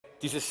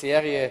diese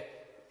Serie,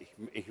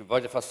 ich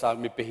wollte fast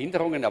sagen mit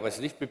Behinderungen, aber es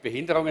ist nicht mit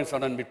Behinderungen,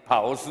 sondern mit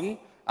Pausen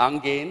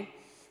angehen.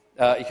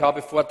 Ich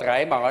habe vor,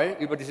 3-mal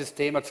über dieses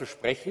Thema zu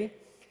sprechen.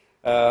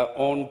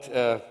 Und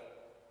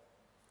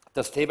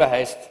das Thema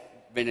heißt,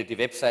 wenn ihr die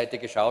Webseite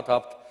geschaut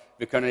habt,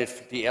 wir können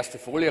jetzt die erste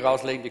Folie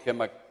rauslegen, die können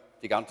wir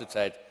die ganze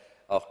Zeit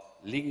auch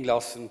liegen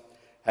lassen,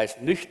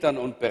 heißt nüchtern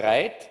und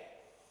bereit,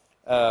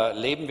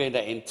 leben wir in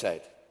der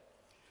Endzeit.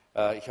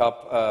 Ich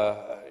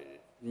habe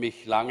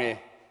mich lange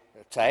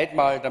Zeit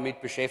mal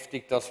damit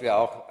beschäftigt, dass wir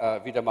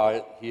auch wieder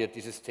mal hier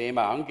dieses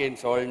Thema angehen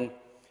sollen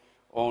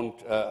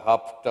und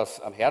habe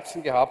das am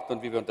Herzen gehabt.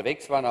 Und wie wir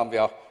unterwegs waren, haben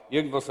wir auch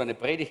irgendwo so eine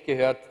Predigt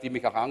gehört, die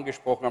mich auch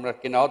angesprochen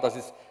hat. Genau,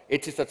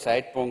 jetzt ist der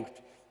Zeitpunkt,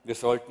 wir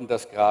sollten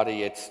das gerade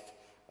jetzt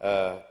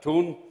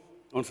tun.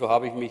 Und so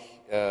habe ich mich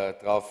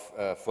darauf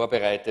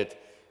vorbereitet,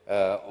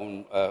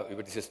 um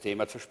über dieses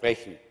Thema zu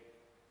sprechen.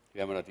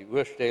 Wir werden noch die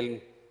Uhr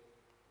stellen.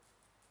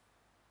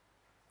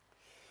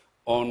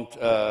 Und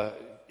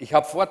ich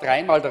habe vor,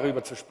 3-mal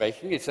darüber zu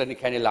sprechen. Es ist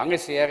keine lange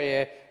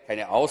Serie,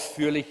 kein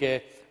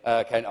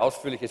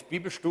ausführliches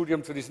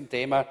Bibelstudium zu diesem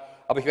Thema,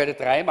 aber ich werde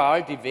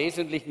 3-mal die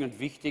wesentlichen und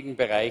wichtigen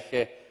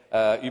Bereiche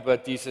über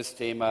dieses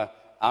Thema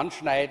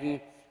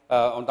anschneiden.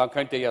 Und dann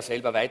könnt ihr ja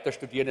selber weiter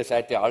studieren. Ihr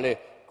seid ja alle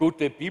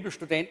gute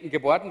Bibelstudenten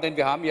geworden, denn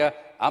wir haben ja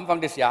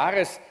Anfang des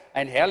Jahres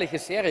eine herrliche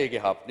Serie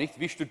gehabt. Nicht?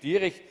 Wie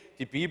studiere ich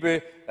die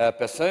Bibel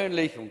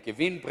persönlich und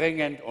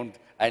gewinnbringend und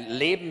ein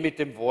Leben mit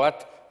dem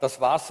Wort? Das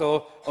war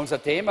so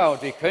unser Thema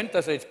und ihr könnt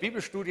also jetzt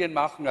Bibelstudien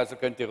machen, also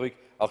könnt ihr ruhig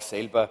auch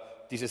selber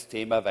dieses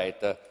Thema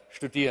weiter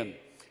studieren.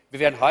 Wir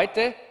werden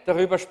heute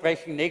darüber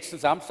sprechen. Nächsten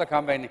Samstag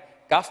haben wir eine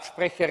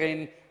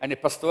Gastsprecherin, eine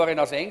Pastorin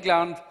aus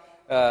England,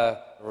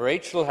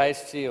 Rachel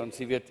heißt sie, und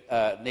sie wird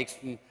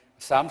nächsten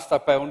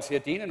Samstag bei uns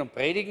hier dienen und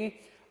predigen.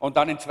 Und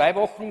dann in 2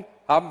 Wochen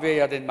haben wir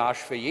ja den Marsch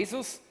für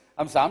Jesus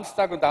am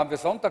Samstag und da haben wir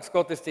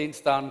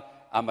Sonntagsgottesdienst dann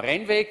am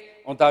Rennweg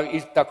und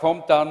da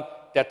kommt dann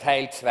der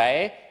Teil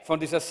 2 von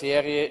dieser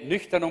Serie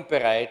Nüchtern und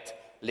bereit,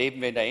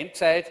 leben wir in der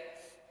Endzeit.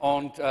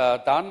 Und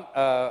dann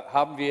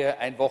haben wir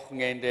ein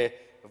Wochenende,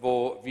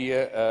 wo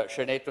wir,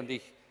 Jeanette und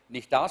ich,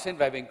 nicht da sind,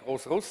 weil wir in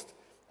Großrust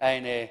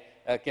eine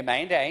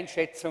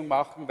Gemeindeeinschätzung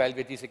machen, weil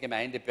wir diese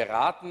Gemeinde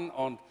beraten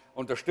und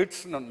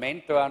unterstützen und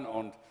mentoren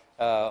und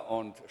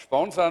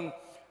sponsern.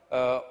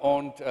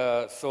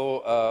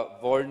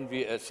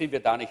 Sind wir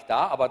da nicht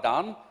da, aber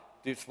dann,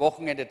 das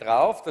Wochenende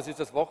drauf, das ist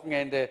das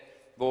Wochenende,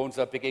 wo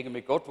unser Begegnung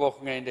mit Gott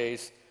Wochenende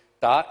ist,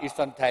 da ist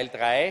dann Teil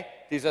 3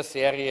 dieser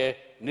Serie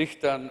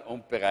Nüchtern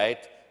und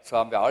bereit. So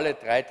haben wir alle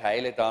 3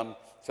 Teile dann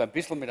so ein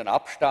bisschen mit einem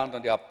Abstand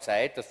und ihr habt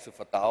Zeit, das zu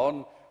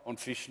verdauen und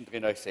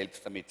zwischendrin euch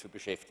selbst damit zu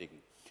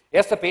beschäftigen.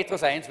 1.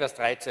 Petrus 1, Vers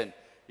 13.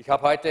 Ich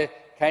habe heute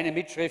keine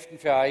Mitschriften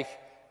für euch,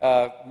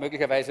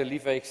 möglicherweise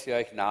liefere ich sie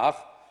euch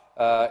nach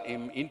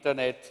im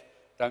Internet,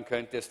 dann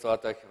könnt ihr es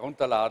dort euch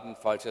runterladen,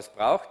 falls ihr es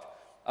braucht.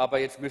 Aber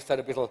jetzt müsst ihr halt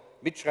ein bisschen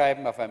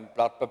mitschreiben auf einem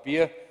Blatt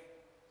Papier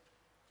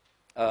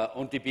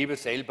und die Bibel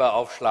selber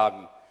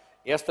aufschlagen.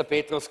 1.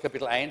 Petrus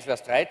Kapitel 1,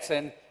 Vers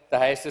 13, da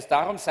heißt es,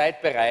 darum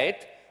seid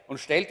bereit und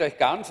stellt euch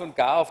ganz und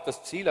gar auf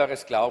das Ziel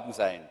eures Glaubens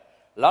ein.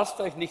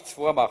 Lasst euch nichts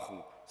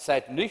vormachen,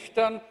 seid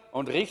nüchtern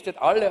und richtet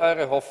alle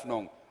eure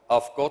Hoffnung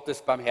auf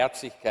Gottes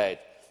Barmherzigkeit,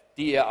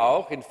 die ihr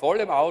auch in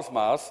vollem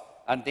Ausmaß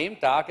an dem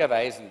Tag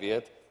erweisen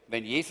wird,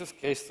 wenn Jesus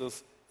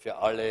Christus für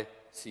alle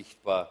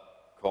sichtbar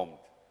kommt.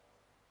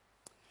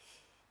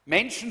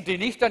 Menschen, die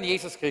nicht an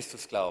Jesus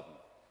Christus glauben,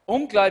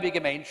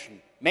 ungläubige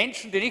Menschen,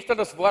 Menschen, die nicht an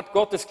das Wort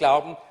Gottes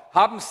glauben,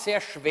 haben es sehr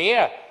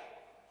schwer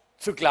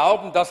zu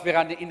glauben, dass wir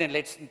in den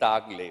letzten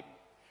Tagen leben.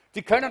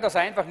 Sie können das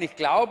einfach nicht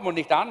glauben und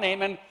nicht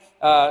annehmen.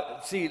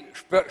 Sie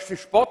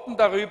spotten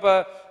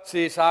darüber,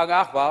 sie sagen,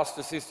 ach was,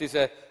 das ist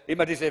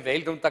immer diese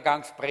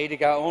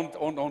Weltuntergangsprediger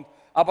und.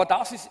 Aber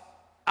das ist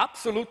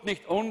absolut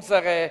nicht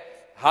unsere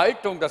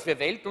Haltung, dass wir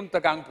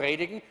Weltuntergang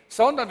predigen,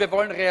 sondern wir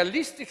wollen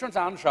realistisch uns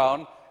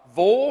anschauen,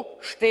 wo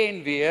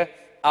stehen wir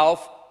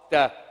auf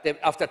der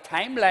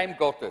Timeline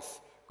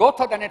Gottes. Gott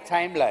hat eine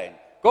Timeline.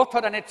 Gott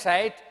hat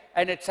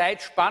eine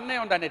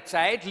Zeitspanne und eine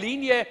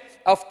Zeitlinie,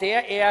 auf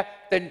der er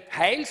den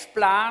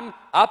Heilsplan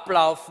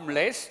ablaufen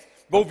lässt,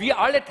 wo wir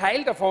alle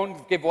Teil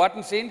davon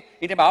geworden sind,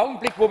 in dem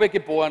Augenblick, wo wir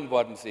geboren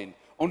worden sind.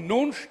 Und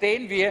nun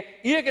stehen wir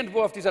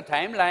irgendwo auf dieser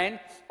Timeline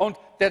und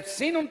der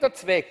Sinn und der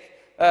Zweck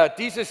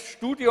dieses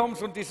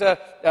Studiums und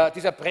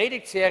dieser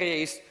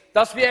Predigtserie ist,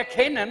 dass wir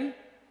erkennen,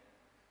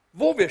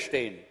 wo wir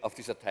stehen auf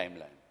dieser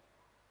Timeline.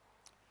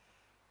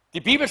 Die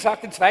Bibel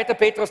sagt in 2.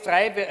 Petrus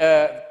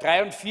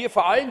 3 und 4,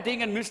 vor allen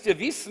Dingen müsst ihr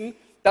wissen,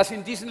 dass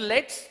in diesen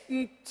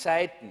letzten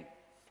Zeiten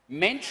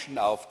Menschen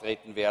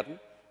auftreten werden,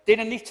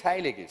 denen nichts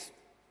heilig ist.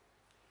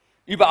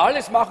 Über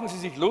alles machen sie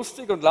sich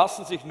lustig und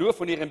lassen sich nur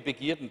von ihren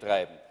Begierden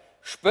treiben.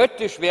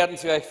 Spöttisch werden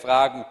sie euch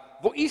fragen,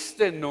 wo ist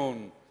denn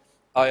nun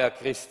euer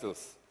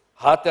Christus?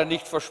 Hat er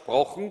nicht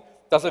versprochen,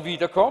 dass er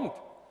wiederkommt?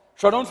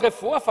 Schon unsere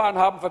Vorfahren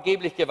haben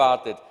vergeblich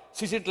gewartet.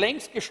 Sie sind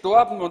längst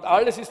gestorben und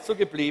alles ist so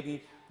geblieben,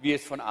 wie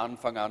es von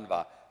Anfang an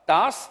war.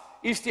 Das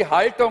ist die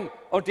Haltung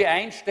und die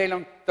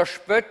Einstellung der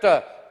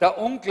Spötter, der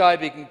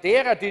Ungläubigen,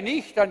 derer, die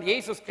nicht an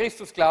Jesus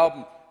Christus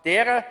glauben,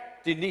 derer,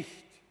 die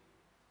nicht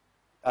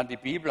an die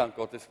Bibel, an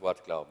Gottes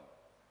Wort glauben.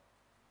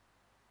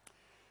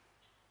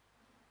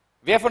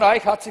 Wer von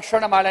euch hat sich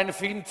schon einmal einen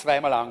Film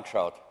zweimal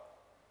angeschaut?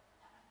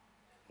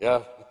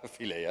 Ja,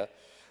 viele, ja.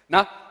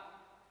 Na,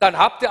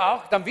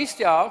 dann wisst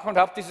ihr auch und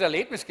habt dieses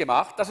Erlebnis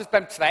gemacht, dass es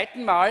beim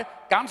zweiten Mal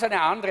ganz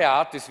eine andere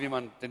Art ist, wie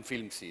man den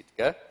Film sieht.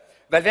 Gell?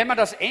 Weil wenn man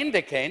das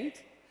Ende kennt,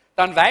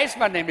 dann weiß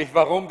man nämlich,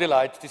 warum die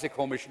Leute diese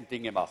komischen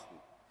Dinge machen,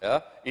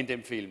 ja, in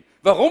dem Film.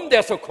 Warum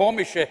der so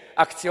komische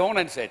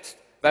Aktionen setzt,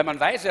 weil man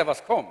weiß ja,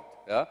 was kommt.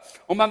 Ja?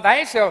 Und man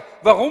weiß ja,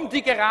 warum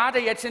die gerade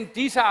jetzt in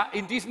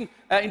diesem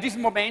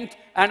Moment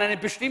an eine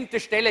bestimmte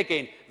Stelle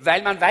gehen,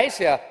 weil man weiß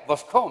ja,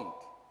 was kommt.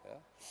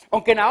 Ja?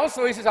 Und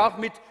genauso ist es auch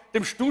mit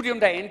dem Studium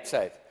der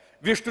Endzeit.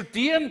 Wir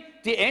studieren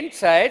die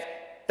Endzeit,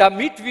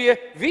 damit wir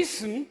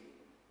wissen,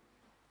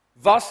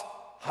 was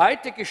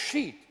heute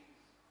geschieht,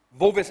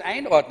 wo wir es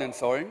einordnen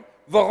sollen,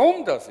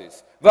 warum das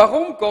ist,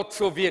 warum Gott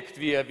so wirkt,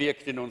 wie er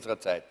wirkt in unserer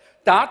Zeit.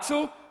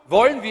 Dazu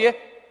wollen wir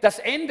das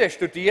Ende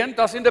studieren,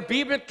 das in der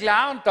Bibel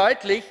klar und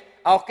deutlich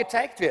auch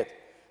gezeigt wird.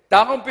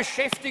 Darum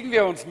beschäftigen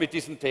wir uns mit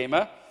diesem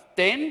Thema,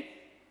 denn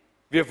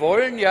wir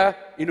wollen ja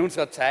in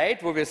unserer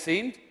Zeit, wo wir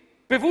sind,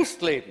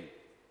 bewusst leben,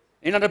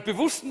 in einer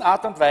bewussten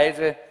Art und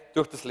Weise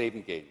durch das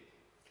Leben gehen.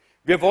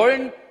 Wir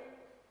wollen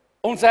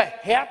unser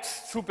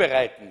Herz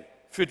zubereiten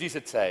für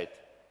diese Zeit.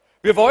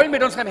 Wir wollen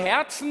mit unserem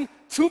Herzen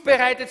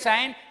zubereitet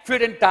sein für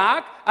den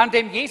Tag, an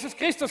dem Jesus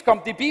Christus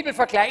kommt. Die Bibel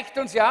vergleicht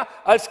uns ja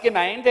als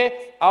Gemeinde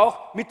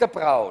auch mit der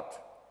Braut.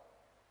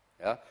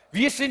 Ja?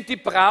 Wir sind die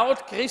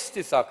Braut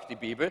Christi, sagt die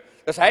Bibel.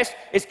 Das heißt,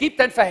 es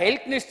gibt ein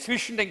Verhältnis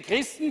zwischen den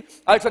Christen,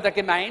 also der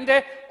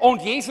Gemeinde,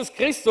 und Jesus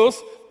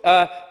Christus,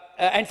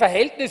 ein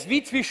Verhältnis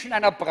wie zwischen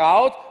einer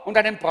Braut und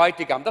einem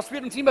Bräutigam. Das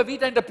wird uns immer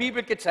wieder in der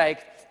Bibel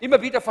gezeigt, immer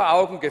wieder vor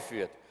Augen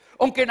geführt.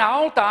 Und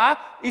genau da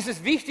ist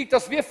es wichtig,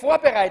 dass wir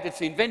vorbereitet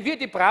sind. Wenn wir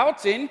die Braut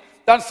sind,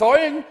 dann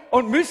sollen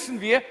und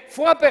müssen wir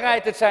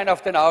vorbereitet sein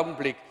auf den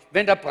Augenblick,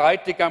 wenn der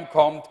Bräutigam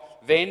kommt,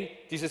 wenn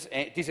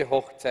diese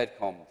Hochzeit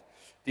kommt,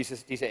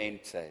 diese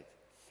Endzeit.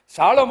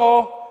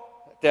 Salomo,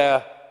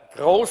 der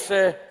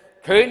große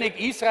König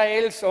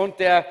Israels und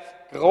der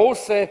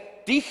große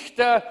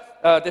Dichter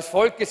des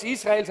Volkes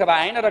Israels, aber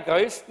einer der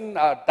größten.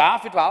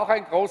 David war auch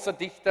ein großer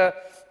Dichter,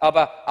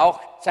 aber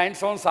auch sein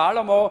Sohn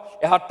Salomo,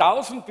 er hat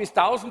 1000 bis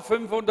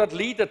 1500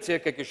 Lieder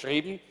circa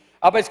geschrieben,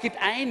 aber es gibt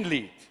ein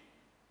Lied,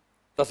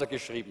 das er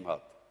geschrieben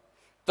hat.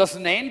 Das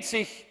nennt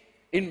sich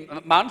in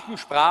manchen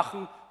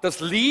Sprachen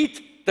das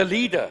Lied der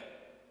Lieder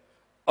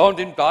und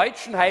im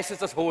Deutschen heißt es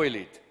das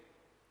Hohelied.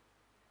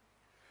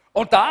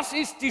 Und das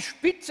ist die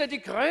Spitze, die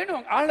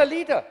Krönung aller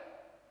Lieder.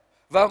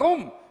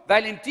 Warum?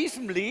 Weil in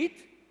diesem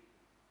Lied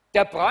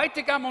der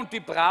Bräutigam und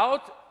die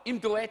Braut im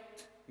Duett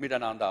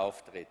miteinander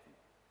auftreten.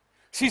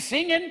 Sie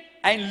singen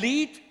ein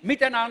Lied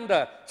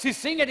miteinander. Sie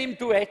singen im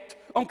Duett.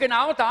 Und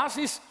genau das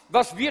ist,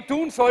 was wir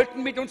tun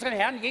sollten mit unserem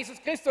Herrn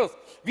Jesus Christus.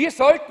 Wir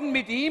sollten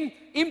mit ihm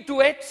im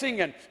Duett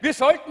singen. Wir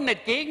sollten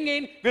nicht gegen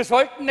ihn, wir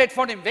sollten nicht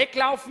von ihm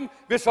weglaufen,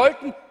 wir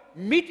sollten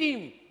mit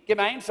ihm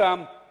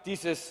gemeinsam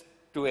dieses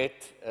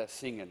Duett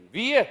singen.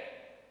 Wir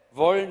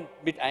wollen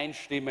mit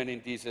einstimmen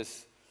in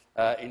dieses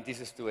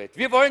Duett.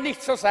 Wir wollen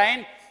nicht so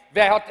sein.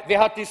 Wer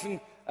hat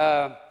diesen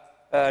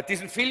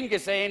Film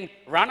gesehen?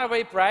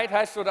 Runaway Bride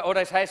heißt es,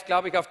 oder es heißt,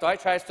 glaube ich, auf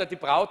Deutsch heißt er Die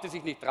Braut, die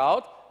sich nicht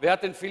traut. Wer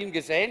hat den Film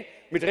gesehen?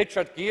 Mit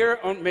Richard Gere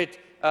und mit,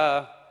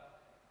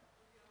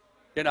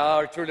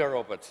 Julia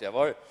Roberts,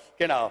 jawohl,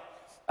 genau.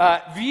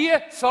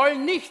 Wir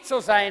sollen nicht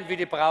so sein wie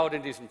die Braut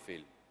in diesem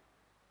Film.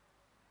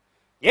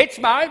 Jetzt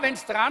mal, wenn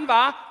es dran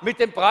war, mit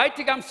dem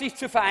Bräutigam sich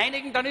zu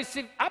vereinigen, dann ist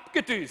sie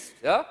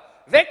abgedüst, ja?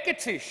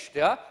 Weggezischt,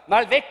 ja?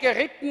 Mal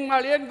weggeritten,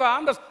 mal irgendwo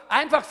anders.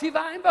 Sie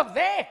war einfach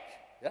weg.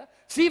 Ja?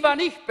 Sie war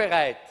nicht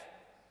bereit,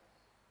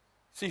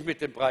 sich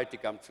mit dem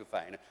Bräutigam zu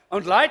vereinen.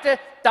 Und Leute,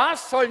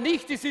 das soll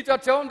nicht die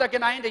Situation der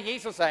Gemeinde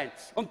Jesu sein.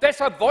 Und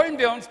deshalb wollen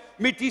wir uns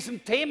mit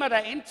diesem Thema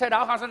der Endzeit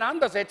auch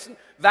auseinandersetzen,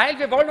 weil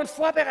wir wollen uns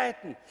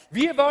vorbereiten.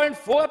 Wir wollen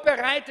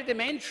vorbereitete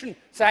Menschen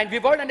sein.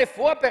 Wir wollen eine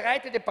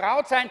vorbereitete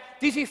Braut sein,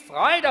 die sich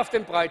freut auf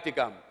den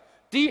Bräutigam,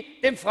 die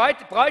dem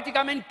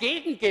Bräutigam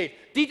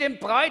entgegengeht, die den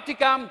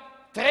Bräutigam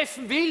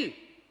treffen will.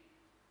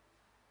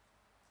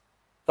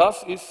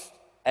 Das ist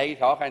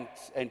eigentlich auch ein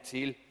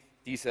Ziel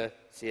dieser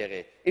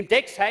Serie. Im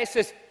Text heißt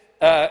es,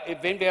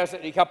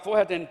 ich habe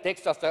vorher den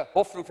Text aus der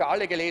Hoffnung für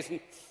alle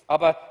gelesen,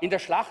 aber in der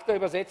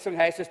Schlachterübersetzung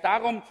heißt es,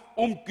 darum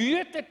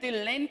umgürtet die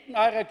Lenden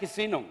eurer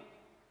Gesinnung.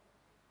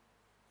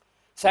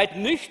 Seid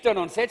nüchtern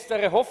und setzt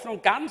eure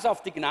Hoffnung ganz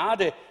auf die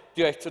Gnade,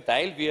 die euch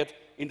zuteil wird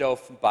in der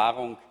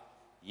Offenbarung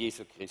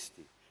Jesu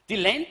Christi. Die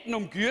Lenden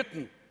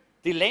umgürten,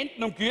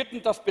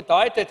 das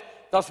bedeutet,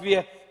 dass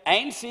wir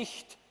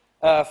Einsicht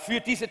für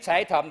diese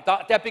Zeit haben.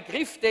 Der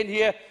Begriff, der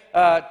hier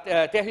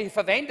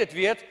verwendet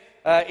wird,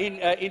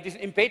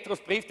 im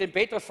Petrusbrief, den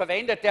Petrus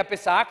verwendet, der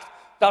besagt,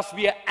 dass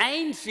wir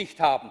Einsicht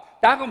haben.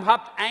 Darum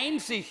habt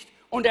Einsicht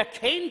und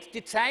erkennt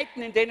die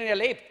Zeiten, in denen ihr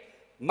lebt.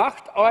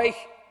 Macht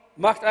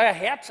euer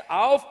Herz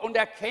auf und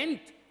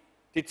erkennt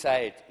die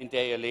Zeit, in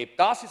der ihr lebt.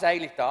 Das ist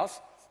eigentlich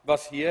das,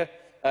 was hier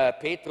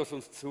Petrus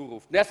uns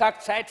zuruft. Und er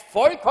sagt, seid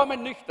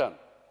vollkommen nüchtern.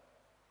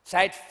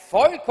 Seid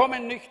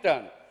vollkommen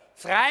nüchtern.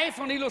 Frei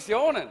von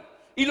Illusionen.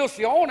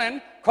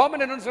 Illusionen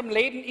kommen in unserem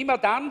Leben immer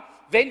dann,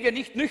 wenn wir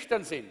nicht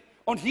nüchtern sind.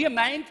 Und hier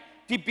meint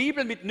die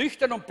Bibel mit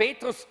nüchtern, und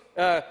Petrus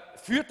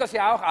führt das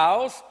ja auch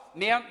aus,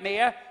 mehr und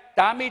mehr,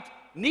 damit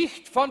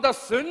nicht von der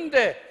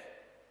Sünde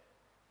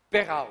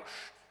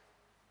berauscht.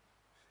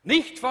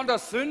 Nicht von der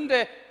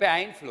Sünde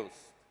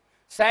beeinflusst.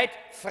 Seid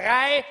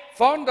frei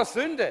von der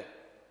Sünde.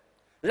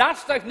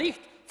 Lasst euch nicht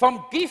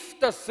vom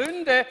Gift der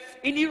Sünde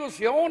in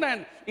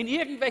Illusionen, in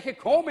irgendwelche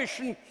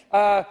komischen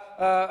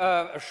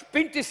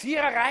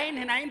Spintisierereien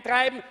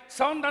hineintreiben,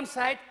 sondern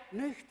seid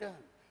nüchtern.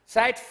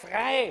 Seid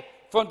frei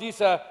von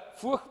dieser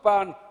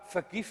furchtbaren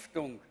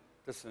Vergiftung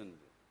der Sünde.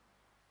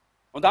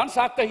 Und dann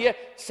sagt er hier,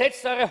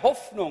 setzt eure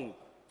Hoffnung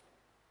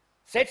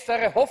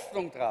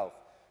drauf.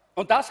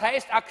 Und das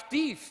heißt,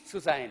 aktiv zu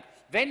sein.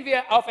 Wenn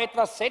wir auf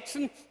etwas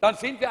setzen, dann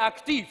sind wir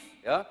aktiv.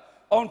 Ja?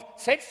 Und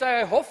setzt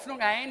eure Hoffnung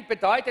ein,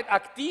 bedeutet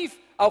aktiv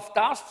auf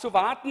das zu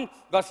warten,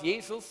 was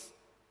Jesus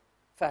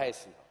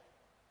verheißen hat.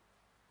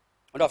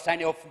 Und auf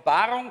seine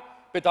Offenbarung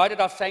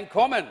bedeutet auf sein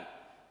Kommen.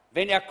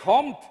 Wenn er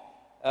kommt,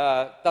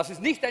 das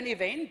ist nicht ein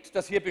Event,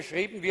 das hier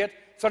beschrieben wird,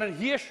 sondern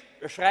hier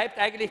schreibt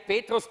eigentlich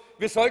Petrus,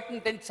 wir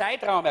sollten den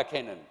Zeitraum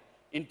erkennen,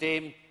 in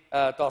dem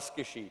das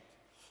geschieht.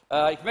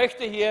 Ich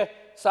möchte hier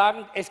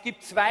sagen, es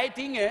gibt zwei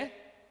Dinge,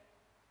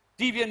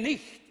 die wir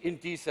nicht in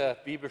dieser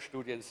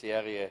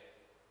Bibelstudienserie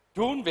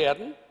tun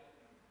werden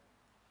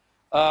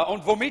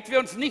und womit wir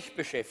uns nicht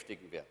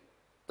beschäftigen werden.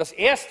 Das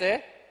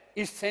erste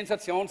ist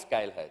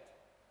Sensationsgeilheit.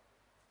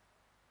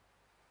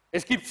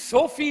 Es gibt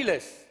so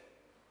vieles,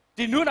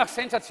 die nur nach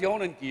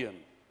Sensationen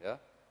gieren. Ja?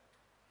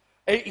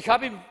 Ich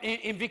habe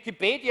im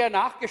Wikipedia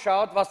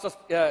nachgeschaut, was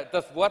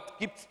das Wort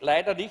gibt es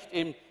leider nicht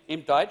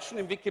im Deutschen,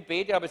 im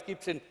Wikipedia, aber es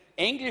gibt es im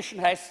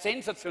Englischen, heißt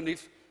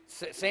Sensationalism.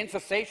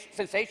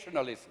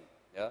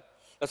 Ja?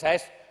 Das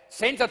heißt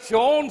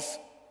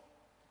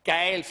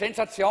sensationsgeil,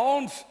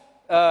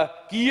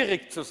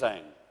 sensationsgierig zu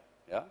sein.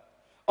 Ja?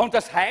 Und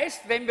das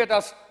heißt, wenn wir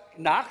das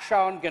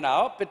nachschauen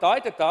genau,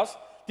 bedeutet das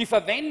die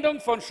Verwendung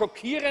von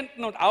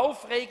schockierenden und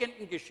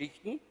aufregenden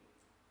Geschichten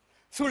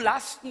zu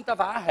Lasten der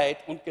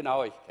Wahrheit und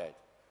Genauigkeit,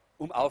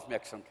 um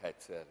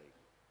Aufmerksamkeit zu erregen.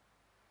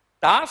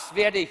 Das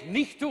werde ich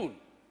nicht tun,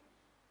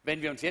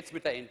 wenn wir uns jetzt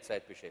mit der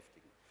Endzeit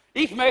beschäftigen.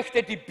 Ich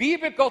möchte die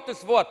Bibel,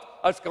 Gottes Wort,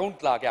 als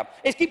Grundlage haben.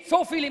 Es gibt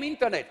so viel im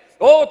Internet.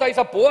 Oh, da ist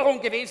eine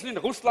Bohrung gewesen in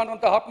Russland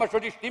und da hat man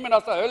schon die Stimmen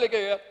aus der Hölle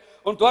gehört.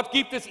 Und dort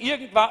gibt es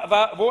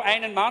irgendwo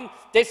einen Mann,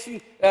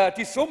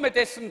 die Summe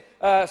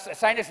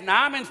seines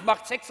Namens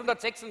macht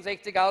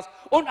 666 aus.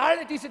 Und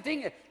alle diese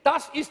Dinge.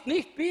 Das ist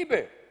nicht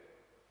Bibel.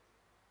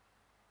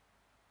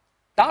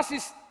 Das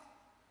ist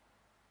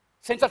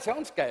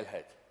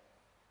Sensationsgeilheit.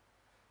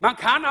 Man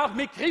kann auch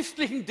mit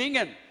christlichen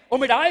Dingen und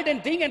mit all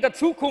den Dingen der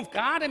Zukunft,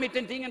 gerade mit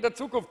den Dingen der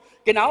Zukunft,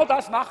 genau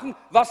das machen,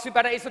 was sie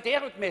bei der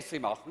Esoterikmesse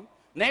machen,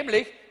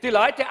 nämlich die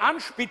Leute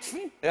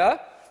anspitzen, ja,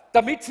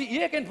 damit sie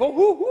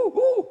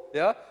irgendwo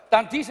ja,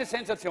 dann diese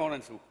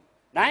Sensationen suchen.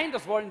 Nein,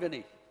 das wollen wir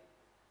nicht.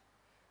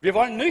 Wir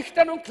wollen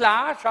nüchtern und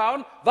klar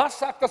schauen, was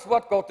sagt das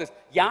Wort Gottes.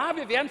 Ja,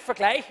 wir werden es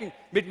vergleichen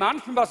mit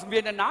manchem, was wir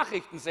in den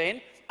Nachrichten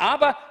sehen,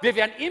 aber wir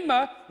werden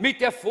immer mit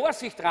der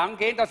Vorsicht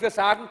rangehen, dass wir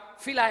sagen,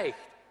 vielleicht,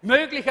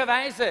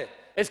 möglicherweise,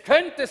 es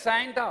könnte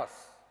sein,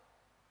 dass.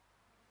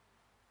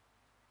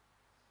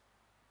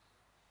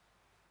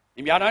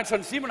 Im Jahr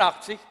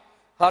 1987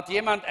 hat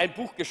jemand ein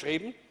Buch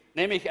geschrieben,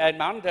 nämlich ein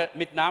Mann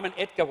mit Namen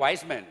Edgar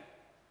Wiseman.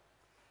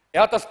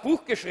 Er hat das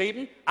Buch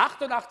geschrieben,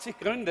 88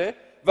 Gründe,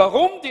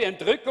 warum die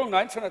Entrückung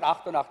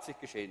 1988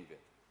 geschehen wird.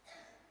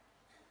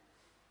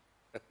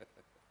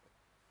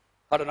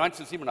 Hat er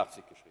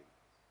 1987 geschrieben.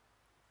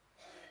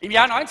 Im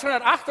Jahr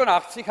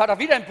 1988 hat er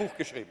wieder ein Buch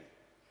geschrieben.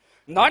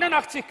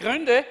 89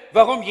 Gründe,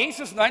 warum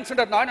Jesus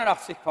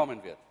 1989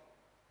 kommen wird.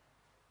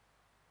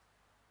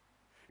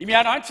 Im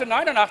Jahr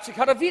 1989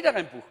 hat er wieder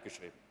ein Buch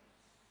geschrieben.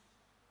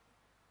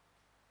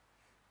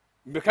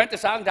 Man könnte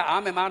sagen, der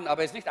arme Mann,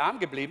 aber er ist nicht arm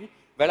geblieben,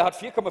 weil er hat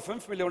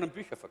 4,5 Millionen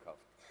Bücher verkauft.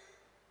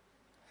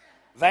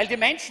 Weil die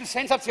Menschen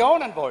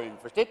Sensationen wollen,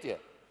 versteht ihr?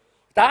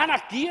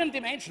 Danach gieren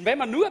die Menschen. Wenn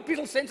man nur ein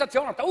bisschen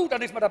Sensation hat, oh,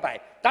 dann ist man dabei.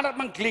 Dann hat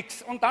man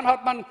Klicks und dann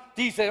hat man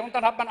diese und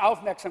dann hat man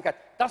Aufmerksamkeit.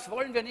 Das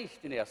wollen wir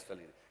nicht in erster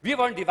Linie. Wir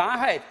wollen die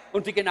Wahrheit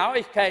und die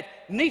Genauigkeit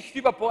nicht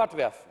über Bord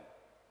werfen.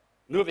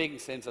 Nur wegen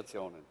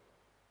Sensationen.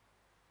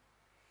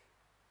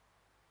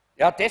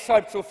 Er hat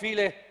deshalb so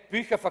viele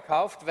Bücher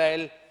verkauft,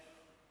 weil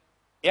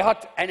er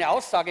hat eine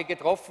Aussage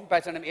getroffen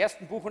bei seinem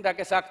ersten Buch und er hat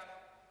gesagt,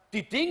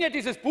 die Dinge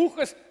dieses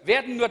Buches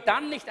werden nur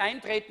dann nicht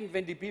eintreten,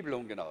 wenn die Bibel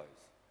ungenau ist.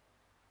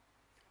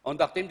 Und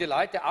nachdem die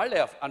Leute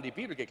alle an die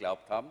Bibel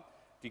geglaubt haben,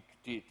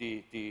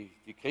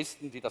 die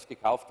Christen, die das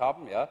gekauft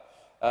haben, ja,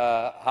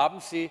 haben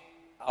sie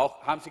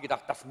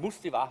gedacht, das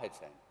muss die Wahrheit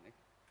sein. Nicht?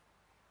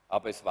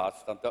 Aber es war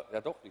es dann ja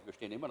doch nicht, wir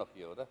stehen immer noch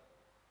hier, oder?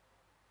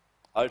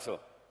 Also,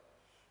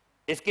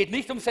 es geht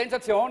nicht um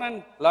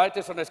Sensationen,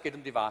 Leute, sondern es geht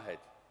um die Wahrheit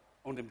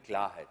und um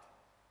Klarheit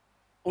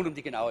und um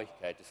die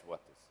Genauigkeit des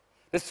Wortes.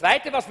 Das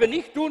Zweite, was wir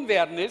nicht tun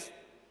werden, ist,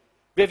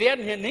 Wir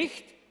werden hier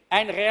nicht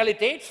ein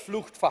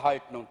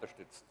Realitätsfluchtverhalten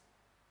unterstützen.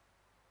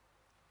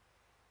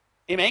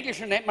 Im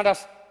Englischen nennt man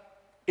das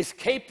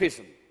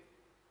Escapism.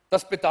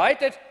 Das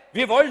bedeutet,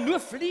 wir wollen nur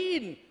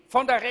fliehen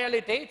von der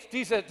Realität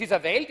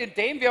dieser Welt,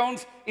 indem wir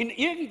uns in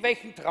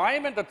irgendwelchen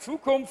Träumen der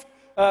Zukunft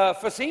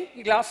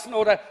versinken lassen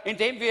oder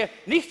indem wir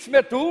nichts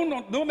mehr tun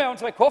und nur mehr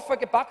unsere Koffer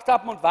gepackt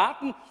haben und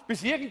warten,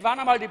 bis irgendwann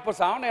einmal die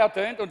Posaune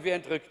ertönt und wir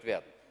entrückt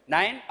werden.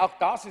 Nein, auch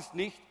das ist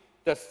nicht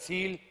das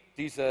Ziel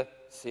dieser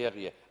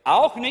Serie.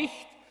 Auch nicht,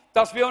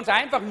 dass wir uns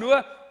einfach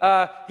nur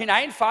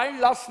hineinfallen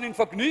lassen in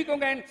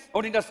Vergnügungen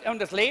und in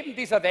das Leben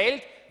dieser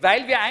Welt,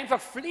 weil wir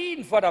einfach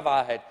fliehen vor der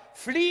Wahrheit,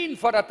 fliehen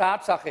vor der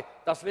Tatsache,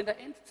 dass wir in der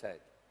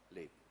Endzeit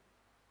leben.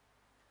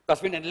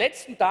 Dass wir in den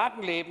letzten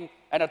Tagen leben,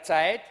 einer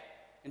Zeit,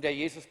 in der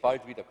Jesus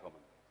bald wiederkommen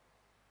wird.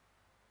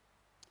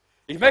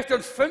 Ich möchte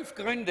uns 5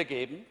 Gründe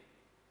geben,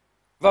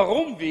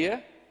 warum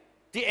wir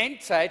die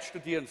Endzeit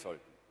studieren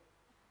sollten.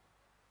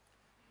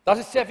 Das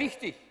ist sehr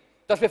wichtig,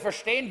 dass wir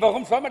verstehen,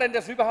 warum soll man denn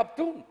das überhaupt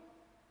tun?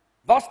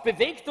 Was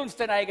bewegt uns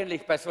denn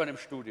eigentlich bei so einem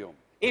Studium?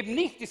 Eben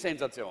nicht die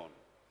Sensation,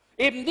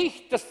 eben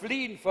nicht das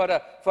Fliehen vor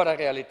der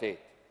Realität,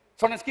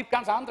 sondern es gibt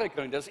ganz andere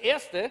Gründe.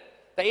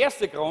 Der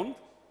erste Grund,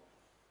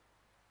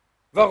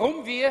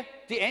 warum wir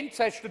die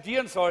Endzeit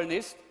studieren sollen,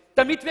 ist,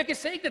 damit wir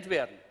gesegnet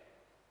werden.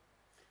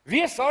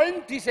 Wir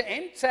sollen die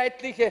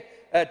endzeitlichen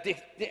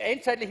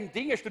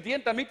Dinge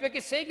studieren, damit wir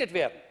gesegnet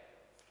werden.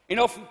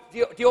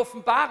 Die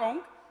Offenbarung,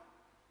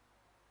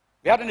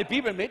 wer hat eine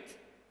Bibel mit?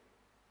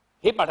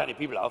 Heb mal deine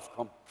Bibel auf,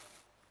 komm.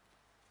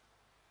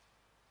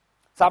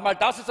 Sag mal,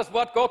 das ist das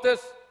Wort Gottes,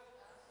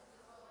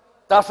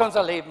 das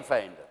unser Leben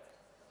verändert.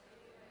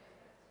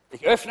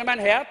 Ich öffne mein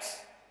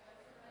Herz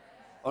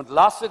und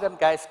lasse dem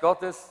Geist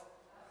Gottes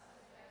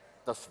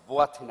das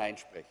Wort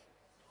hineinsprechen.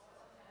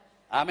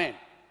 Amen.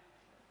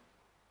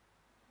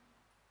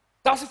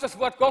 Das ist das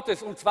Wort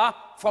Gottes und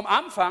zwar vom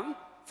Anfang,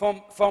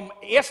 vom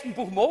ersten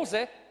Buch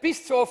Mose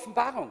bis zur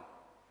Offenbarung.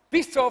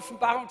 Bis zur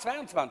Offenbarung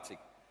 22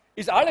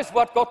 ist alles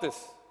Wort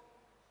Gottes.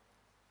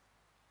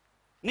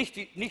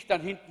 Nicht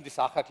dann hinten die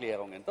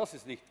Sacherklärungen, das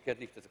gehört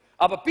nicht dazu.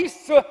 Aber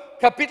bis zur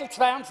Kapitel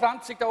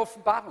 22 der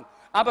Offenbarung.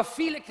 Aber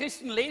viele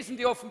Christen lesen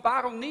die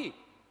Offenbarung nie.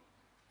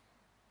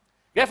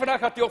 Wer von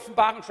euch hat die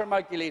Offenbarung schon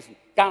mal gelesen?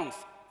 Ganz,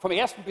 vom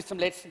ersten bis zum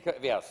letzten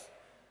Vers.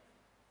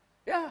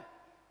 Ja,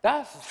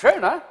 das ist schön,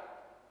 ne?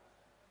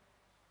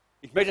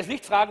 Ich möchte jetzt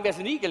nicht fragen, wer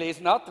sie nie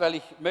gelesen hat, weil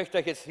ich möchte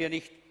euch jetzt hier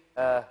nicht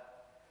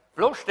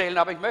bloßstellen,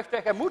 aber ich möchte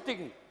euch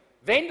ermutigen,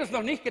 wenn du es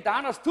noch nicht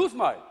getan hast, tu es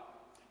mal.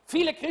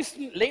 Viele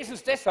Christen lesen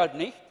es deshalb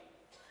nicht,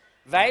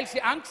 weil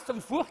sie Angst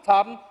und Furcht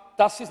haben,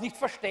 dass sie es nicht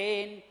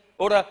verstehen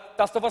oder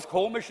dass da was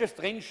Komisches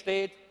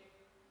drinsteht.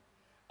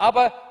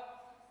 Aber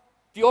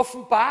die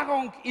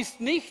Offenbarung ist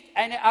nicht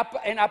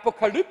ein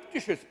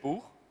apokalyptisches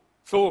Buch,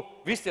 so,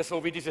 wisst ihr,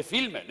 so wie diese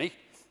Filme, nicht?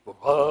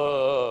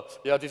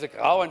 Ja, diese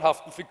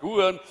grauenhaften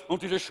Figuren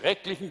und diese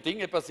schrecklichen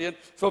Dinge passieren,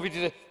 so wie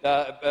wir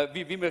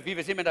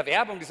es immer in der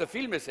Werbung dieser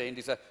Filme sehen,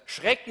 dieser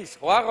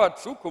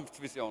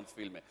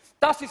Schreckens-Horror-Zukunftsvisionsfilme.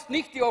 Das ist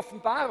nicht die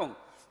Offenbarung.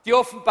 Die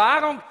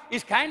Offenbarung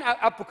ist kein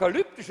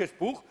apokalyptisches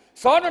Buch,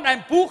 sondern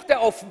ein Buch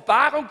der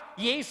Offenbarung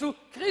Jesu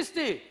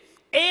Christi.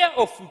 Er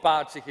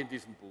offenbart sich in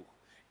diesem Buch.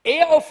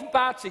 Er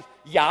offenbart sich,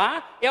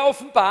 ja, er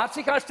offenbart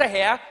sich als der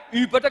Herr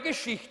über der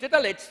Geschichte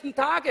der letzten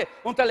Tage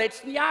und der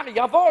letzten Jahre.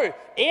 Jawohl,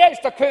 er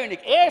ist der König,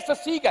 er ist der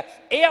Sieger,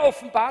 er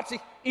offenbart sich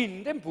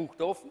in dem Buch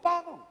der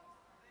Offenbarung.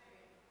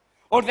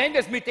 Und wenn wir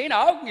es mit den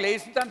Augen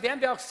lesen, dann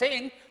werden wir auch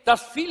sehen,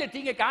 dass viele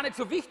Dinge gar nicht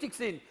so wichtig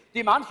sind,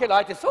 die manche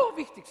Leute so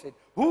wichtig sind.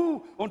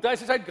 Und da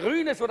ist es ein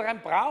grünes oder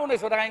ein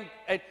braunes oder ein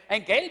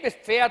gelbes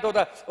Pferd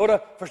oder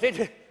versteht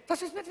ihr,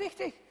 das ist nicht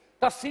wichtig.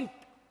 Das sind,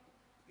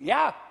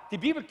 ja, die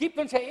Bibel gibt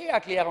uns ja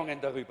Erklärungen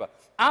darüber.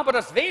 Aber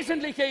das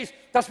Wesentliche ist,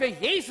 dass wir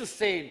Jesus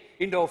sehen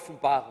in der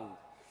Offenbarung.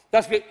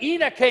 Dass wir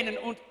ihn erkennen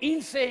und ihn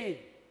sehen.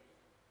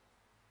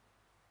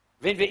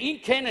 Wenn wir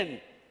ihn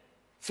kennen,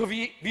 so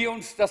wie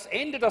uns das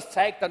Ende das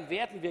zeigt, dann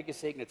werden wir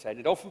gesegnet sein.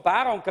 In der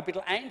Offenbarung,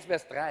 Kapitel 1,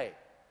 Vers 3,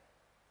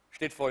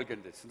 steht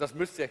Folgendes. Und das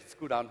müsst ihr euch jetzt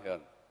gut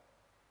anhören.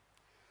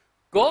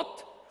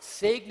 Gott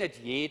segnet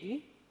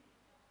jeden,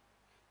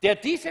 der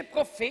diese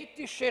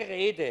prophetische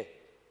Rede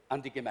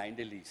an die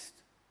Gemeinde liest.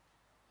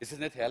 Ist es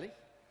nicht herrlich?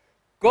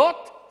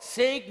 Gott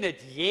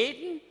segnet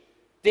jeden,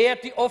 der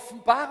die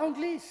Offenbarung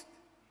liest.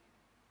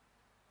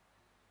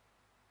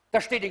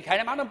 Das steht in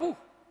keinem anderen Buch.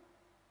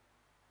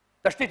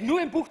 Das steht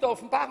nur im Buch der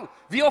Offenbarung.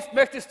 Wie oft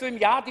möchtest du im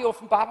Jahr die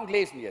Offenbarung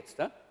lesen jetzt?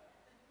 Ne?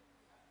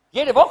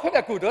 Jede Woche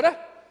wäre gut, oder?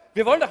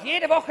 Wir wollen doch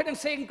jede Woche den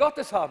Segen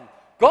Gottes haben.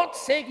 Gott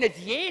segnet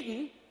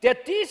jeden, der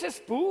dieses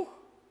Buch,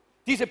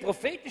 diese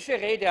prophetische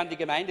Rede an die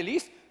Gemeinde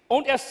liest,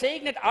 und er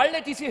segnet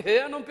alle, die sie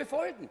hören und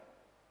befolgen.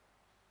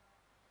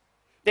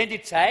 Denn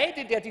die Zeit,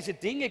 in der diese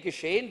Dinge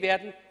geschehen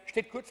werden,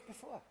 steht kurz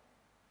bevor.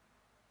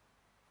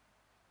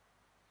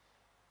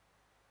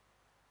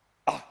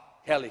 Ah,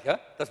 herrlich, ja?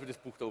 Dass wir das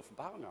Buch der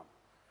Offenbarung haben.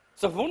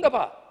 Ist doch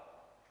wunderbar.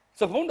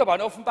 Ist doch wunderbar.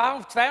 In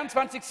Offenbarung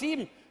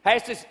 22,7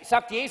 heißt es,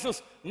 sagt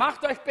Jesus,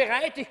 macht euch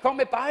bereit, ich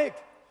komme bald.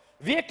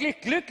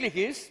 Wirklich glücklich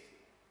ist,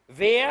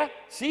 wer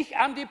sich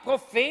an die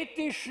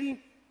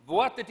prophetischen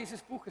Worte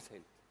dieses Buches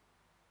hält.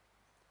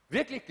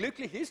 Wirklich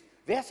glücklich ist,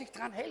 wer sich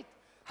daran hält.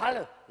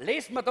 Hallo,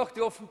 lesen wir doch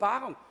die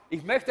Offenbarung.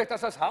 Ich möchte euch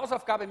das als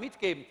Hausaufgabe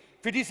mitgeben.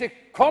 Für diese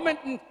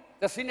kommenden,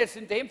 das sind jetzt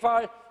in dem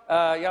Fall,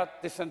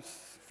 das sind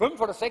 5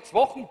 oder 6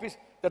 Wochen, bis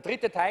der 3.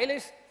 Teil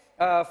ist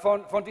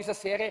von dieser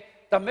Serie,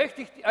 da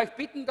möchte ich euch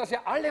bitten, dass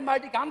ihr alle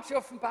mal die ganze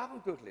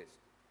Offenbarung durchlest.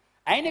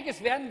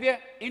 Einiges werden wir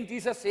in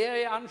dieser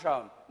Serie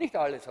anschauen. Nicht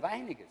alles, aber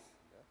einiges.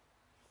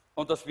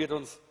 Und das wird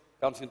uns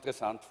ganz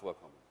interessant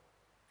vorkommen.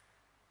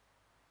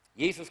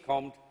 Jesus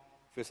kommt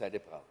für seine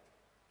Braut.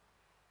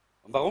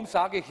 Und warum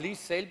sage ich,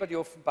 lies selber die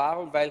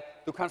Offenbarung? Weil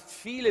du kannst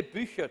viele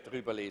Bücher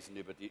drüber lesen,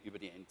 über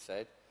die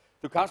Endzeit.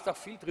 Du kannst auch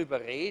viel drüber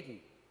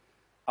reden.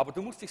 Aber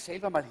du musst dich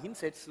selber mal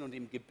hinsetzen und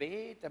im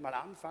Gebet einmal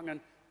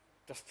anfangen,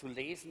 das zu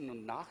lesen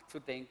und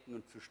nachzudenken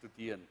und zu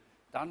studieren.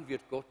 Dann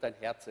wird Gott dein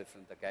Herz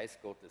öffnen, der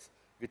Geist Gottes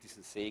wird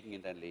diesen Segen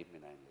in dein Leben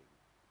hineinlegen.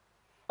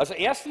 Also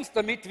erstens,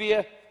 damit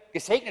wir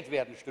gesegnet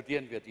werden,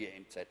 studieren wir die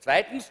Endzeit.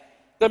 Zweitens,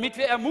 damit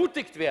wir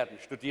ermutigt werden,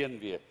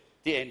 studieren wir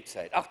die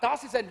Endzeit. Auch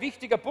das ist ein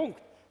wichtiger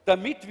Punkt,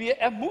 damit wir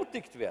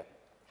ermutigt werden.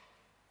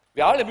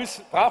 Wir alle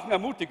brauchen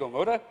Ermutigung,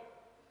 oder?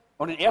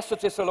 Und in 1.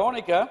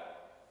 Thessaloniker,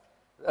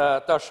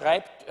 da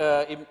schreibt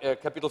im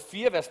Kapitel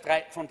 4,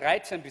 von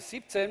 13 bis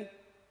 17,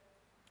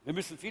 wir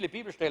müssen viele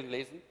Bibelstellen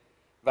lesen,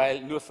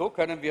 weil nur so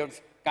können wir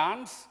uns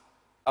ganz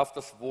auf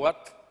das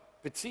Wort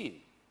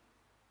beziehen.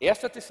 1.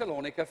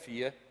 Thessaloniker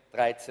 4,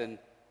 13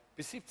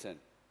 bis 17.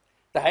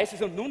 Da heißt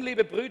es, und nun,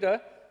 liebe Brüder,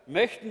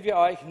 möchten wir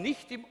euch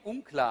nicht im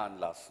Unklaren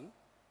lassen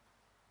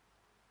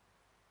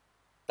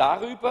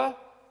darüber,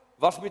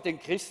 was mit den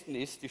Christen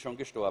ist, die schon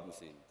gestorben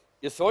sind.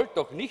 Ihr sollt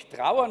doch nicht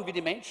trauern wie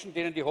die Menschen,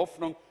 denen die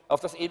Hoffnung auf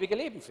das ewige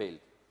Leben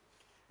fehlt.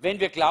 Wenn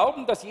wir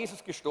glauben, dass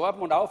Jesus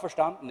gestorben und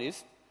auferstanden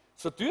ist,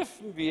 so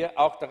dürfen wir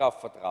auch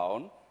darauf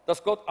vertrauen,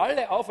 dass Gott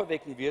alle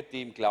auferwecken wird,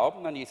 die im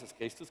Glauben an Jesus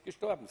Christus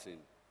gestorben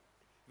sind.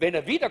 Wenn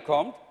er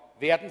wiederkommt,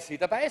 werden sie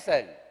dabei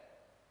sein.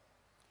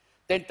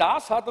 Denn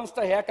das hat uns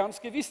der Herr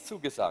ganz gewiss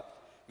zugesagt.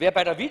 Wer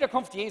bei der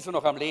Wiederkunft Jesu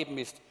noch am Leben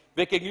ist,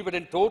 wird gegenüber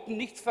den Toten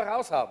nichts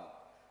voraus haben.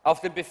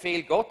 Auf den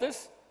Befehl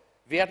Gottes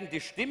werden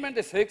die Stimmen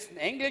des höchsten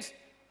Engels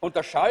und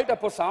der Schall der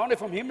Posaune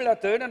vom Himmel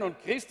ertönen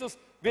und Christus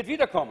wird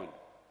wiederkommen.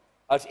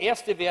 Als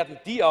Erste werden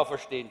die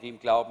auferstehen, die im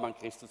Glauben an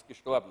Christus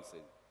gestorben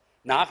sind.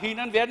 Nach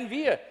ihnen werden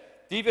wir,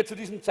 die wir zu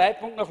diesem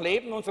Zeitpunkt noch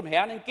leben, unserem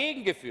Herrn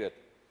entgegengeführt,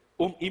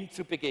 um ihm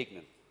zu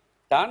begegnen.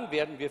 Dann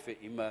werden wir für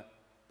immer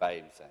bei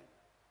ihm sein.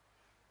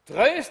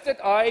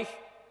 Tröstet euch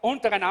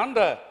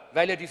untereinander,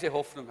 weil ihr diese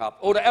Hoffnung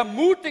habt. Oder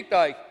ermutigt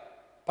euch,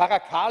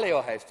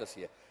 Parakaleo heißt das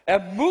hier,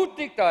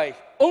 ermutigt euch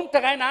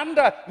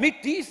untereinander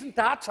mit diesen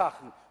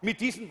Tatsachen, mit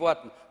diesen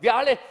Worten. Wir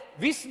alle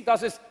wissen,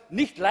 dass es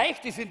nicht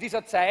leicht ist in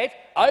dieser Zeit,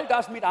 all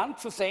das mit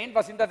anzusehen,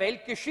 was in der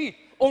Welt geschieht.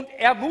 Und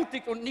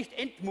ermutigt und nicht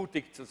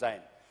entmutigt zu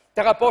sein.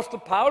 Der Apostel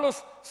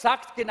Paulus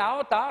sagt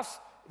genau das.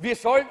 Wir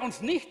sollen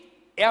uns nicht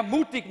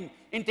ermutigen,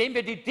 indem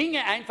wir die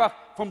Dinge einfach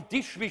vom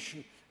Tisch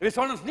wischen. Wir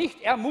sollen uns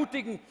nicht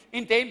ermutigen,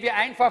 indem wir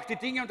einfach die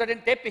Dinge unter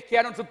den Teppich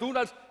kehren und so tun,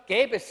 als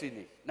gäbe es sie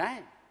nicht.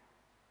 Nein.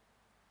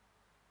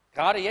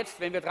 Gerade jetzt,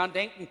 wenn wir daran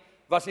denken,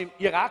 was im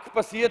Irak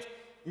passiert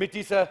mit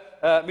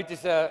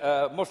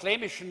dieser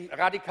muslimischen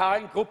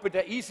radikalen Gruppe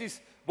der ISIS,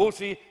 wo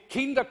sie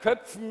Kinder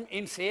köpfen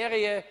in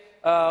Serie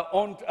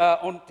und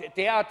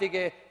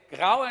derartige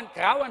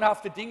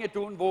grauenhafte Dinge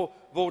tun,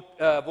 wo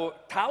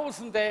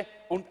Tausende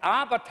und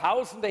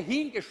Abertausende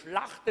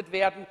hingeschlachtet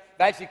werden,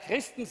 weil sie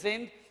Christen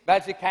sind,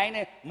 weil sie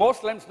keine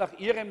Moslems nach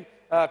ihrem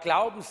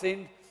Glauben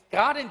sind.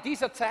 Gerade in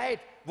dieser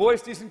Zeit, wo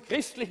es diesen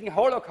christlichen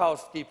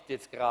Holocaust gibt,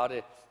 jetzt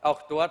gerade,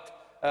 auch dort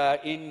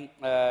im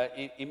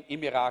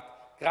Irak,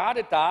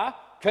 gerade da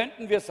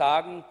könnten wir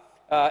sagen,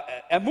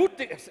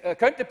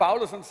 könnte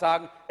Paulus uns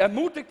sagen,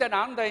 ermutigt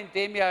einander,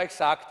 indem ihr euch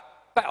sagt,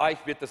 bei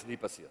euch wird das nie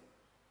passieren.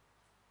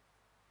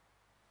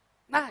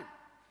 Nein,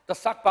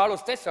 das sagt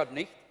Paulus deshalb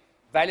nicht,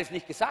 weil es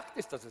nicht gesagt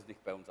ist, dass es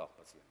nicht bei uns auch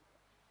passieren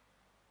kann.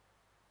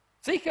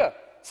 Sicher,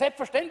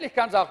 selbstverständlich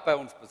kann es auch bei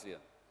uns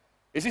passieren.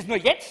 Es ist nur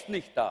jetzt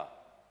nicht da.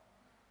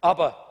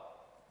 Aber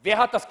wer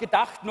hat das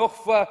gedacht noch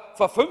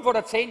vor 5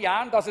 oder 10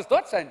 Jahren, dass es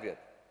dort sein wird?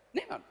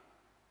 Niemand.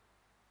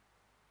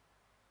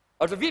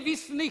 Also wir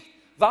wissen nicht,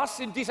 was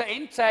in dieser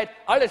Endzeit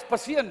alles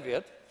passieren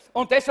wird.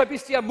 Und deshalb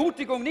ist die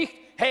Ermutigung nicht,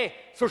 hey,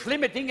 so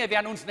schlimme Dinge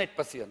werden uns nicht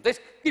passieren. Das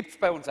gibt es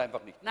bei uns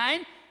einfach nicht.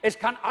 Nein, es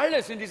kann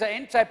alles in dieser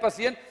Endzeit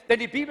passieren, denn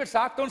die Bibel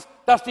sagt uns,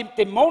 dass die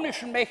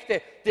dämonischen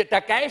Mächte,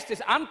 der Geist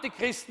des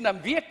Antichristen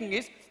am Wirken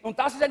ist. Und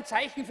das ist ein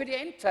Zeichen für die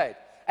Endzeit.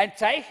 Ein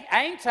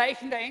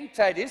Zeichen der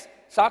Endzeit ist,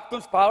 sagt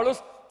uns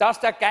Paulus, dass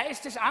der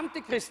Geist des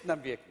Antichristen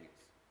am Wirken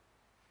ist.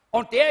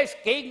 Und der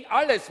ist gegen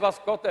alles,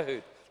 was Gott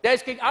erhöht. Der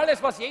ist gegen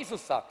alles, was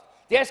Jesus sagt.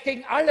 Der ist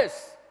gegen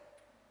alles,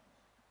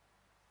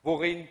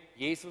 worin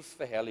Jesus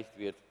verherrlicht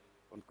wird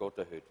und Gott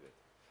erhöht wird.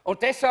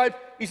 Und deshalb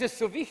ist es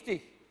so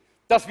wichtig,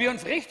 dass wir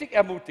uns richtig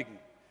ermutigen.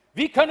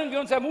 Wie können wir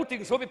uns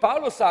ermutigen? So wie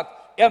Paulus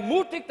sagt,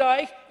 ermutigt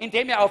euch,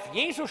 indem ihr auf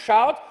Jesus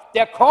schaut,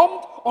 der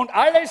kommt und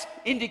alles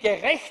in die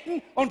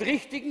gerechten und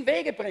richtigen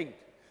Wege bringt.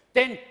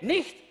 Denn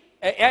nicht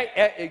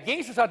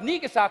Jesus hat nie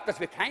gesagt, dass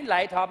wir kein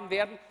Leid haben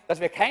werden,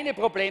 dass wir keine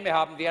Probleme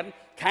haben werden,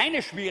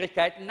 keine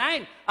Schwierigkeiten.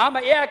 Nein,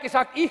 aber er hat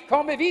gesagt, ich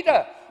komme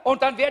wieder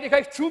und dann werde ich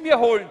euch zu mir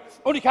holen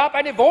und ich habe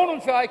eine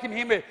Wohnung für euch im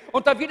Himmel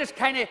und da wird es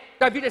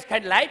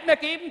kein Leid mehr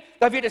geben,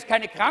 da wird es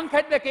keine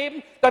Krankheit mehr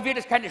geben, da wird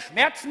es keine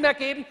Schmerzen mehr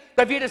geben,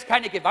 da wird es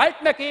keine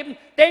Gewalt mehr geben,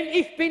 denn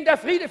ich bin der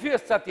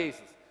Friedefürst, sagt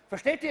Jesus.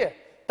 Versteht ihr?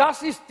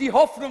 Das ist die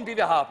Hoffnung, die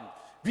wir haben.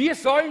 Wir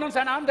sollen uns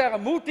einander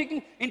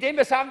ermutigen, indem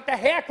wir sagen, der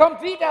Herr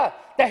kommt wieder,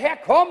 der Herr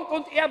kommt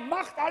und er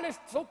macht alles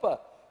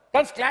super.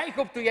 Ganz gleich,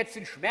 ob du jetzt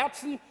in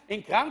Schmerzen,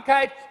 in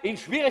Krankheit, in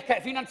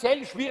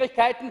finanziellen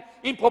Schwierigkeiten,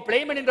 in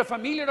Problemen in der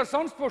Familie oder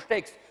sonst wo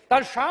steckst,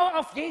 dann schau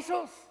auf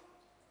Jesus.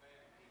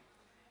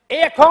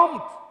 Er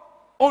kommt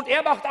und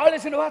er macht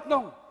alles in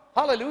Ordnung.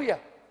 Halleluja.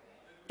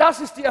 Das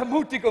ist die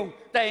Ermutigung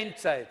der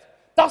Endzeit.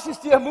 Das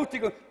ist die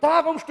Ermutigung.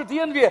 Darum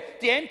studieren wir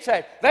die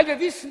Endzeit, weil wir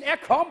wissen, er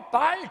kommt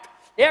bald.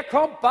 Er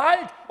kommt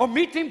bald und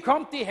mit ihm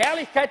kommt die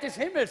Herrlichkeit des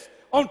Himmels.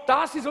 Und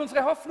das ist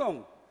unsere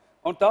Hoffnung.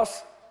 Und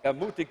das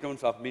ermutigt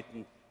uns auch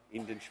mitten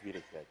in den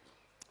Schwierigkeiten.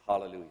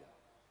 Halleluja.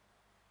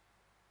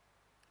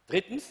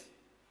 Drittens,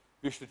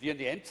 wir studieren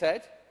die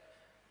Endzeit,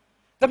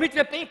 damit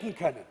wir beten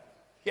können.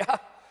 Ja,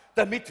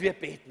 damit wir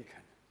beten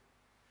können.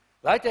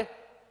 Leute,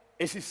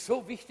 es ist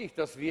so wichtig,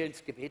 dass wir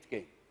ins Gebet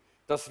gehen.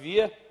 Dass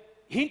wir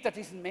hinter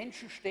diesen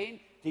Menschen stehen,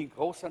 die in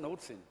großer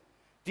Not sind.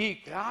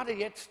 Die gerade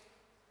jetzt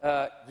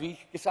wie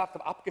ich gesagt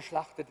habe,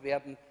 abgeschlachtet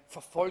werden,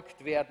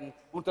 verfolgt werden,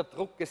 unter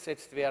Druck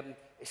gesetzt werden.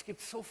 Es gibt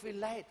so viel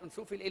Leid und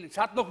so viel Elend. Es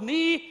hat noch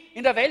nie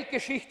in der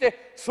Weltgeschichte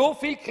so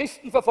viel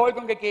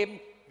Christenverfolgung gegeben,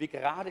 wie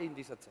gerade in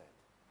dieser Zeit.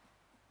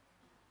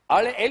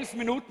 Alle 11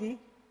 Minuten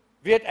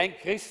wird ein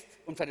Christ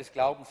um seines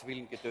Glaubens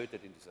willen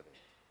getötet in dieser Welt.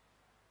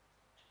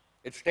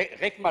 Jetzt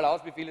rechnen mal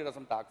aus, wie viele das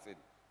am Tag sind.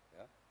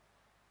 Ja?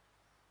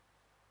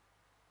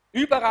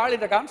 Überall in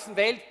der ganzen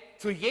Welt,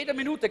 zu jeder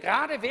Minute,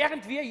 gerade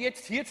während wir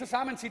jetzt hier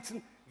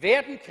zusammensitzen,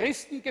 werden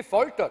Christen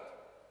gefoltert,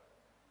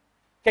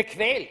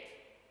 gequält.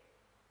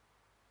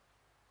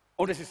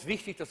 Und es ist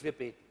wichtig, dass wir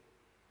beten.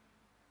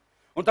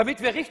 Und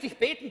damit wir richtig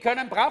beten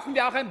können, brauchen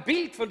wir auch ein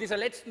Bild von dieser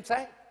letzten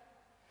Zeit.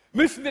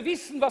 Müssen wir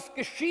wissen, was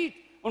geschieht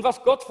und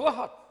was Gott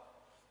vorhat.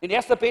 In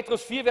 1.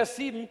 Petrus 4, Vers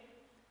 7,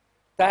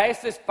 da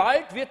heißt es,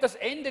 bald wird das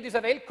Ende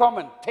dieser Welt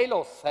kommen.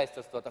 Telos heißt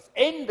das dort, das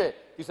Ende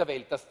dieser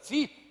Welt. Das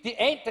Ziel,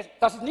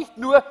 das ist nicht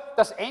nur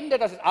das Ende,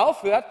 dass es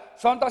aufhört,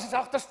 sondern das ist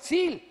auch das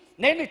Ziel.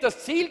 Nämlich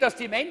das Ziel, dass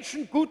die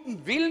Menschen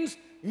guten Willens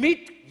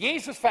mit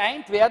Jesus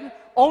vereint werden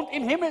und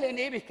im Himmel in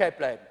Ewigkeit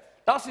bleiben.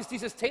 Das ist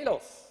dieses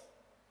Telos.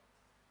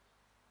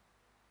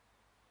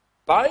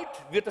 Bald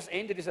wird das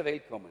Ende dieser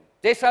Welt kommen.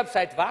 Deshalb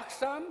seid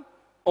wachsam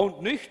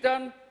und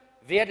nüchtern,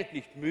 werdet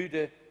nicht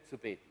müde zu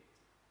beten.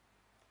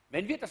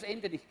 Wenn wir das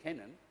Ende nicht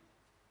kennen,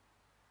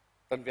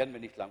 dann werden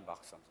wir nicht lang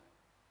wachsam sein.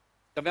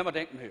 Dann werden wir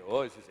denken,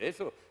 ja, es ist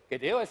so,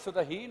 geht alles so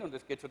dahin und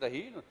es geht so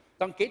dahin. Und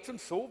dann geht es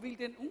uns so wie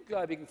den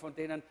Ungläubigen, von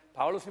denen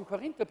Paulus im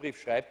Korintherbrief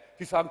schreibt,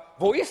 die sagen,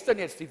 wo ist denn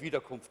jetzt die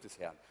Wiederkunft des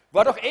Herrn?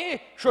 War doch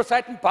schon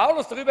seit dem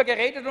Paulus darüber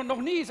geredet und noch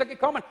nie ist er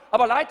gekommen.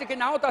 Aber Leute,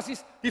 genau das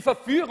ist die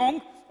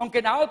Verführung und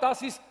genau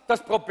das ist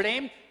das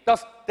Problem,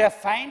 dass der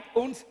Feind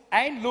uns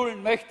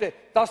einlullen möchte,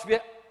 dass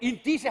wir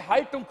in diese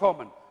Haltung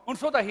kommen und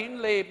so dahin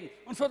leben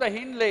und so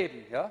dahin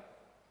leben. Ja?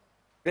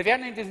 Wir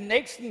werden in diesem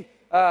nächsten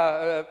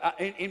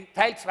in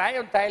Teil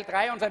 2 und Teil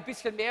 3 uns ein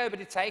bisschen mehr über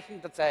die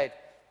Zeichen der Zeit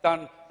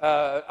dann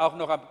auch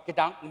noch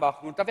Gedanken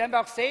machen. Und da werden wir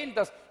auch sehen,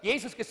 dass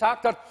Jesus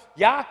gesagt hat,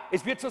 ja,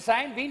 es wird so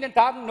sein wie in den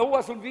Tagen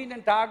Noahs und wie in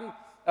den Tagen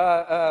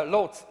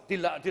Lots. Die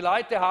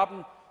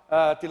Leute,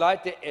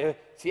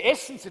 sie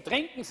essen, sie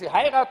trinken, sie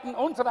heiraten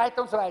und so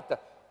weiter und so weiter.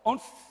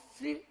 Und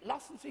sie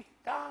lassen sich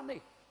gar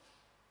nicht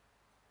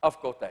auf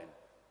Gott ein.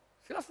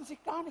 Sie lassen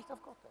sich gar nicht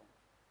auf Gott ein.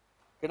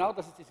 Genau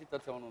das ist die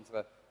Situation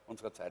unserer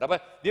Zeit. Aber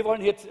wir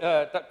wollen jetzt,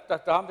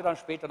 da haben wir dann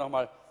später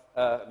nochmal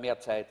mehr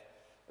Zeit.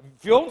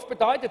 Für uns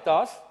bedeutet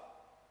das,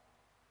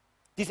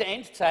 diese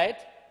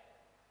Endzeit,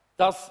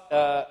 dass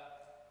der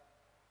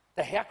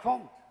Herr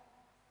kommt.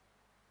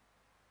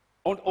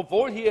 Und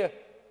obwohl hier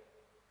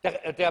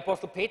der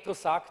Apostel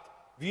Petrus sagt,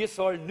 wir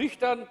sollen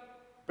nüchtern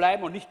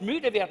bleiben und nicht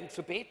müde werden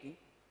zu beten,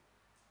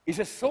 ist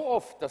es so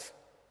oft, dass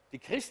die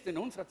Christen in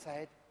unserer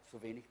Zeit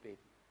so wenig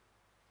beten.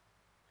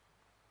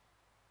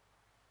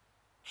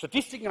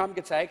 Statistiken haben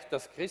gezeigt,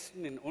 dass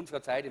Christen in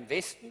unserer Zeit im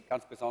Westen,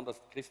 ganz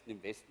besonders Christen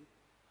im Westen,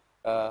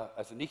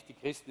 also nicht die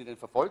Christen in den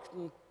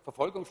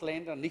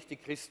Verfolgungsländern, nicht die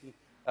Christen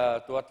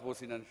dort, wo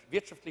es ihnen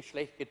wirtschaftlich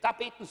schlecht geht, da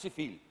beten sie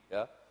viel.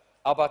 Ja?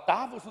 Aber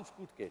da, wo es uns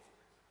gut geht,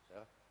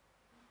 ja,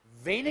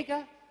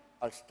 weniger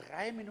als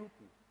 3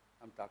 Minuten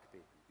am Tag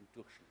beten, im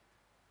Durchschnitt.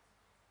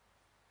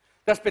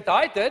 Das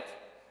bedeutet,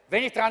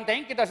 wenn ich daran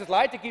denke, dass es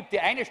Leute gibt,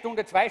 die 1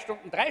 Stunde, 2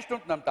 Stunden, 3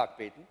 Stunden am Tag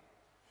beten,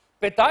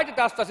 bedeutet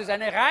das, dass es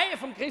eine Reihe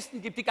von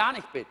Christen gibt, die gar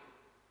nicht beten.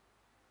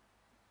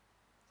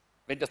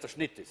 Wenn das der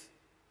Schnitt ist.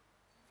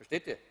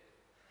 Versteht ihr?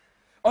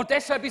 Und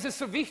deshalb ist es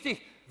so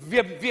wichtig,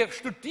 wir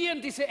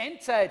studieren diese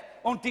Endzeit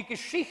und die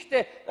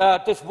Geschichte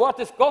des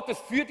Wortes Gottes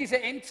für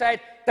diese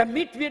Endzeit,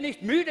 damit wir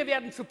nicht müde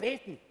werden zu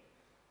beten.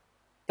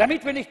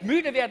 Damit wir nicht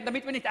müde werden,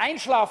 damit wir nicht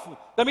einschlafen,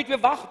 damit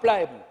wir wach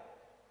bleiben.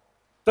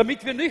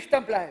 damit wir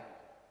nüchtern bleiben.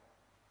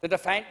 Denn der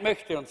Feind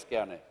möchte uns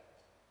gerne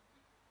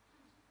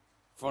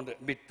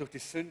durch die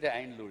Sünde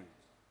einlullen.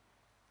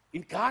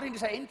 Gerade in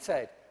dieser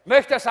Endzeit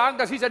möchte er sagen,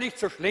 das ist ja nicht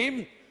so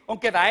schlimm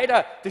und geh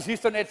weiter, das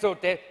ist doch nicht so,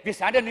 wir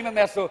sind ja nicht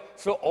mehr so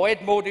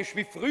altmodisch,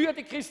 wie früher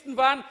die Christen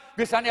waren,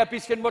 wir sind ja ein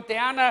bisschen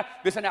moderner,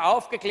 wir sind ja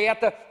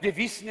aufgeklärter, wir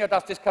wissen ja,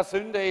 dass das keine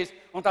Sünde ist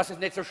und dass es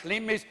nicht so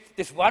schlimm ist,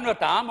 das war nur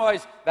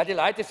damals, weil die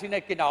Leute sich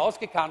nicht genau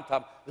ausgekannt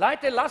haben.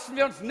 Leute, lassen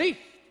wir uns nicht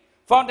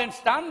von den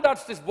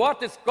Standards des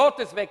Wortes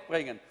Gottes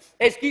wegbringen.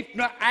 Es gibt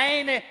nur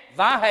eine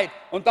Wahrheit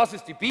und das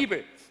ist die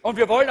Bibel. Und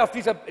wir wollen auf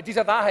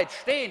dieser Wahrheit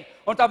stehen.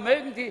 Und da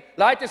mögen die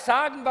Leute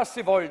sagen, was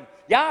sie wollen.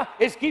 Ja,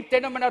 es gibt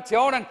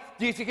Denominationen,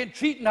 die sich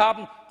entschieden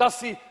haben, dass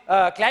sie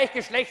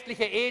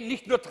gleichgeschlechtliche Ehen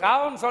nicht nur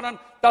trauen, sondern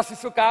dass sie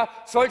sogar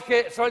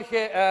solche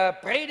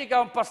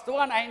Prediger und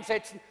Pastoren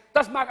einsetzen.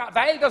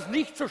 Weil das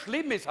nicht so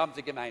schlimm ist, haben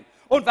sie gemeint.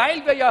 Und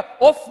weil wir ja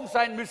offen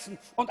sein müssen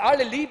und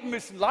alle lieben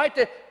müssen.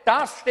 Leute,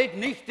 das steht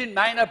nicht in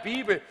meiner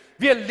Bibel.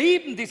 Wir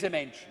lieben diese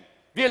Menschen.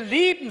 Wir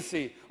lieben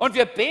sie und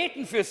wir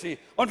beten für sie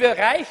und wir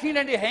reichen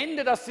ihnen die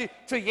Hände, dass sie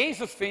zu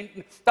Jesus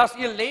finden, dass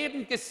ihr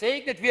Leben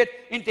gesegnet wird,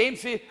 indem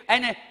sie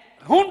eine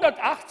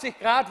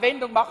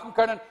 180-Grad-Wendung machen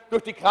können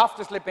durch die Kraft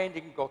des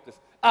lebendigen Gottes.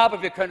 Aber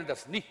wir können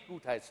das nicht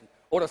gutheißen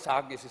oder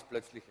sagen, es ist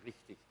plötzlich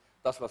richtig.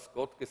 Das, was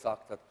Gott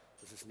gesagt hat,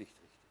 dass es nicht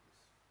richtig ist.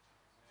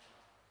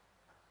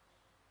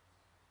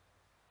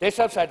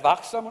 Deshalb seid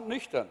wachsam und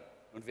nüchtern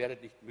und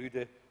werdet nicht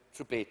müde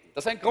zu beten.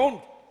 Das ist ein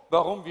Grund,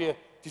 warum wir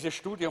dieses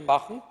Studium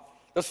machen.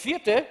 Das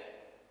vierte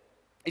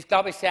ist,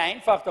 glaube ich, sehr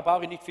einfach, da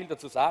brauche ich nicht viel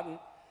dazu sagen.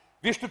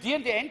 Wir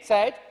studieren die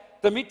Endzeit,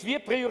 damit wir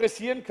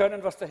priorisieren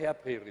können, was der Herr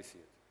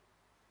priorisiert.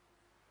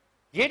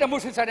 Jeder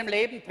muss in seinem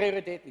Leben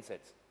Prioritäten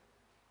setzen.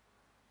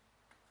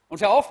 Und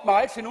sehr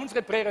oftmals sind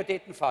unsere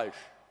Prioritäten falsch.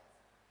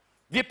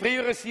 Wir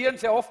priorisieren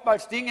sehr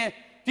oftmals Dinge,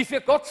 die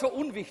für Gott so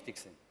unwichtig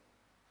sind,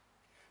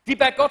 die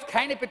bei Gott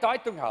keine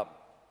Bedeutung haben.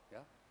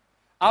 Ja?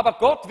 Aber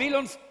Gott will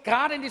uns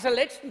gerade in dieser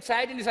letzten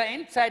Zeit, in dieser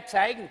Endzeit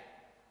zeigen,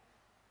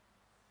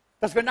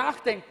 dass wir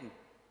nachdenken,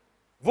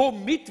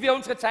 womit wir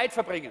unsere Zeit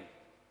verbringen,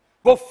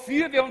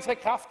 wofür wir unsere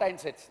Kraft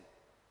einsetzen,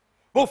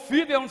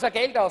 wofür wir unser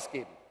Geld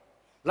ausgeben.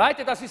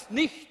 Leute, das ist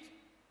nicht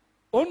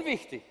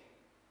unwichtig,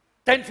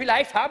 denn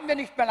vielleicht haben wir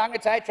nicht mehr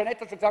lange Zeit, schon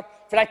etwas gesagt,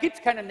 vielleicht gibt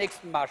es keinen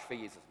nächsten Marsch für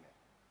Jesus mehr,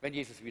 wenn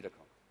Jesus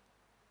wiederkommt.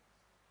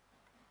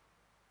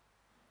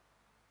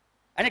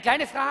 Eine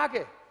kleine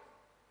Frage.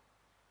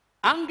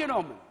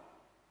 Angenommen,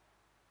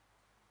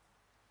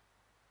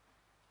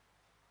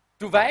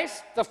 du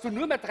weißt, dass du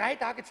nur mehr 3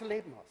 Tage zu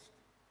leben hast.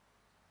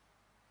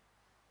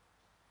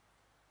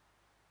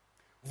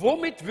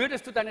 Womit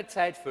würdest du deine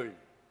Zeit füllen?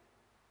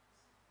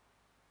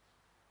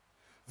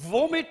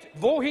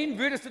 Wohin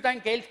würdest du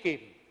dein Geld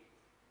geben?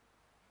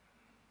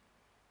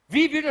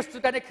 Wie würdest du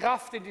deine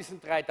Kraft in diesen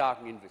 3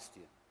 Tagen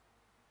investieren?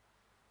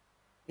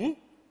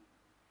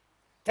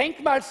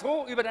 Denk mal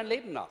so über dein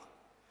Leben nach.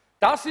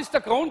 Das ist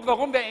der Grund,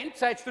 warum wir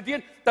Endzeit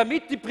studieren,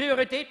 damit die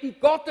Prioritäten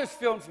Gottes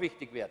für uns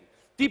wichtig werden.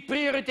 Die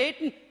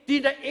Prioritäten, die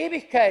in der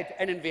Ewigkeit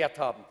einen Wert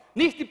haben.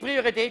 Nicht die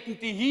Prioritäten,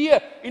 die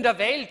hier in der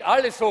Welt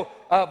alle so,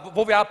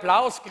 wo wir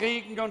Applaus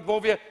kriegen und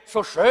wo wir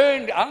so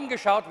schön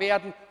angeschaut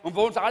werden und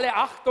wo uns alle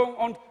Achtung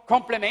und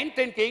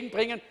Komplimente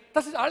entgegenbringen.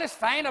 Das ist alles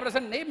fein, aber das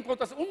ist ein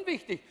Nebenprodukt, das ist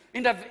unwichtig.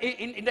 In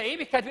der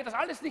Ewigkeit wird das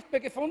alles nicht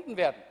mehr gefunden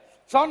werden.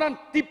 Sondern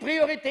die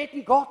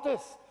Prioritäten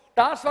Gottes,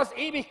 das, was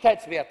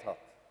Ewigkeitswert hat,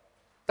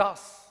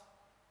 das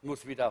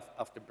muss wieder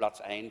auf dem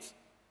Platz 1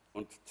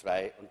 und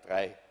 2 und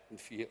 3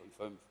 und 4 und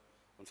 5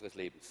 unseres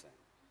Lebens sein.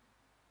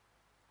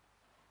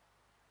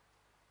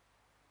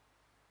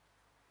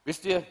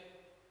 Wisst ihr,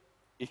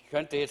 ich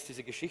könnte jetzt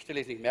diese Geschichte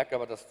lesen, ich merke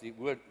aber, dass die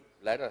Uhr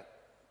leider,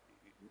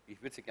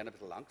 ich würde sie gerne ein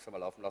bisschen langsamer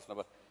laufen lassen,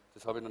 aber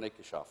das habe ich noch nicht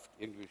geschafft.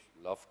 Irgendwie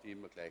läuft die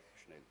immer gleich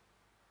schnell.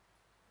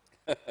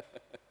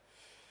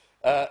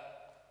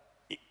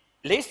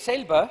 Lest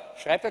selber,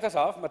 schreibt euch das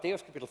auf,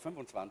 Matthäus Kapitel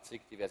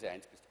 25, die Verse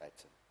 1 bis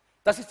 13.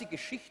 Das ist die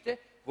Geschichte,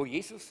 wo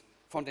Jesus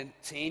von den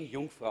 10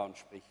 Jungfrauen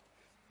spricht,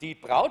 die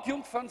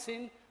Brautjungfern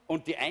sind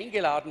und die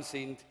eingeladen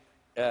sind,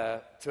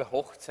 zur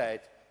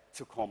Hochzeit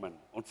zu kommen.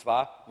 Und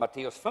zwar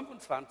Matthäus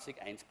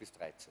 25, 1 bis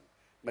 13.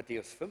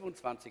 Matthäus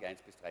 25,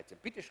 1 bis 13.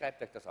 Bitte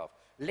schreibt euch das auf.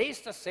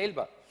 Lest das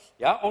selber.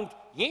 Ja, und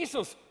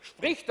Jesus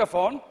spricht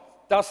davon,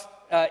 dass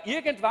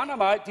irgendwann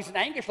einmal, die sind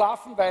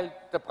eingeschlafen, weil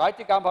der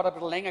Bräutigam hat ein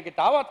bisschen länger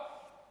gedauert,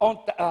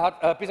 und,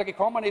 bis er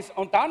gekommen ist.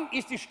 Und dann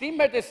ist die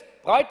Stimme des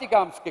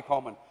Bräutigams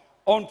gekommen.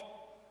 Und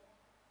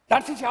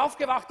dann sind sie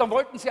aufgewacht, dann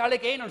wollten sie alle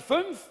gehen. Und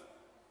 5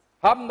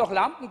 haben noch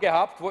Lampen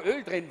gehabt, wo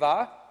Öl drin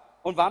war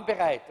und waren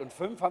bereit. Und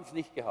 5 haben es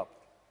nicht gehabt.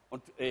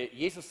 Und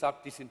Jesus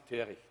sagt, die sind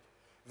töricht.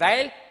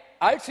 Weil,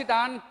 als sie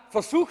dann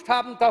versucht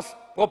haben, das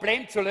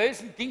Problem zu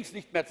lösen, ging es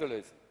nicht mehr zu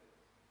lösen.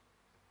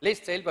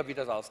 Lest selber, wie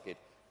das ausgeht.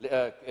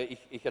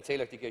 Ich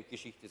erzähle euch die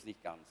Geschichte jetzt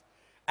nicht ganz.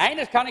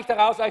 Eines kann ich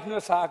daraus euch nur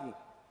sagen.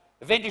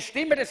 Wenn die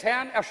Stimme des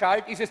Herrn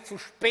erschallt, ist es zu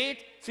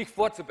spät, sich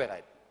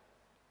vorzubereiten.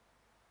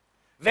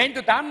 Wenn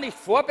du dann nicht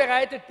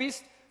vorbereitet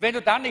bist, wenn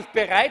du dann nicht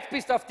bereit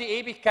bist auf die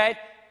Ewigkeit,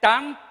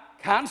 dann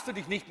kannst du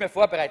dich nicht mehr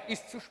vorbereiten.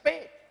 Ist zu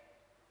spät.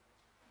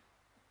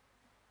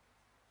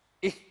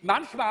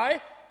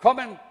 Manchmal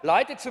kommen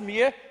Leute zu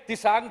mir, die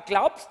sagen,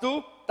 glaubst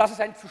du, dass es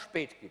ein zu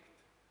spät gibt?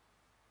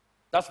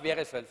 Das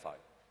wäre so ein Fall.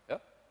 Ja?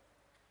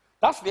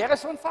 Das wäre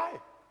so ein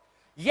Fall.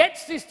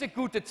 Jetzt ist die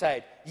gute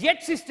Zeit,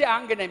 jetzt ist die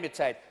angenehme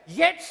Zeit,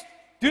 jetzt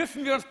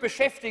dürfen wir uns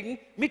beschäftigen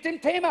mit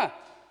dem Thema.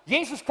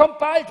 Jesus kommt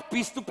bald,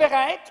 bist du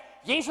bereit?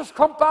 Jesus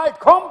kommt bald,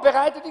 komm,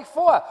 bereite dich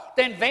vor.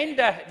 Denn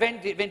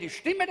wenn die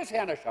Stimme des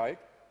Herrn erschallt,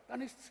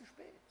 dann ist es zu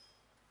spät.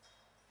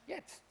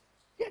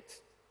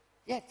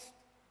 Jetzt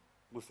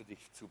musst du dich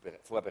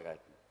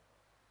vorbereiten.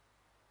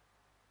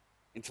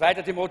 In 2.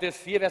 Timotheus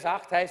 4, Vers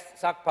 8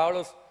 sagt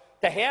Paulus,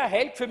 der Herr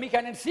hält für mich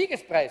einen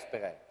Siegespreis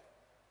bereit.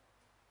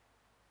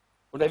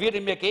 Und er wird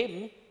ihn mir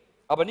geben,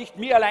 aber nicht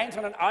mir allein,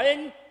 sondern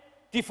allen,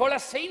 die voller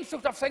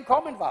Sehnsucht auf sein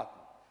Kommen warten.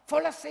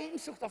 Voller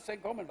Sehnsucht auf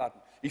sein Kommen warten.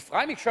 Ich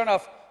freue mich schon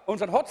auf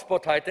unseren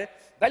Hotspot heute,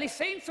 weil ich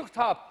Sehnsucht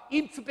habe,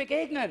 ihm zu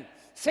begegnen.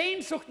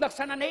 Sehnsucht nach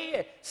seiner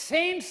Nähe.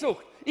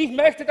 Sehnsucht. Ich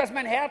möchte, dass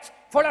mein Herz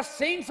voller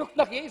Sehnsucht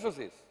nach Jesus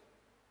ist.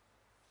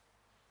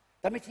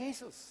 Damit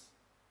Jesus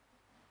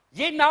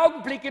jeden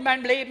Augenblick in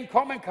meinem Leben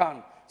kommen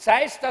kann.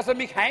 Sei es, dass er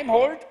mich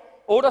heimholt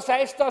oder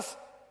sei es, dass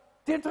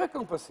die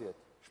Entrückung passiert.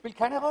 Spielt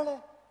keine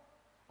Rolle.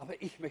 Aber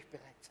ich möchte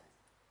bereit sein.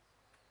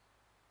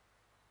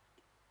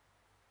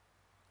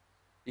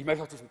 Ich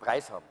möchte auch diesen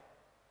Preis haben.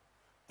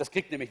 Das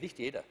kriegt nämlich nicht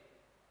jeder.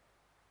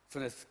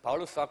 Sondern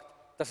Paulus sagt,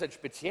 das ist ein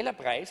spezieller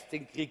Preis,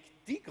 den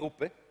kriegt die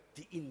Gruppe,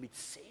 die ihn mit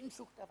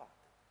Sehnsucht erwartet.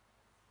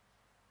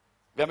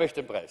 Wer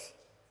möchte den Preis?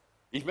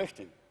 Ich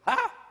möchte ihn. Ha!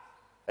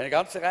 Eine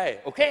ganze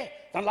Reihe. Okay,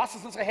 dann lass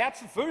uns unsere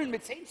Herzen füllen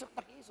mit Sehnsucht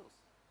nach Jesus.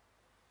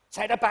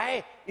 Sei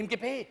dabei im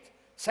Gebet.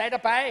 Sei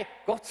dabei,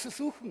 Gott zu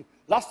suchen.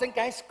 Lass den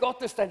Geist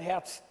Gottes dein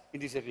Herz in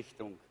diese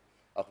Richtung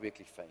auch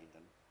wirklich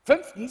verändern.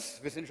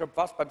 5. Wir sind schon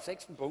fast beim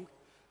 6. Punkt.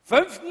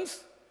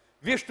 5.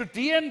 Wir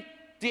studieren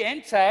die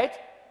Endzeit,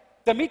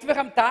 damit wir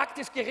am Tag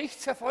des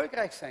Gerichts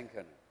erfolgreich sein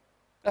können.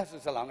 Das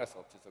ist ein langer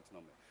Satz, ich sage es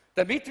nochmal.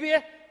 Damit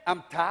wir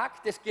am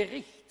Tag des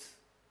Gerichts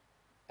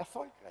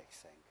erfolgreich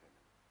sein können.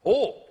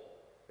 Oh,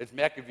 jetzt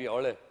merken wir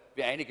alle,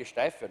 wie einige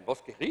steif werden.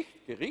 Was,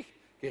 Gericht? Gericht?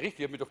 Gericht,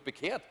 ich habe mich doch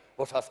bekehrt.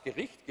 Was heißt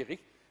Gericht?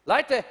 Gericht?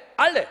 Leute,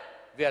 alle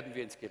werden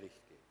wir ins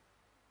Gericht gehen.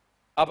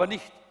 Aber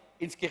nicht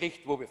ins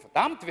Gericht, wo wir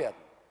verdammt werden.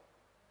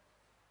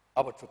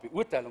 Aber zur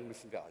Beurteilung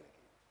müssen wir alle gehen.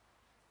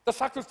 Das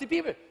sagt uns die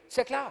Bibel,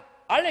 sehr klar.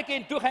 Alle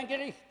gehen durch ein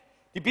Gericht.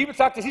 Die Bibel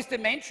sagt, es ist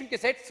dem Menschen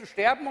gesetzt zu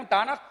sterben und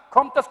danach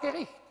kommt das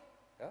Gericht.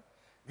 Ja?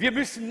 Wir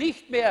müssen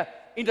nicht mehr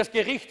in das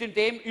Gericht, in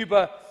dem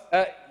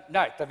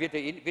nein, da wird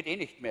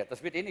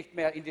nicht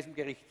mehr in diesem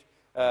Gericht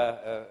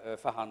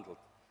verhandelt.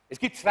 Es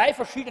gibt 2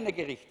 verschiedene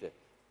Gerichte,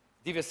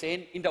 die wir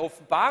sehen in der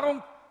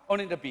Offenbarung und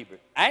in der Bibel.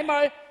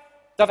 Einmal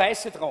der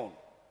weiße Thron.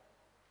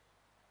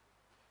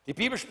 Die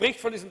Bibel spricht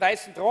von diesem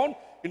weißen Thron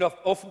in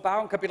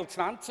Offenbarung Kapitel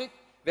 20,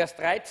 Vers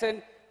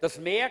 13. Das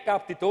Meer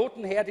gab die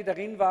Toten her, die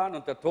darin waren,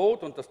 und der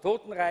Tod und das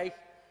Totenreich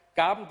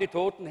gaben die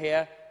Toten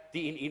her,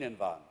 die in ihnen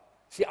waren.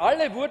 Sie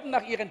alle wurden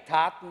nach ihren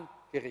Taten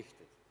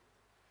gerichtet.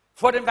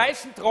 Vor dem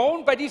weißen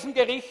Thron bei diesem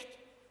Gericht,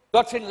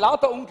 dort sind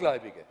lauter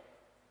Ungläubige.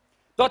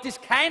 Dort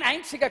ist kein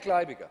einziger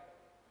Gläubiger.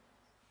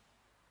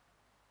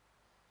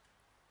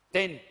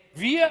 Denn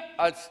wir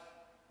als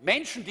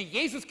Menschen, die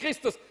Jesus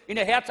Christus in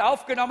ihr Herz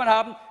aufgenommen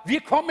haben,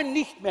 wir kommen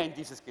nicht mehr in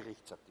dieses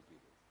Gericht, sagt die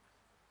Bibel.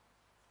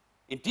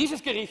 In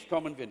dieses Gericht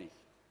kommen wir nicht.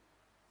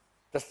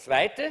 Das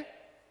Zweite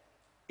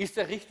ist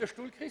der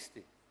Richterstuhl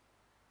Christi.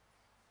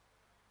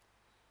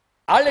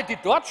 Alle, die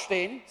dort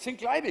stehen, sind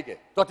Gläubige.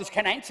 Dort ist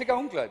kein einziger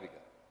Ungläubiger.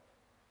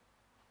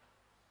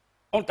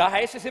 Und da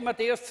heißt es in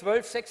Matthäus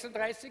 12,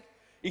 36,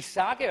 ich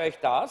sage euch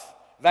das,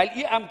 weil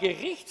ihr am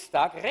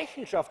Gerichtstag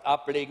Rechenschaft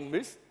ablegen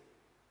müsst.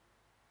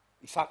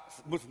 Ich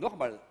muss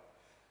nochmal,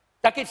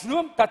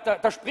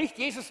 da spricht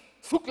Jesus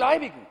zu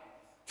Gläubigen,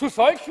 zu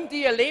solchen,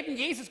 die ihr Leben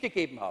Jesus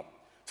gegeben haben,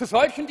 zu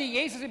solchen, die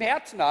Jesus im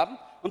Herzen haben.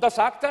 Und da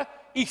sagt er,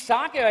 ich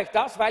sage euch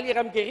das, weil ihr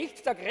am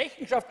Gerichtstag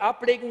Rechenschaft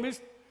ablegen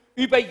müsst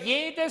über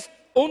jedes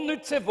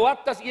unnütze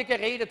Wort, das ihr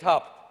geredet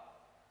habt.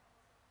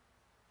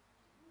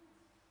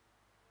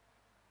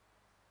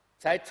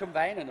 Zeit zum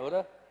Weinen,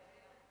 oder?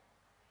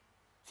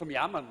 Zum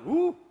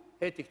Jammern.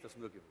 Hätte ich das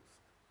nur gewusst.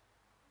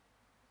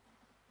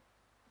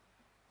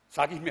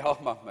 Sage ich mir auch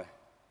manchmal.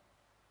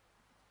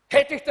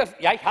 Hätte ich das,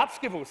 ja, ich habe es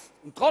gewusst.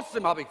 Und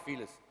trotzdem habe ich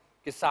vieles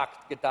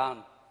gesagt,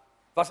 getan,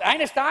 was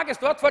eines Tages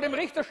dort vor dem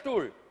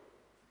Richterstuhl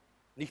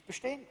nicht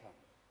bestehen kann.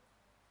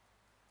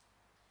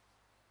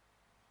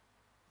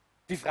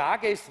 Die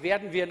Frage ist,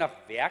 werden wir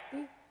nach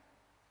Werken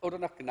oder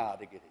nach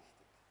Gnade gerichtet?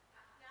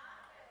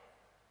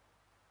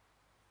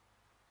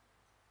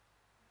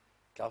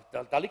 Ich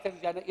glaube, da liegt ein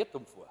kleiner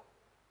Irrtum vor.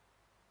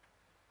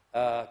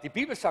 Die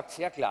Bibel sagt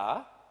sehr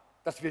klar,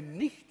 dass wir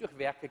nicht durch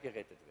Werke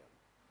gerettet werden.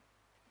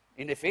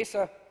 In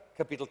Epheser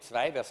Kapitel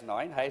 2, Vers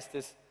 9 heißt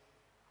es,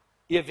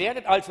 ihr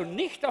werdet also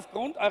nicht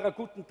aufgrund eurer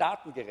guten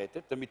Taten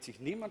gerettet, damit sich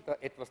niemand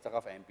etwas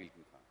darauf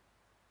einbilden kann.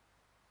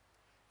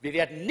 Wir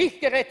werden nicht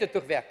gerettet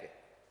durch Werke.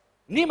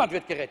 Niemand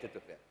wird gerettet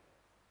durch Werke.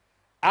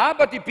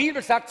 Aber die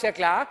Bibel sagt sehr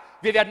klar,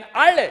 wir werden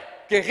alle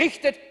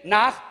gerichtet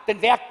nach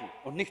den Werken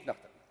und nicht nach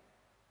der Gnade.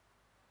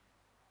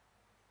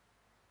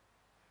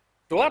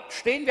 Dort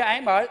stehen wir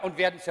einmal und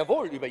werden sehr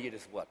wohl über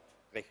jedes Wort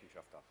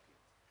Rechenschaft abgeben.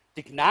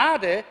 Die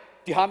Gnade,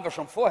 die haben wir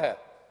schon vorher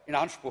in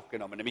Anspruch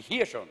genommen, nämlich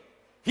hier schon.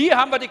 Hier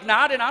haben wir die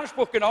Gnade in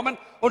Anspruch genommen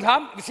und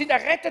wir sind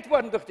errettet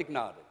worden durch die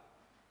Gnade.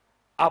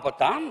 Aber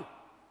dann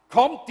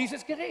kommt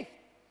dieses Gericht.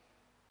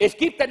 Es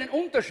gibt einen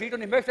Unterschied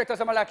und ich möchte euch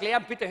das einmal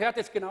erklären, bitte hört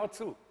jetzt genau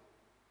zu.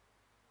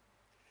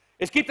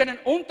 Es gibt einen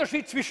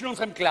Unterschied zwischen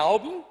unserem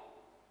Glauben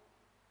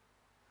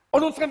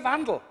und unserem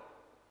Wandel.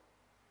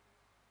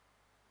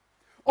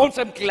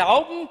 Unserem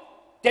Glauben,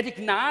 der die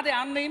Gnade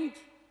annimmt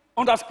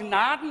und aus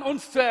Gnaden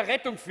uns zur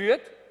Errettung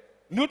führt.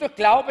 Nur durch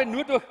Glaube,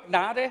 nur durch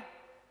Gnade,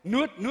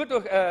 nur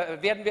durch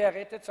werden wir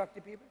errettet, sagt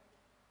die Bibel.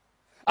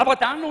 Aber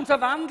dann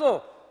unser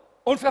Wandel,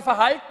 unser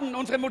Verhalten,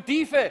 unsere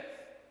Motive,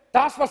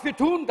 das, was wir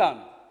tun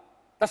dann,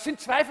 das sind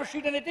zwei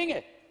verschiedene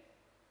Dinge.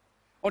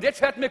 Und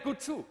jetzt hört mir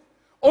gut zu.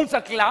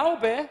 Unser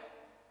Glaube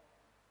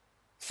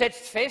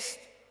setzt fest,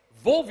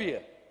 wo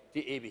wir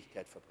die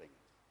Ewigkeit verbringen.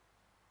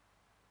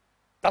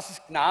 Das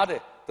ist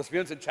Gnade, dass wir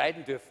uns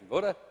entscheiden dürfen,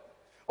 oder?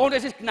 Und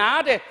es ist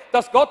Gnade,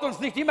 dass Gott uns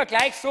nicht immer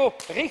gleich so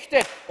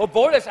richtet,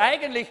 obwohl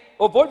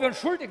wir uns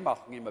schuldig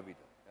machen immer wieder.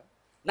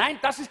 Nein,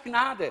 das ist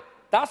Gnade.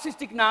 Das ist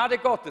die Gnade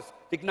Gottes,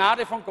 die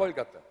Gnade von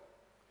Golgatha.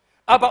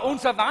 Aber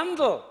unser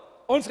Wandel,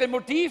 unsere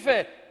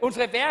Motive,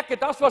 unsere Werke,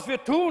 das, was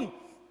wir tun,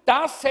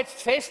 das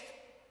setzt fest,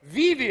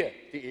 wie wir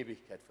die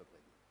Ewigkeit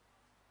verbringen.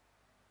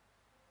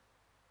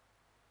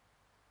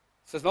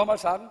 Soll ich das nochmal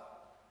sagen?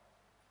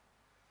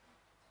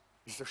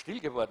 Ist so still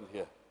geworden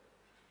hier.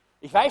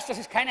 Ich weiß, das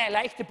ist keine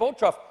leichte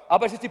Botschaft,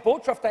 aber es ist die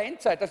Botschaft der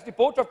Endzeit, das ist die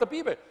Botschaft der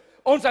Bibel.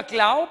 Unser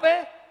Glaube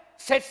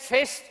setzt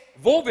fest,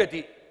 wo wir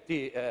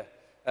die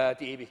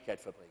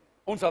Ewigkeit verbringen.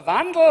 Unser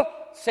Wandel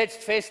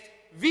setzt fest,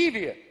 wie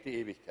wir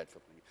die Ewigkeit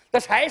verbringen.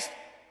 Das heißt,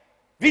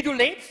 wie du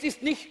lebst,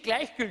 ist nicht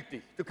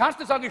gleichgültig. Du kannst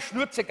nicht sagen, ist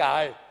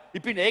schnurzegal,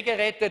 ich bin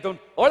gerettet und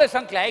alle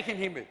sind gleich im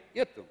Himmel.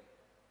 Irrtum.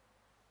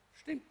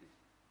 Stimmt nicht.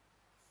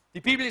 Die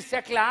Bibel ist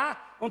sehr klar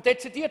und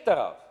dezidiert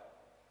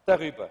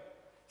darüber.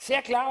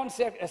 Sehr klar und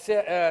sehr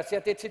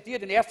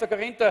dezidiert. In 1.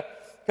 Korinther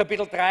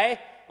Kapitel 3,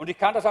 und ich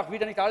kann das auch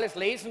wieder nicht alles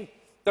lesen,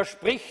 da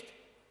spricht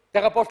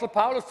der Apostel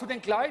Paulus zu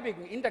den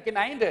Gläubigen in der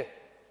Gemeinde.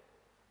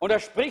 Und er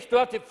spricht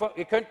dort,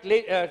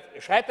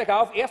 schreibt euch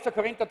auf, 1.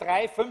 Korinther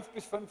 3, 5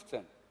 bis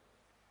 15.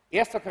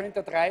 1.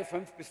 Korinther 3,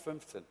 5 bis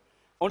 15.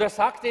 Und er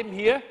sagt eben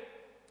hier,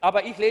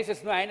 aber ich lese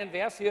jetzt nur einen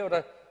Vers hier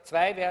oder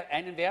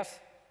einen Vers,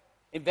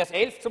 im Vers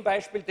 11 zum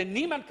Beispiel, denn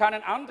niemand kann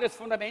ein anderes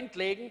Fundament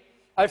legen,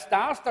 als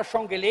das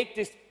schon gelegt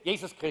ist,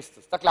 Jesus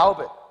Christus, der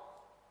Glaube.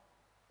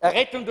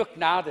 Errettung durch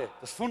Gnade,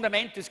 das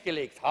Fundament ist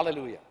gelegt,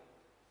 Halleluja.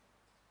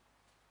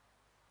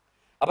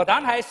 Aber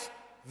dann heißt es,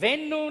 wer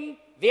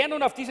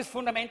nun auf dieses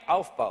Fundament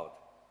aufbaut,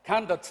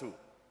 kann dazu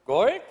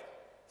Gold,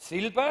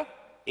 Silber,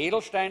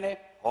 Edelsteine,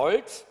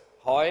 Holz,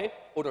 Heu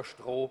oder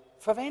Stroh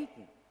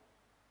verwenden.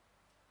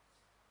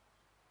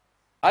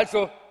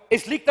 Also,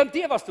 es liegt an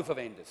dir, was du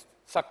verwendest,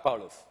 sagt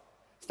Paulus.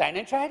 Das ist deine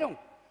Entscheidung.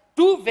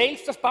 Du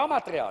wählst das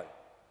Baumaterial.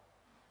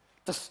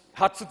 Das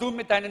hat zu tun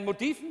mit deinen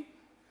Motiven,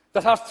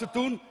 das hat zu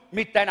tun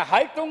mit deiner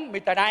Haltung,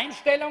 mit deiner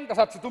Einstellung, das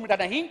hat zu tun mit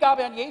deiner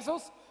Hingabe an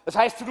Jesus, das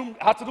hat zu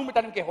tun mit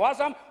deinem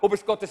Gehorsam, ob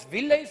es Gottes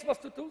Wille ist, was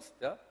du tust.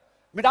 Ja?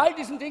 Mit all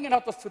diesen Dingen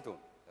hat das zu tun.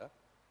 Ja?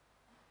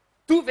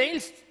 Du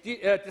wählst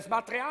das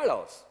Material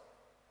aus.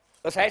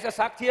 Das heißt, er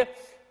sagt hier,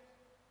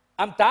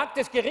 am Tag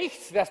des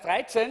Gerichts, Vers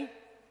 13,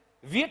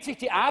 wird sich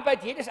die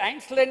Arbeit jedes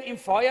Einzelnen im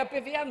Feuer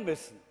bewähren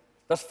müssen.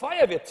 Das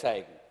Feuer wird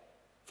zeigen,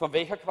 von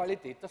welcher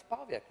Qualität das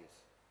Bauwerk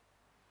ist.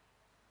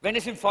 Wenn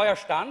es im Feuer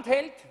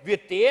standhält,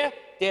 wird der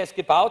es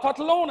gebaut hat,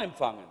 Lohn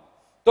empfangen.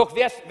 Doch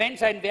wenn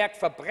sein Werk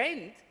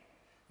verbrennt,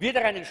 wird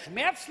er einen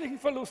schmerzlichen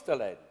Verlust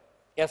erleiden.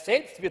 Er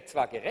selbst wird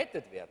zwar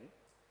gerettet werden,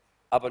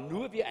 aber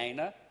nur wie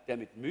einer, der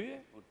mit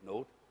Mühe und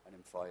Not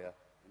einem Feuer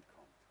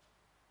entkommt.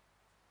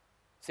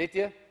 Seht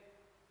ihr?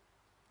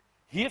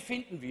 Hier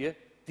finden wir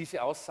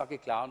diese Aussage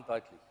klar und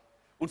deutlich.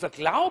 Unser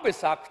Glaube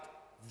sagt,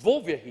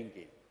 wo wir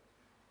hingehen.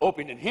 Ob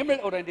in den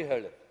Himmel oder in die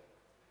Hölle.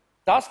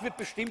 Das wird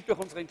bestimmt durch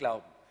unseren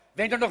Glauben.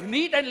 Wenn du noch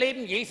nie dein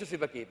Leben Jesus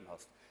übergeben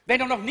hast, wenn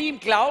du noch nie im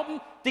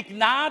Glauben die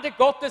Gnade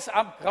Gottes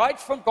am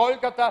Kreuz von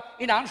Golgatha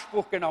in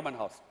Anspruch genommen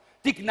hast,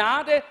 die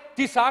Gnade,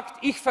 die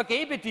sagt, ich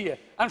vergebe dir,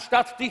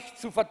 anstatt dich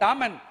zu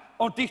verdammen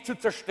und dich zu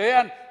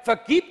zerstören,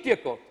 vergib dir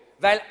Gott,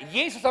 weil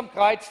Jesus am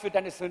Kreuz für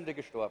deine Sünde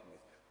gestorben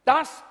ist.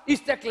 Das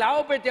ist der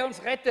Glaube, der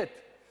uns rettet.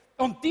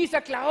 Und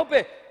dieser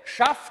Glaube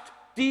schafft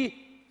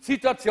die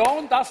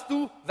Situation, dass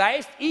du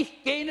weißt,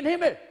 ich gehe in den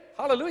Himmel.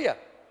 Halleluja.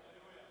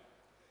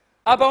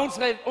 Aber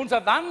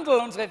unser Wandel,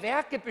 unsere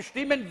Werke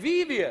bestimmen,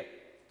 wie wir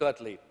dort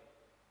leben.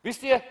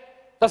 Wisst ihr,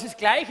 das ist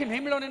gleich im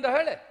Himmel und in der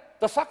Hölle.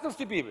 Das sagt uns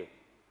die Bibel.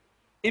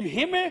 Im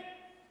Himmel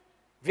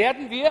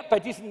werden wir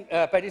bei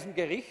diesem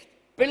Gericht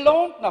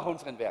belohnt nach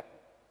unseren Werken.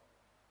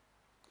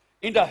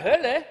 In der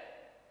Hölle,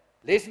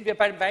 lesen wir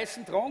beim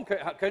weißen Thron,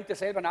 könnt ihr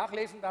selber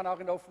nachlesen, dann auch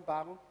in der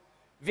Offenbarung,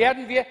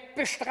 werden wir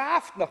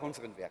bestraft nach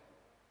unseren Werken.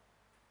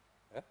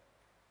 Ja?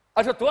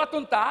 Also dort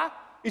und da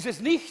ist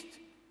es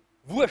nicht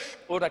wurscht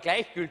oder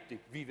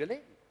gleichgültig, wie wir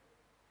leben.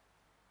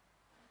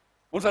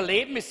 Unser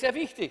Leben ist sehr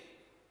wichtig.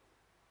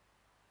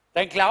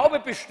 Dein Glaube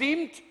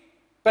bestimmt,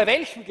 bei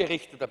welchem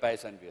Gericht du dabei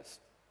sein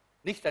wirst.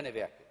 Nicht deine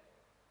Werke,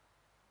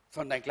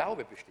 sondern dein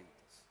Glaube bestimmt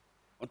es.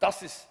 Und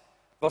das ist,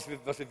 was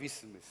wir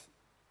wissen müssen.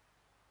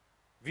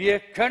 Wir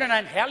können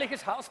ein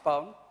herrliches Haus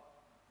bauen,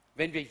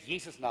 wenn wir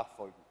Jesus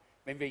nachfolgen,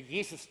 wenn wir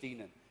Jesus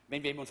dienen,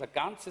 wenn wir ihm unser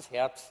ganzes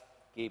Herz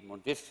geben.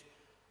 Und jetzt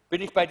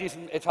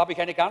habe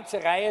ich eine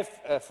ganze Reihe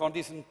von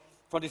diesen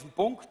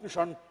Punkten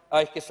schon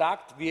euch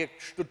gesagt. Wir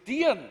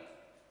studieren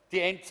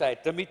die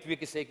Endzeit, damit wir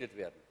gesegnet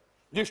werden.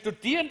 Wir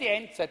studieren die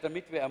Endzeit,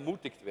 damit wir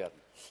ermutigt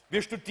werden.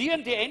 Wir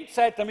studieren die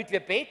Endzeit, damit wir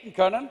beten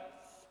können.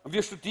 Und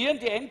wir studieren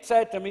die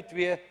Endzeit, damit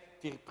wir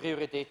die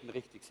Prioritäten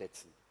richtig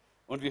setzen.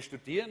 Und wir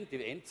studieren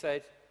die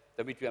Endzeit,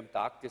 damit wir am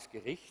Tag des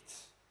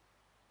Gerichts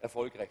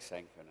erfolgreich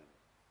sein können.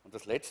 Und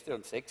das Letzte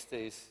und Sechste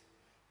ist,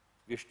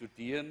 wir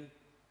studieren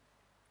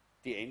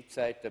die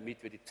Endzeit,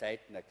 damit wir die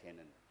Zeiten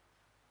erkennen,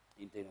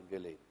 in denen wir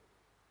leben.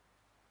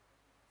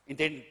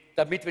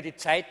 Damit wir die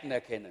Zeiten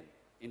erkennen,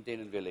 in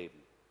denen wir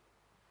leben.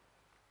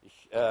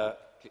 Ich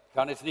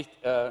kann jetzt nicht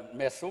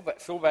mehr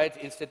so weit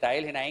ins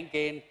Detail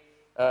hineingehen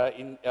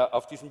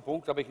auf diesen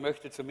Punkt, aber ich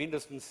möchte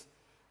zumindest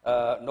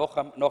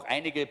noch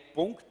einige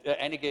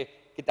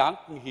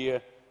Gedanken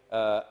hier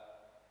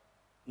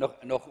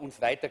noch uns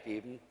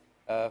weitergeben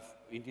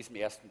in diesem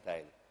ersten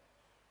Teil.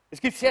 Es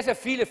gibt sehr, sehr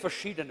viele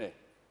verschiedene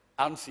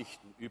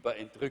Ansichten über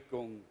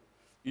Entrückung,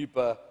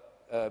 über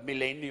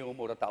Millennium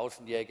oder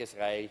tausendjähriges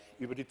Reich,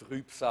 über die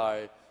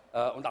Trübsal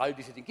und all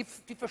diese Dinge. Es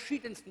gibt die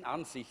verschiedensten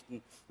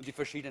Ansichten und die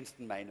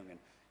verschiedensten Meinungen.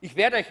 Ich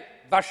werde euch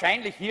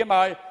wahrscheinlich hier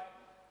mal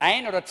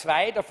ein oder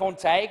zwei davon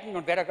zeigen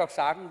und werde euch auch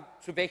sagen,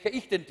 zu welcher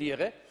ich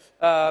tendiere,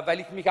 weil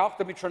ich mich auch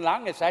damit schon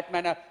lange, seit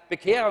meiner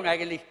Bekehrung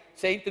eigentlich,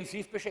 sehr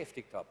intensiv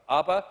beschäftigt habe.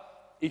 Aber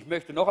ich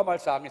möchte noch einmal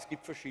sagen, es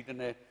gibt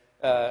verschiedene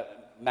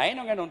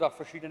Meinungen und auch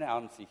verschiedene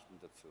Ansichten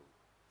dazu.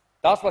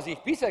 Das, was ich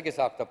bisher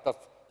gesagt habe,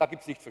 da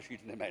gibt es nicht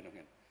verschiedene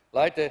Meinungen.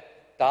 Leute,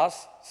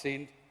 das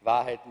sind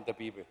Wahrheiten der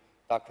Bibel.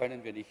 Da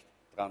können wir nicht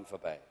dran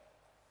vorbei.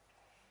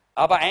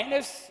 Aber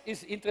eines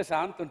ist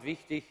interessant und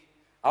wichtig,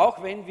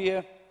 auch wenn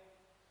wir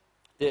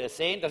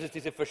sehen, dass es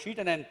diese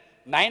verschiedenen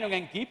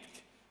Meinungen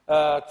gibt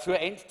zur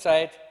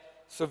Endzeit,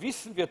 so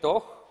wissen wir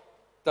doch,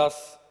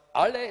 dass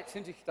alle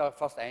sind sich da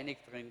fast einig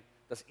drin,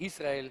 dass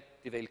Israel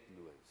die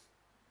Weltenruhe ist.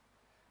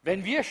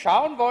 Wenn wir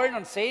schauen wollen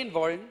und sehen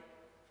wollen,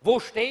 wo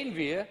stehen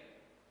wir,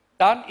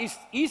 dann ist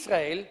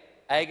Israel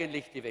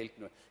eigentlich die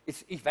Weltenruhe.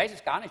 Ich weiß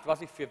jetzt gar nicht,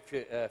 was ich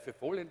für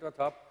Folien dort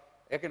habe.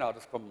 Ja genau,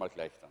 das kommt mal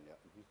gleich dann. Ja.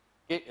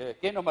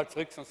 Geh nochmal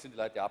zurück, sonst sind die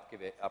Leute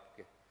abgelenkt.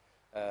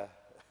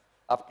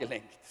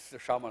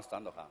 Das schauen wir uns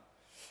dann noch an.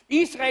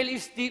 Israel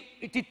ist die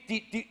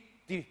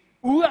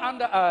Uhr an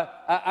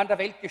der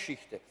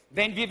Weltgeschichte.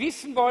 Wenn wir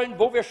wissen wollen,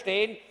 wo wir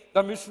stehen,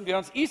 dann müssen wir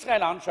uns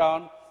Israel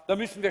anschauen, dann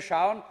müssen wir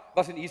schauen,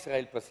 was in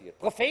Israel passiert.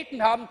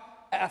 Propheten haben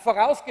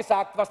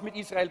vorausgesagt, was mit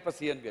Israel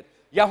passieren wird.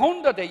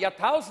 Jahrhunderte,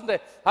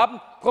 Jahrtausende haben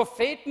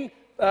Propheten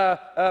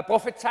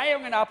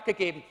Prophezeiungen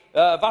abgegeben,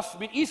 was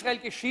mit Israel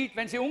geschieht,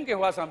 wenn sie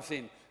ungehorsam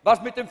sind,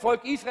 was mit dem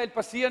Volk Israel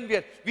passieren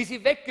wird, wie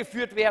sie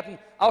weggeführt werden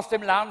aus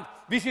dem Land,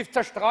 wie sie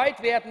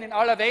zerstreut werden in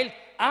aller Welt.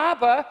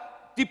 Aber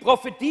die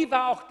Prophetie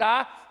war auch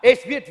da,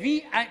 es wird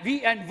wie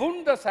ein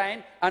Wunder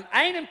sein, an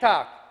einem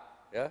Tag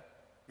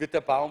wird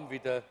der Baum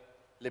wieder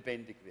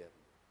lebendig werden.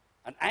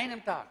 An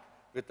einem Tag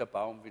wird der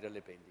Baum wieder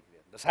lebendig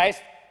werden. Das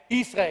heißt,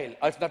 Israel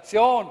als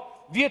Nation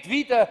wird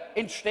wieder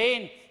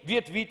entstehen,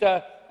 wird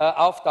wieder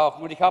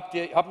auftauchen. Und ich hab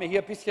mir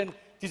hier ein bisschen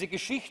diese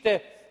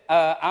Geschichte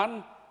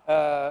ein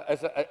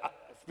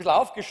bisschen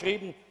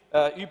aufgeschrieben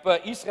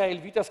über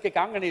Israel, wie das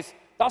gegangen ist.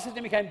 Das ist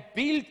nämlich ein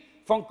Bild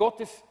von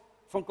Gottes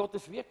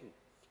Wirken.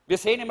 Wir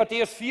sehen in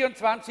Matthäus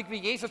 24, wie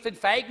Jesus den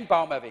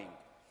Feigenbaum erwähnt.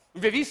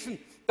 Und wir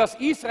wissen, dass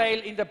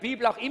Israel in der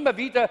Bibel auch immer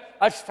wieder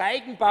als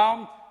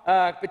Feigenbaum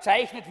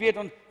bezeichnet wird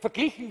und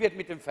verglichen wird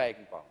mit dem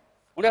Feigenbaum.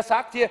 Und er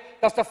sagt hier,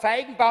 dass der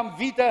Feigenbaum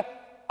wieder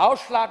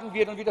ausschlagen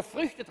wird und wieder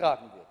Früchte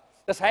tragen wird.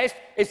 Das heißt,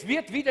 es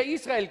wird wieder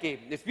Israel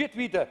geben.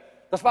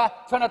 Das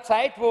war zu einer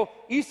Zeit, wo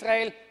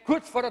Israel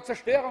kurz vor der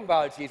Zerstörung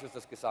war, als Jesus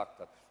das gesagt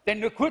hat. Denn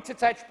nur kurze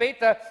Zeit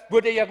später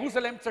wurde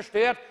Jerusalem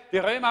zerstört. Die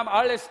Römer haben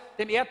alles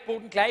dem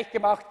Erdboden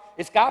gleichgemacht.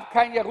 Es gab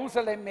kein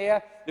Jerusalem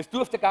mehr. Es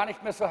durfte gar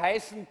nicht mehr so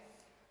heißen,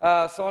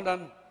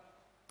 sondern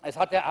es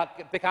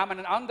bekam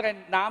einen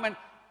anderen Namen.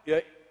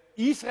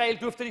 Israel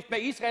durfte nicht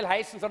mehr Israel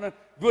heißen, sondern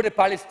wurde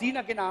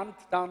Palästina genannt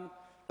dann.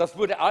 Das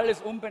wurde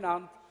alles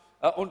umbenannt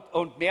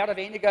und mehr oder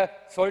weniger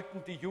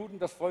sollten die Juden,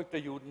 das Volk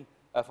der Juden,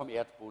 vom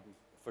Erdboden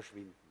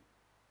verschwinden.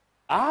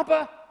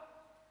 Aber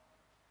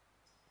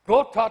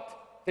Gott hat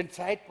den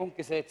Zeitpunkt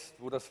gesetzt,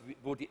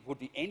 wo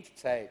die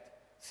Endzeit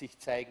sich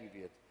zeigen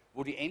wird,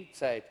 wo die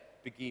Endzeit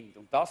beginnt.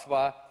 Und das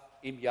war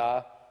im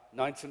Jahr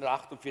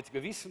 1948.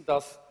 Wir wissen,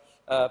 dass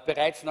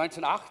bereits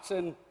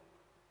 1918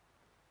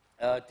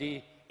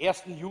 die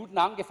ersten Juden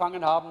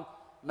angefangen haben,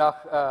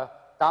 nach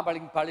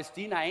damaligen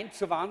Palästina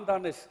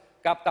einzuwandern. Es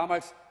gab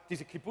damals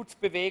diese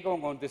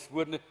Kibbutz-Bewegung und es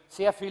wurden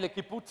sehr viele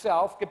Kibbutze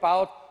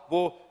aufgebaut,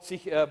 wo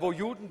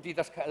Juden, die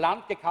das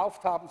Land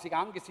gekauft haben, sich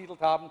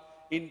angesiedelt haben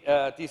in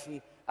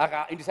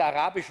dieser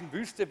arabischen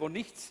Wüste, wo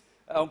nichts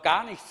und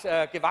gar nichts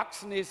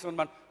gewachsen ist. Und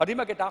man hat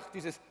immer gedacht,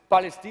 dieses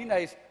Palästina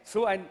ist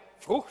so ein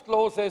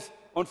fruchtloses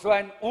und so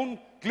ein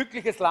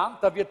unglückliches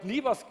Land, da wird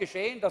nie was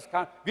geschehen.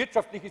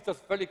 Wirtschaftlich ist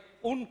das völlig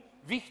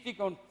unwichtig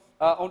und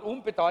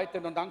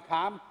unbedeutend. Und dann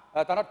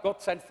hat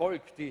Gott sein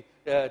Volk, die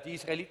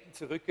Israeliten,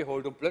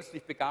 zurückgeholt und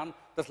plötzlich begann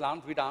das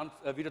Land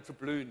wieder zu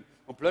blühen.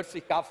 Und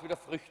plötzlich gab es wieder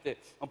Früchte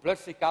und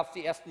plötzlich gab es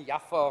die ersten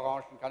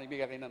Jaffa-Orangen, kann ich mich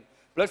erinnern.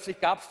 Plötzlich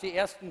gab es die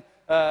ersten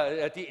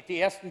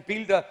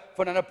Bilder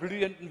von einer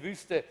blühenden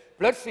Wüste.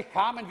 Plötzlich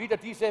kamen wieder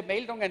diese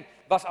Meldungen,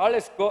 was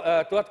alles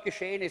dort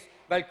geschehen ist,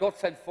 weil Gott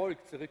sein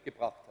Volk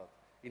zurückgebracht hat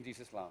in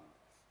dieses Land.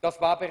 Das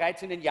war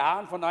bereits in den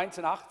Jahren von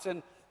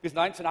 1918 bis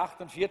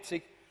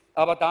 1948,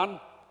 aber dann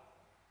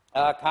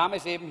kam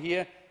es eben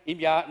hier im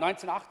Jahr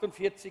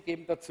 1948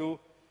 eben dazu,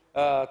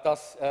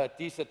 dass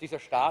dieser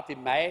Staat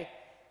im Mai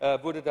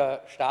wurde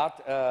der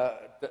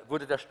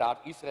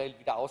Staat Israel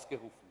wieder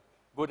ausgerufen,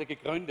 wurde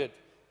gegründet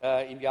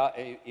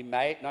im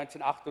Mai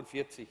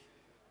 1948.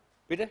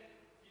 Bitte?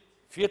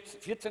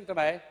 14.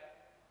 Mai.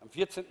 Am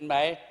 14.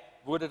 Mai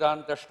wurde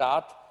dann der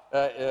Staat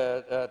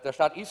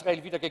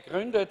Israel wieder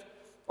gegründet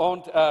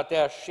und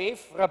der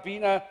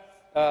Chefrabbiner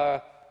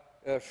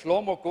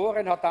Shlomo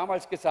Goren hat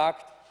damals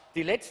gesagt,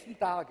 die letzten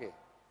Tage,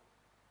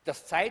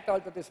 das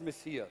Zeitalter des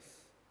Messias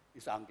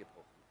ist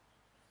angebrochen.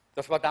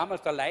 Das war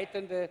damals der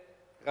leitende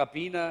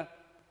Rabbiner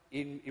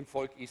im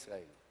Volk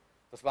Israel.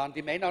 Das waren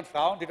die Männer und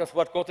Frauen, die das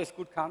Wort Gottes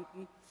gut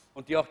kannten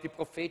und die auch die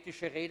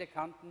prophetische Rede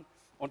kannten.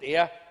 Und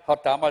er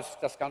hat damals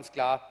das ganz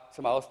klar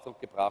zum Ausdruck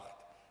gebracht,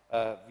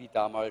 wie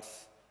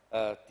damals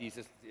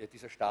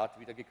dieser Staat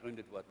wieder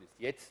gegründet worden ist.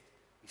 Jetzt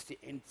ist die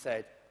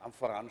Endzeit am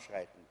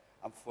Voranschreiten,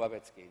 am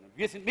Vorwärtsgehen. Und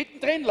wir sind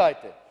mittendrin,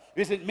 Leute.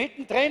 Wir sind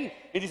mittendrin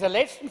in dieser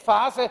letzten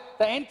Phase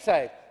der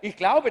Endzeit. Ich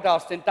glaube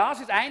das, denn das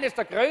ist eines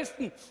der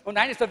größten und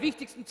eines der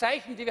wichtigsten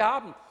Zeichen, die wir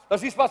haben.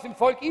 Das ist, was im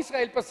Volk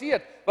Israel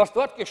passiert, was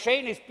dort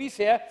geschehen ist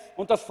bisher.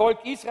 Und das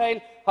Volk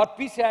Israel hat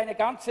bisher eine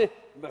ganze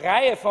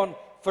Reihe von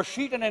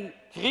verschiedenen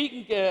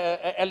Kriegen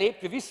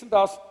erlebt. Wir wissen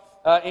das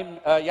im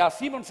Jahr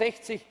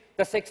 67,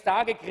 der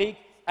Sechstagekrieg,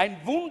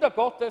 ein Wunder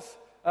Gottes,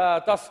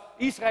 dass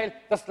Israel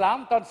das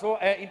Land dann so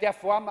in der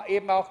Form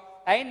eben auch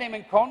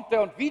einnehmen konnte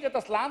und wieder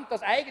das Land,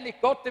 das eigentlich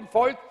Gott dem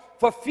Volk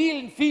vor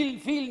vielen, vielen,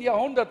 vielen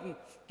Jahrhunderten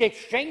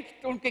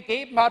geschenkt und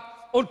gegeben hat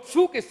und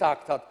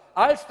zugesagt hat,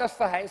 als das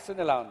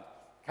verheißene Land,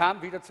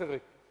 kam wieder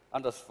zurück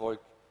an das Volk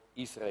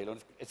Israel.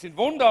 Und es sind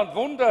Wunder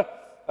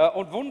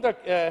und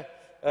Wunder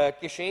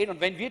geschehen.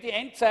 Und wenn wir die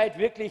Endzeit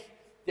wirklich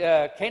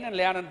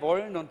kennenlernen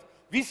wollen und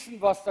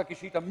wissen, was da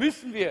geschieht, dann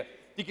müssen wir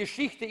die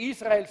Geschichte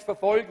Israels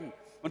verfolgen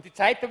und die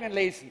Zeitungen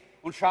lesen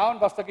und schauen,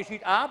 was da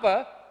geschieht.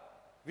 Aber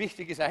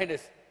wichtig ist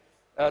eines,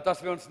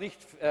 dass wir uns nicht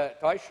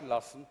täuschen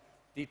lassen.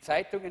 Die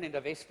Zeitungen in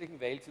der westlichen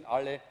Welt sind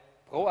alle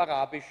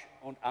pro-arabisch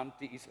und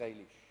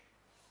anti-israelisch.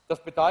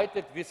 Das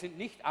bedeutet, wir sind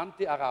nicht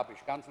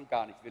anti-arabisch, ganz und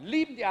gar nicht. Wir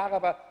lieben die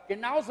Araber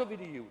genauso wie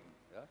die Juden.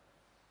 Ja?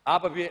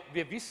 Aber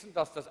wir wissen,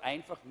 dass das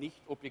einfach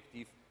nicht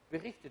objektiv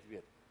berichtet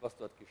wird, was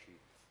dort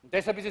geschieht. Und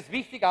deshalb ist es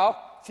wichtig auch,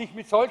 sich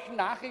mit solchen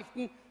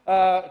Nachrichten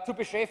zu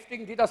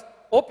beschäftigen, die das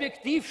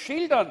objektiv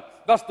schildern,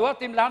 was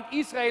dort im Land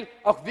Israel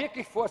auch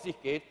wirklich vor sich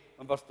geht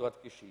und was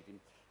dort geschieht.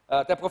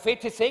 Der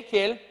Prophet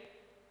Hesekiel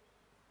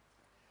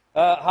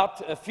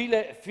hat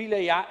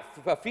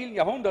vor vielen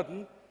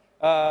Jahrhunderten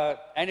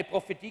eine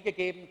Prophetie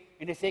gegeben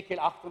in Hesekiel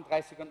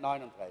 38 und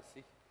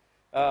 39.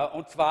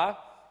 Und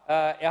zwar,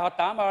 er hat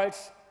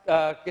damals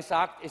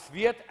gesagt, es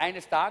wird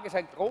eines Tages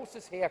ein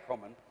großes Heer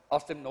kommen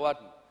aus dem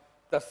Norden.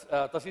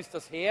 Das ist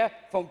das Heer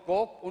von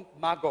Gog und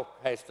Magog,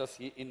 heißt das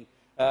hier in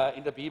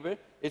der Bibel,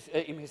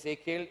 im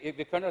Hesekiel.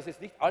 Wir können das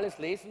jetzt nicht alles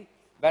lesen,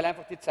 weil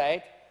einfach die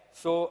Zeit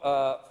so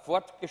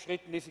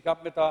fortgeschritten ist. Ich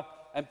habe mir da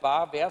ein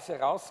paar Verse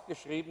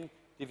rausgeschrieben,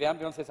 die werden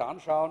wir uns jetzt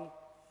anschauen.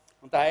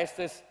 Und da heißt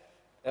es,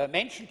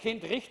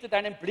 Menschenkind, richte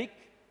deinen Blick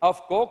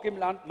auf Gog im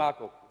Land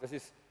Magog. Das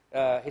ist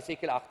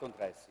Hesekiel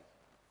 38.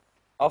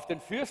 Auf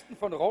den Fürsten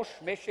von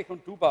Rosch, Meschech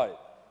und Tubal,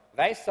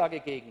 weissage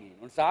gegen ihn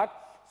und sag,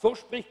 so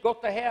spricht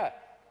Gott der Herr,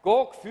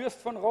 Gog,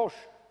 Fürst von Rosch,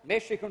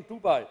 Meschech und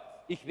Tubal,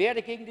 ich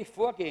werde gegen dich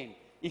vorgehen,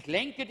 ich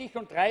lenke dich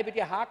und treibe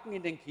dir Haken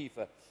in den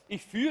Kiefer,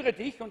 ich führe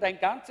dich und ein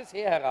ganzes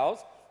Heer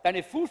heraus,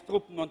 deine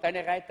Fußtruppen und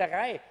deine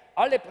Reiterei,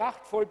 alle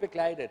prachtvoll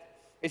bekleidet.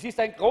 Es ist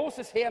ein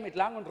großes Heer mit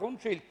Lang- und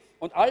Rundschild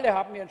und alle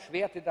haben ein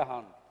Schwert in der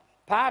Hand.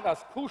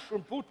 Paras, Kusch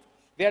und Put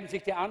werden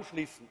sich dir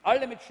anschließen,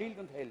 alle mit Schild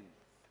und Helm.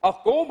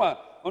 Auch Gomer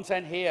und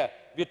sein Heer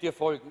wird dir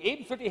folgen,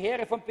 ebenso die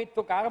Heere von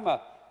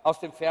Bet-Togarma aus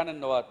dem fernen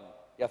Norden.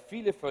 Ja,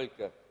 viele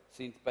Völker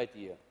sind bei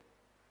dir.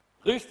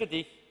 Rüste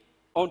dich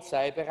und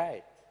sei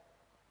bereit,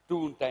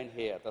 du und dein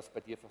Heer, das bei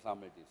dir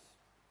versammelt ist.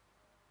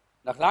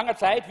 Nach langer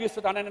Zeit wirst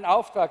du dann den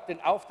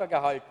Auftrag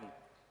erhalten.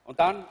 Und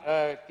dann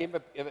gehen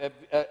wir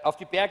auf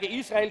die Berge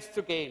Israels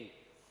zu gehen.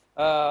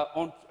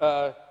 Und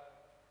da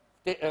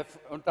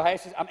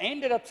heißt es, am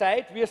Ende der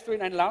Zeit wirst du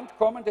in ein Land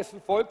kommen,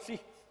 dessen Volk sich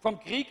vom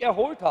Krieg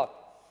erholt hat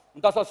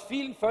und das aus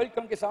vielen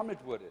Völkern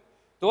gesammelt wurde.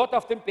 Dort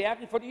auf den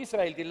Bergen von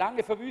Israel, die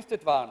lange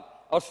verwüstet waren,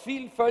 aus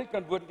vielen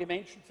Völkern wurden die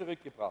Menschen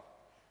zurückgebracht.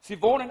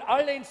 Sie wohnen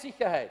alle in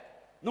Sicherheit.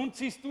 Nun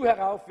ziehst du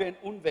herauf wie ein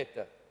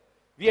Unwetter.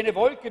 Wie eine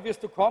Wolke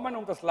wirst du kommen,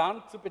 um das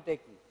Land zu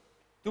bedecken.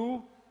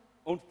 Du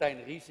und dein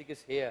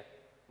riesiges Heer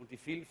und die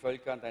vielen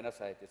Völker an deiner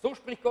Seite. So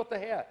spricht Gott der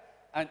Herr.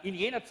 In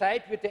jener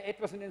Zeit wird dir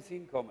etwas in den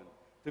Sinn kommen.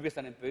 Du wirst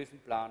einen bösen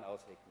Plan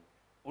aushecken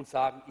und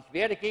sagen, ich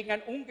werde gegen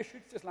ein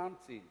ungeschütztes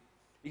Land ziehen.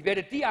 Ich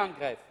werde die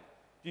angreifen,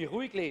 die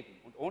ruhig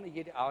leben und ohne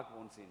jede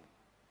Argwohn sind,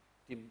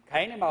 die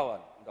keine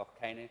Mauern und auch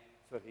keine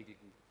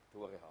verriegelten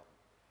Tore haben.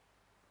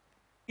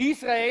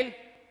 Israel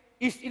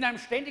ist in einem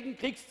ständigen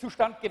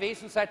Kriegszustand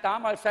gewesen seit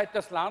damals, seit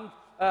das Land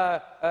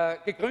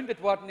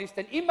gegründet worden ist.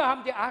 Denn immer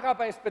haben die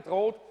Araber es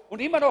bedroht und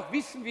immer noch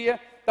wissen wir,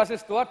 dass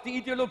es dort die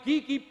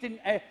Ideologie gibt,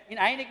 in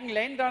einigen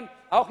Ländern,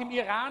 auch im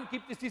Iran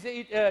gibt es diese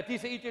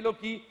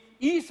Ideologie,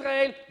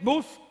 Israel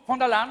muss von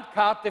der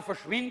Landkarte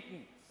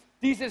verschwinden.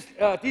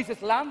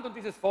 Dieses Land und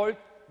dieses Volk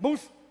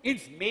muss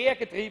ins Meer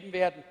getrieben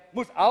werden,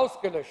 muss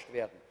ausgelöscht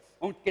werden.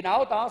 Und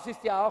genau das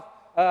ist ja auch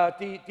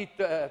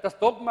das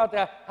Dogma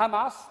der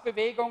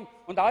Hamas-Bewegung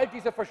und all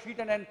dieser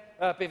verschiedenen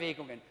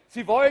Bewegungen.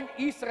 Sie wollen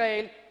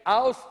Israel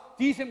aus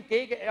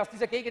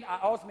dieser Gegend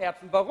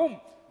ausmerzen.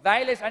 Warum?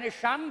 Weil es eine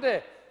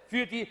Schande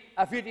für die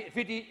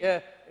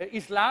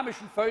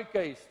islamischen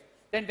Völker ist.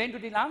 Denn wenn du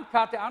die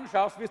Landkarte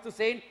anschaust, wirst du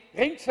sehen,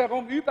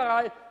 ringsherum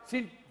überall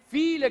sind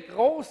viele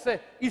große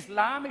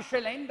islamische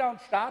Länder und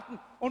Staaten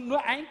und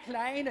nur ein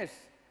kleines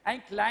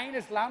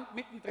Land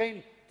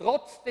mittendrin,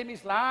 trotz dem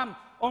Islam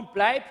und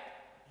bleibt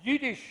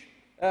jüdisch,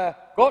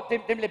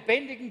 dem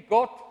lebendigen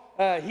Gott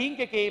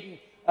hingegeben,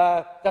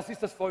 das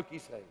ist das Volk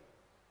Israel.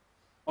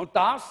 Und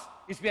das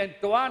ist wie ein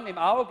Dorn im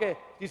Auge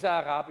dieser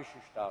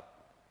arabischen Staaten.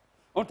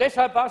 Und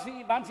deshalb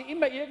waren sie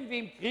immer irgendwie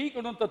im Krieg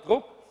und unter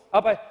Druck,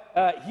 aber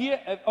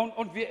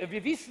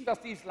wir wissen,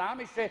 dass die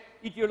islamische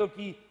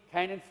Ideologie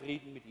keinen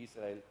Frieden mit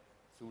Israel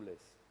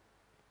zulässt.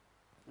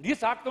 Und hier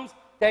sagt uns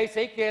der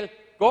Ezekiel,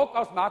 Gog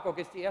aus Magog,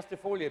 ist die erste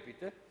Folie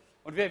bitte,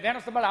 und wir werden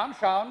uns einmal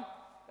anschauen,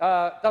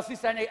 das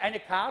ist eine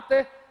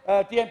Karte,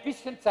 die ein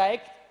bisschen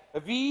zeigt,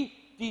 wie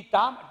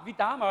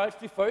damals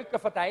die Völker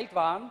verteilt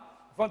waren,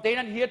 von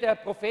denen hier der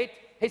Prophet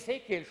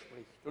Hesekiel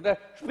spricht. Und er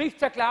spricht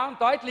sehr klar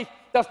und deutlich,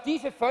 dass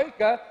diese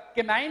Völker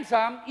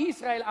gemeinsam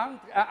Israel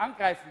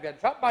angreifen werden.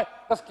 Schaut mal,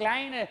 das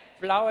kleine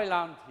blaue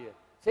Land hier.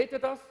 Seht ihr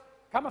das?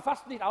 Kann man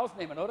fast nicht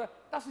ausnehmen, oder?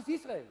 Das ist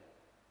Israel.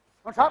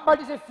 Und schaut mal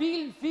diese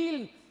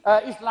vielen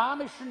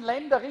islamischen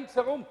Länder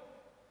ringsherum.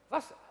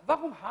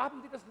 Warum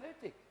haben die das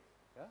nötig?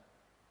 Ja?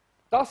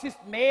 Das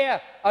ist mehr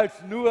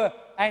als nur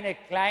eine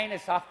kleine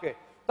Sache.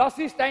 Das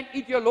ist ein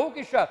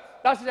ideologischer,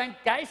 das ist ein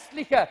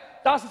geistlicher,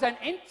 das ist ein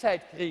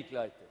Endzeitkrieg,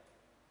 Leute.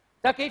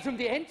 Da geht es um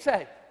die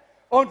Endzeit.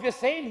 Und wir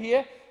sehen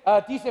hier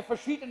diese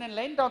verschiedenen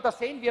Länder, und da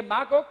sehen wir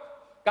Magog,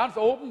 ganz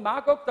oben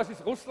Magog, das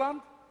ist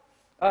Russland.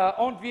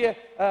 Und wir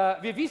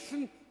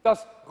wissen,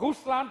 dass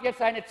Russland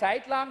jetzt eine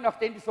Zeit lang,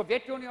 nachdem die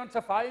Sowjetunion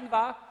zerfallen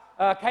war,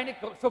 keine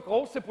so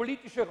große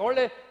politische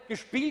Rolle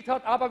gespielt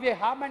hat, aber wir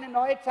haben eine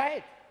neue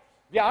Zeit.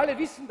 Wir alle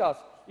wissen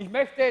das. Ich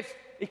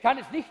kann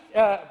jetzt nicht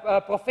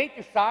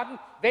prophetisch sagen,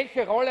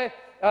 welche Rolle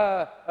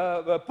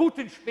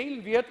Putin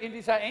spielen wird in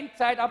dieser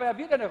Endzeit, aber er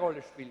wird eine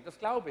Rolle spielen, das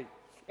glaube ich.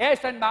 Er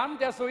ist ein Mann,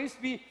 der so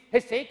ist wie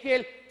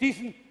Hesekiel,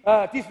 diesen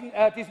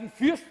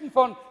Fürsten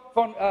von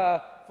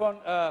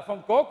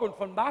Gog und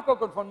von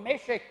Magog und von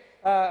Meschech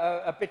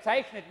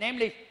bezeichnet,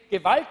 nämlich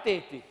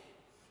gewalttätig,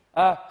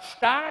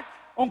 stark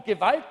und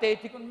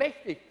gewalttätig und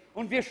mächtig.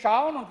 Und wir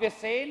schauen und wir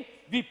sehen,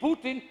 wie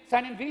Putin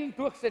seinen Willen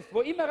durchsetzt,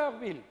 wo immer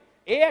er will.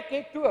 Er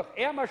geht durch,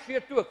 er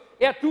marschiert durch,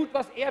 er tut,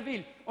 was er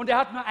will. Und er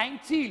hat nur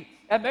ein Ziel.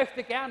 Er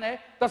möchte gerne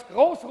das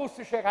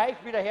großrussische Reich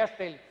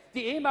wiederherstellen,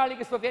 die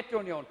ehemalige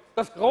Sowjetunion,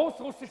 das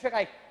großrussische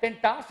Reich. Denn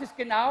das ist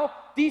genau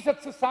dieser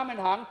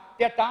Zusammenhang,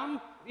 der dann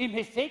im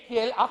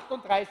Hesekiel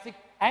 38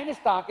 eines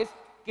Tages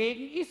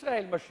gegen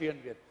Israel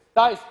marschieren wird.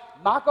 Da ist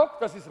Magog,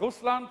 das ist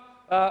Russland,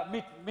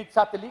 mit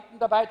Satelliten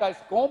dabei. Da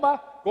ist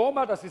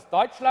Goma, das ist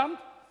Deutschland,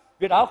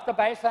 wird auch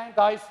dabei sein.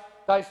 Da ist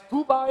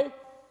Tubal,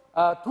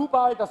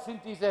 das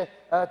sind die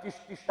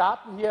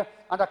Staaten hier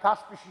an der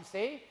Kaspischen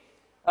See.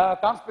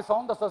 Ganz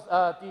besonders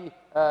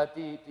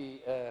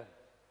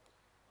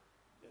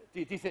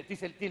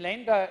die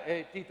Länder,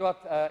 die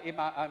dort eben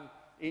am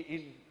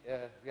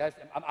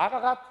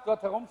Ararat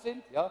dort herum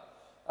sind. Ja?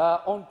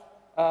 Und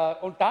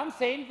dann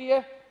sehen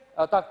wir,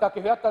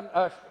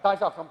 da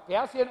ist auch schon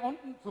Persien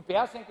unten, zu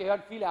Persien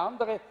gehören viele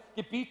andere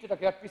Gebiete, da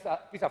gehört bis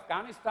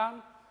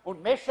Afghanistan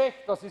und Meschech,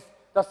 das ist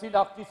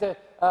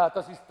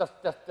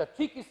der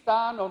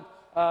Tschikistan und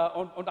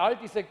all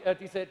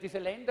diese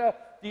Länder,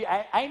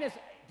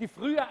 die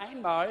früher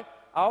einmal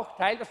auch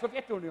Teil der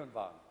Sowjetunion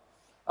waren.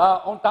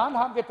 Und dann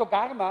haben wir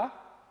Togarma,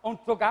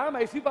 und Togarma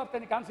ist überhaupt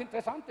eine ganz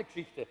interessante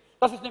Geschichte.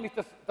 Das ist nämlich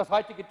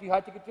die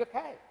heutige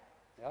Türkei.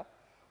 Ja?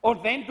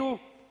 Und wenn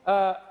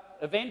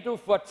du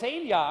vor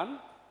 10 Jahren,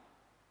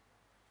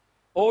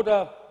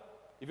 oder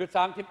ich würde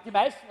sagen, die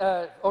meisten,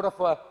 wenn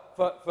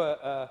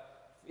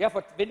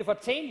du vor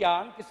 10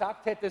 Jahren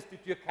gesagt hättest, die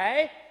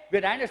Türkei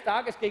wird eines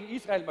Tages gegen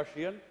Israel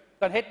marschieren,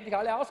 dann hätten dich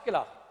alle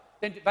ausgelacht.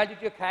 Weil die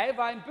Türkei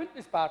war ein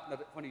Bündnispartner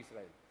von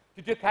Israel.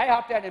 Die Türkei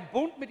hatte einen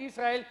Bund mit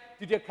Israel,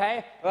 die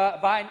Türkei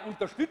war ein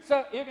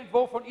Unterstützer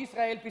irgendwo von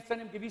Israel bis zu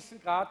einem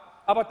gewissen Grad,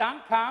 Aber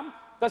dann kam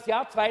das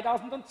Jahr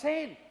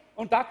 2010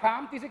 und da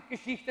kam diese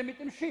Geschichte mit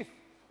dem Schiff.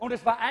 Und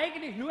es war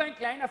eigentlich nur ein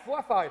kleiner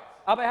Vorfall,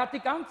 aber er hat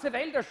die ganze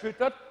Welt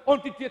erschüttert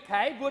und die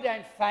Türkei wurde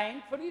ein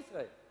Feind von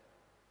Israel.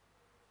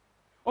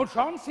 Und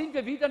schon sind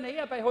wir wieder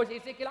näher bei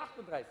Hesekiel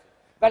 38,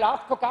 weil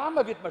auch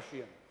Kogama wird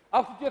marschieren.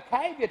 Auch die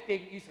Türkei wird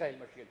gegen Israel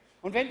marschieren.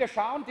 Und wenn wir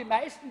schauen, die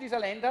meisten dieser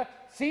Länder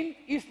sind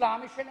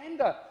islamische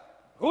Länder.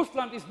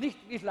 Russland ist nicht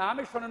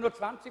islamisch, sondern nur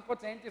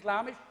 20%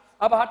 islamisch,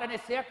 aber hat eine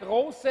sehr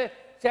große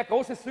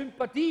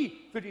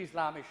Sympathie für die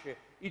islamische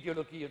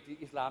Ideologie und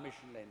die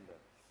islamischen Länder.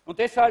 Und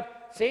deshalb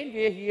sehen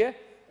wir hier,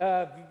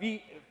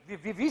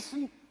 wir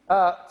wissen,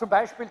 zum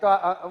Beispiel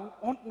da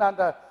unten an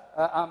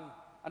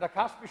der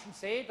Kaspischen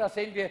See, da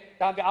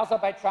haben wir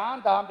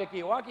Aserbaidschan, da haben wir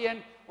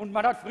Georgien und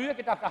man hat früher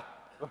gedacht, ach,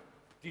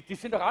 die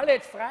sind doch alle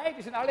jetzt frei,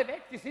 die sind alle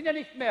weg, die sind ja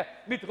nicht mehr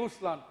mit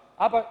Russland.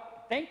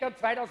 Aber denkt an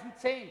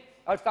 2010,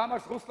 als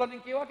damals Russland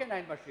in Georgien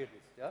einmarschiert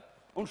ist. Ja?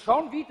 Und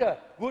schon wieder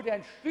wurde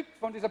ein Stück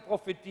von dieser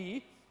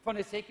Prophetie von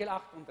Hesekiel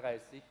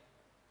 38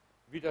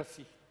 wieder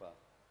sichtbar.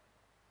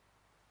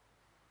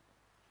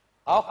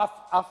 Auch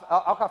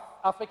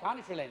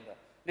afrikanische Länder,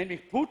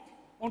 nämlich Put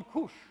und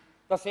Kusch.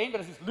 Da sehen wir,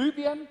 das ist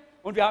Libyen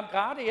und wir haben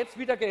gerade jetzt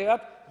wieder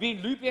gehört, wie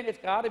in Libyen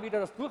jetzt gerade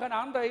wieder das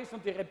Durcheinander ist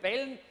und die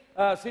Rebellen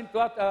sind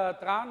dort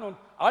dran und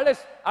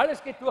alles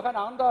geht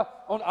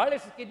durcheinander und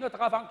alles geht nur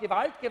darauf an,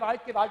 Gewalt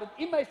und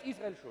immer ist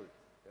Israel schuld.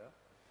 Ja?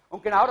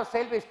 Und genau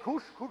dasselbe ist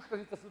Kusch, das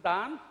ist der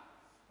Sudan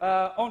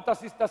und das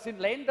sind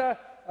Länder,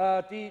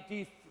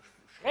 die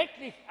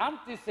schrecklich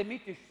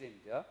antisemitisch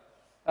sind. Ja?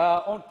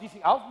 Und die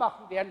sich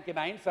aufmachen werden,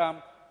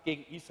 gemeinsam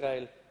gegen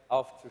Israel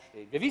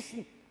aufzustehen. Wir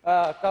wissen,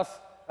 dass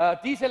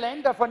diese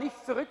Länder vor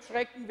nichts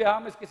zurückschrecken. Wir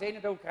haben es gesehen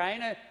in der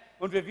Ukraine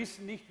und wir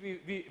wissen nicht,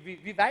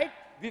 wie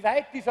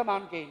weit dieser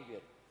Mann gehen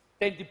wird.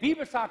 Denn die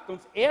Bibel sagt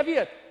uns, er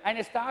wird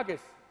eines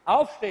Tages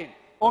aufstehen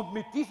und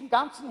mit diesem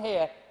ganzen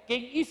Heer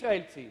gegen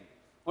Israel ziehen.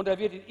 Und er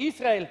wird in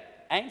Israel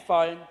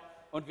einfallen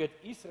und wird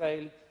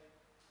Israel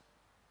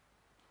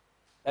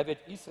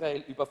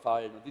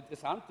überfallen. Und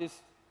interessant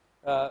ist,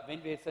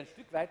 wenn wir jetzt ein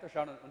Stück weiter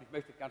schauen, und ich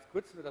möchte ganz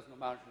kurz nur das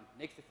nochmal anschauen,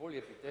 nächste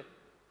Folie bitte.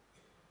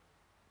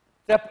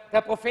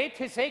 Der Prophet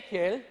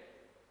Hesekiel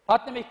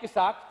hat nämlich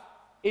gesagt,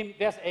 im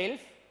Vers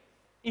 11,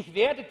 ich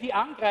werde die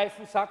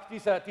angreifen, sagt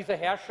dieser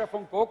Herrscher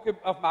von Gog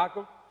auf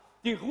Magog,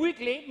 die ruhig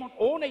leben und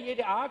ohne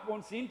jede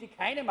Argwohn sind, die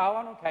keine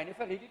Mauern und keine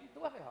verriegelten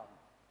Tore haben.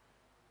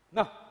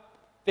 Na,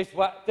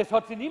 das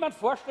hat sich niemand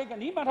vorstellen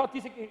können, niemand hat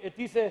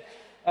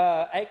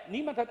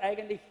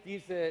eigentlich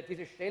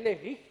diese Stelle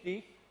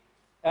richtig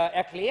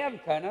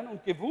erklären können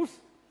und gewusst,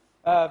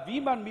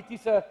 wie man mit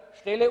dieser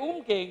Stelle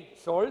umgehen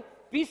soll,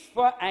 bis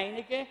vor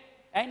einigen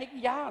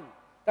Jahren.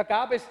 Da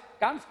gab es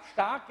ganz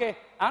starke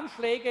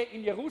Anschläge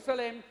in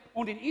Jerusalem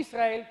und in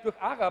Israel durch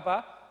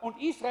Araber und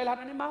Israel hat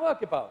eine Mauer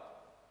gebaut.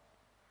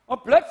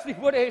 Und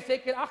plötzlich wurde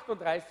Hesekiel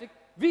 38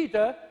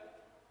 wieder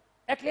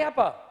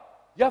erklärbar.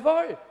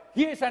 Jawohl,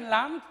 hier ist ein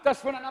Land,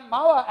 das von einer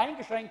Mauer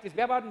eingeschränkt ist.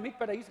 Wer war denn mit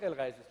bei der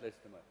Israelreise das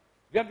letzte Mal?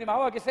 Wir haben die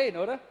Mauer gesehen,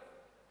 oder?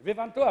 Wir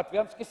waren dort, wir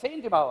haben es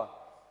gesehen, die Mauer.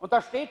 Und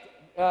da steht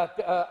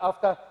auf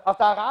der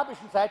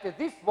arabischen Seite,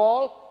 this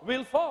wall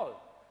will fall.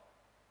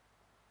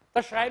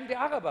 Das schreiben die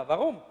Araber.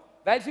 Warum?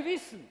 Weil sie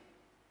wissen,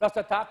 dass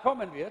der Tag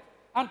kommen wird,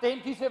 an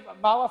dem diese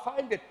Mauer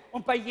fallen wird.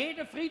 Und bei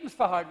jeder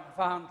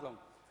Friedensverhandlung,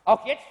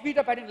 auch jetzt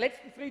wieder bei den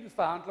letzten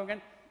Friedensverhandlungen,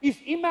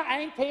 ist immer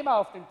ein Thema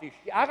auf dem Tisch.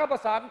 Die Araber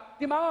sagen,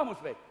 die Mauer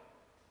muss weg.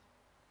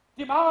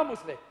 Die Mauer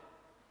muss weg.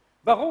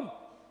 Warum?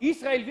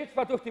 Israel wird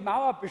zwar durch die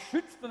Mauer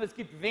beschützt und es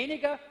gibt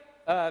weniger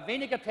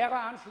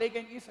Terroranschläge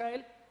in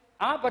Israel,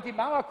 aber die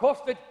Mauer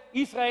kostet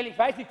Israel, ich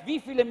weiß nicht wie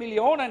viele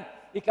Millionen,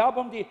 ich glaube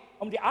um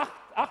die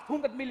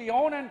 800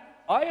 Millionen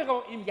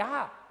Euro im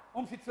Jahr,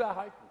 um sie zu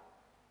erhalten.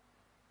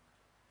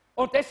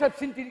 Und deshalb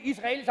sind die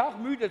Israelis auch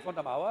müde von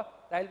der Mauer,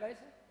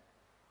 teilweise.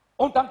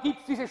 Und dann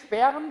gibt es diese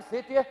Sperren,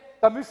 seht ihr,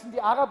 da müssen die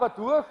Araber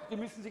durch, die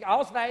müssen sich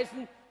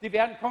ausweisen, die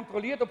werden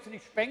kontrolliert, ob sie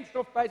nicht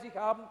Sprengstoff bei sich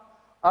haben.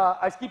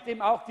 Es gibt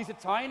eben auch diese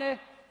Zäune,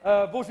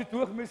 wo sie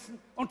durch müssen.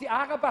 Und die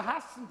Araber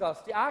hassen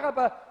das. Die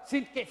Araber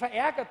sind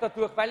verärgert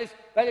dadurch, weil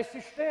es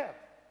sie stört.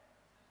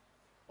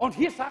 Und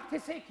hier sagt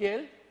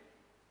Hesekiel,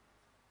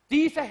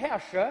 dieser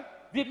Herrscher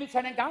wird mit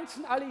seinen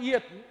ganzen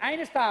Alliierten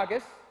eines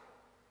Tages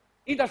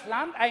in das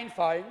Land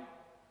einfallen,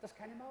 das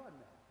keine Mauern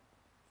mehr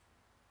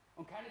hat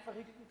und keine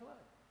verriegelten Tore.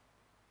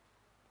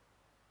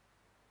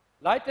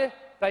 Leute,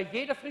 bei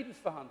jeder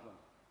Friedensverhandlung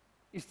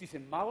ist diese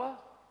Mauer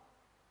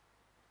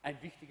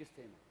ein wichtiges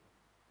Thema.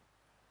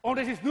 Und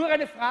es ist nur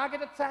eine Frage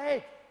der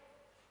Zeit.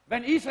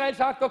 Wenn Israel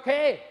sagt,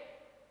 okay,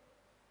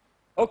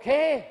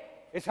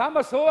 jetzt haben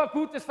wir so ein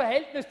gutes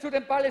Verhältnis zu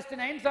den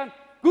Palästinensern,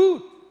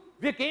 gut,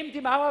 wir geben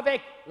die Mauer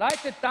weg.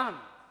 Leute, dann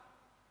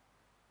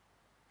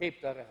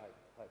hebt eure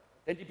Häupter.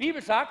 Denn die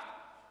Bibel sagt,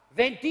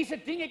 wenn diese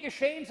Dinge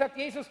geschehen, sagt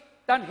Jesus,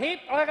 dann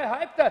hebt eure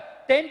Häupter,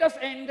 denn das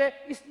Ende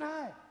ist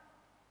nahe.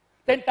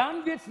 Denn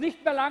dann wird es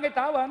nicht mehr lange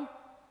dauern,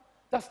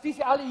 dass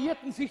diese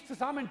Alliierten sich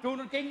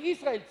zusammentun und gegen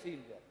Israel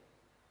ziehen werden.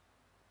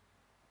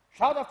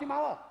 Schaut auf die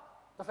Mauer.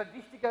 Das ist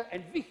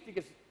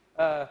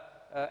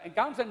ein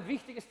ganz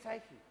wichtiges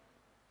Zeichen.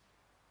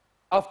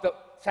 auf der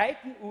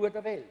Zeitenuhr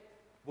der Welt,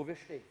 wo wir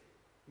stehen.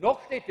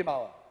 Noch steht die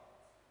Mauer,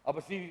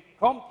 aber sie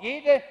kommt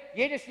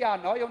jedes Jahr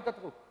neu unter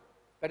Druck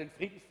bei den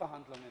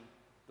Friedensverhandlungen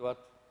dort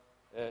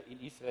in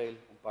Israel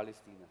und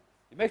Palästina.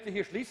 Ich möchte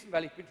hier schließen,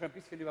 weil ich bin schon ein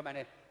bisschen über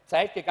meine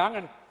Zeit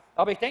gegangen,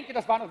 aber ich denke,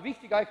 das war noch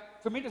wichtig, euch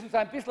zumindest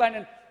ein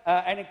bisschen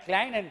einen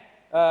kleinen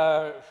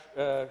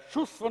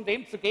Schuss von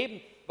dem zu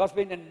geben, was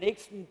wir in den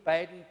nächsten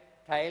beiden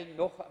Teilen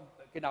noch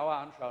genauer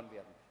anschauen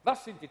werden.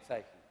 Was sind die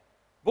Zeichen?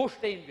 Wo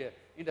stehen wir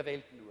in der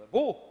Weltenuhr?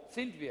 Wo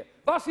sind wir?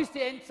 Was ist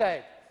die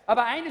Endzeit?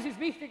 Aber eines ist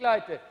wichtig,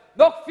 Leute,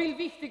 noch viel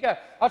wichtiger,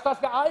 als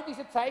dass wir all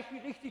diese Zeichen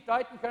richtig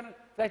deuten können.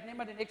 Vielleicht nehmen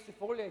wir die nächste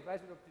Folie, ich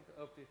weiß nicht,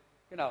 ob die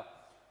genau.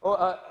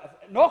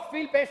 Noch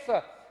viel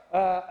besser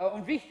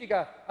und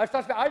wichtiger, als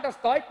dass wir all das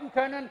deuten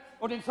können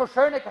und in so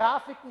schöne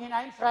Grafiken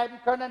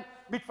hineinschreiben können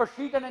mit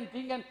verschiedenen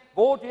Dingen,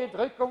 wo die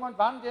Entrückung und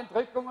wann die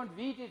Entrückung und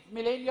wie das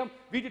Millennium,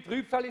 wie die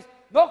Trübsal ist.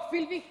 Noch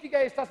viel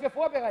wichtiger ist, dass wir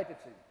vorbereitet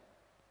sind.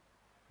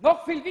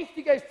 Noch viel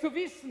wichtiger ist zu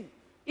wissen,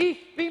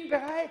 ich bin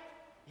bereit.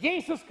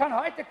 Jesus kann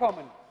heute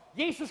kommen.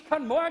 Jesus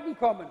kann morgen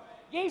kommen.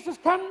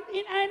 Jesus kann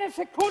in einer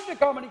Sekunde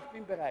kommen. Ich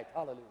bin bereit.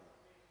 Halleluja.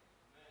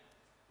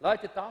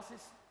 Leute, das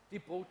ist die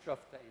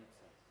Botschaft der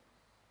Endzeit.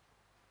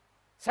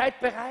 Seid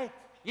bereit.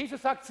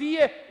 Jesus sagt,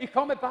 siehe, ich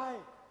komme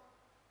bald.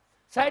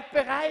 Seid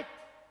bereit.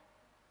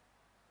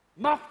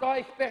 Macht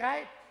euch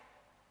bereit.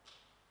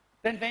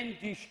 Denn wenn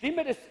die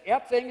Stimme des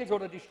Erzengels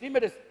oder die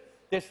Stimme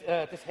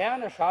des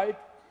Herrn erschallt,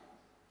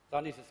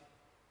 dann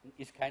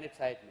ist keine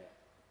Zeit mehr,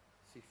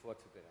 sich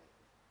vorzubereiten.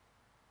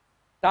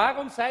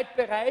 Darum seid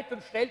bereit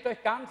und stellt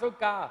euch ganz und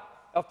gar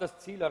auf das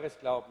Ziel eures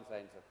Glaubens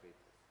ein, sagt Petrus.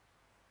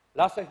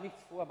 Lasst euch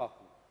nichts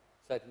vormachen.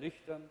 Seid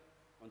nüchtern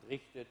und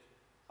richtet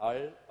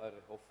all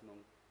eure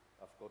Hoffnung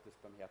auf Gottes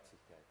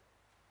Barmherzigkeit.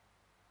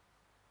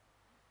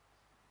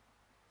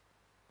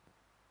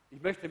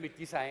 Ich möchte mit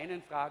dieser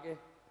einen Frage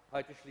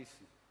heute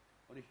schließen.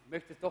 Und ich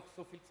möchte doch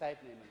so viel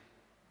Zeit nehmen.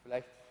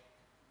 Vielleicht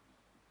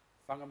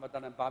fangen wir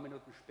dann ein paar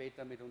Minuten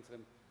später mit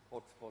unserem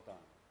Hotspot an.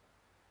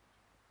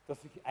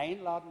 Dass ich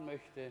einladen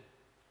möchte,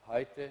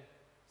 heute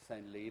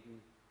sein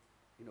Leben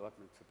in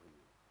Ordnung zu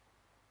bringen.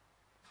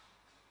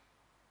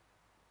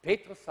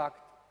 Petrus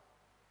sagt,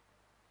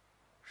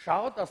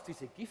 schau, dass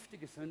diese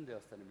giftige Sünde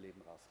aus deinem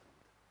Leben rauskommt.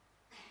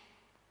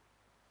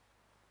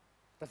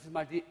 Das ist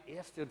mal die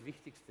erste und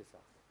wichtigste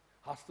Sache.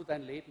 Hast du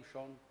dein Leben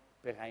schon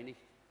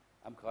bereinigt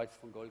am Kreuz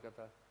von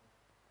Golgatha?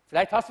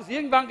 Vielleicht hast du es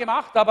irgendwann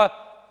gemacht,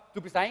 aber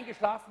du bist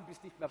eingeschlafen,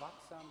 bist nicht mehr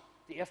wachsam.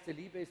 Die erste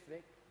Liebe ist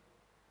weg.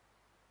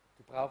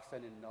 Du brauchst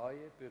eine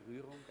neue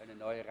Berührung, eine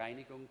neue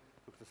Reinigung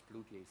durch das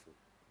Blut Jesu.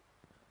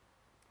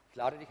 Ich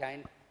lade dich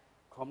ein,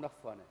 komm nach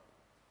vorne.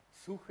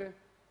 Suche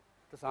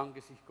das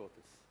Angesicht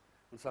Gottes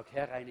und sag,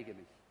 Herr, reinige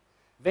mich.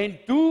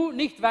 Wenn du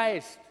nicht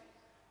weißt,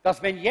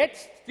 dass wenn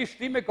jetzt die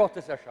Stimme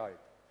Gottes erschallt,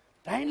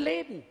 dein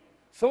Leben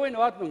so in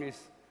Ordnung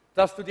ist,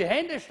 dass du die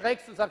Hände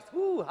streckst und sagst,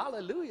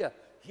 Halleluja,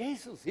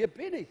 Jesus, hier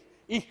bin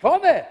ich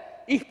komme,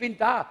 ich bin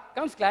da.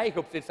 Ganz gleich,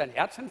 ob es jetzt ein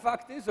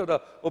Herzinfarkt ist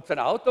oder ob es ein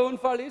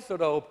Autounfall ist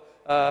oder ob,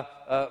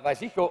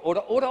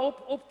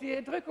 ob die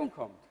Entrückung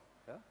kommt.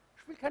 Ja?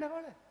 Spielt keine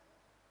Rolle.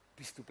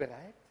 Bist du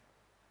bereit?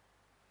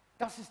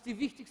 Das ist die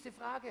wichtigste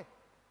Frage.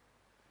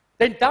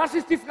 Denn das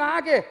ist die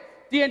Frage,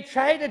 die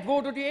entscheidet,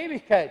 wo du die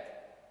Ewigkeit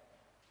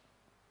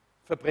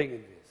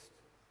verbringen wirst.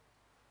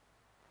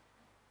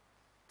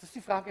 Das ist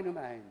die Frage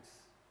Nummer 1.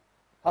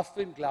 Hast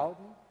du im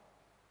Glauben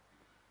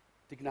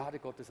die Gnade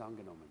Gottes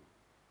angenommen?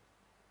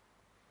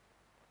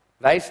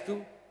 Weißt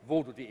du,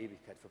 wo du die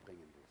Ewigkeit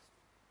verbringen wirst?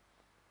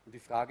 Und die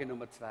Frage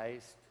Nummer 2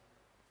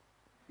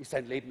 ist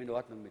dein Leben in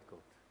Ordnung mit Gott?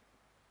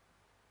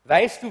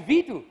 Weißt du,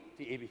 wie du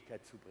die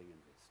Ewigkeit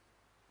zubringen wirst?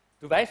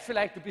 Du weißt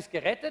vielleicht, du bist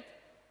gerettet,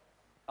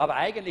 aber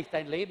eigentlich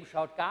dein Leben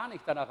schaut gar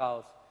nicht danach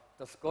aus,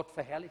 dass Gott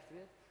verherrlicht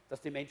wird,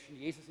 dass die Menschen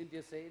Jesus in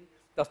dir sehen,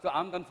 dass du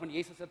anderen von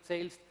Jesus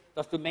erzählst,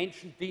 dass du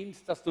Menschen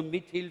dienst, dass du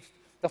mithilfst,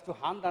 dass du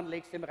Hand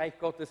anlegst im Reich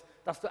Gottes,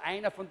 dass du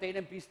einer von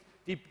denen bist,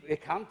 die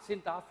bekannt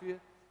sind dafür,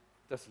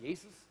 dass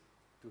Jesus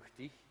durch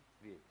dich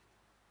wirkt.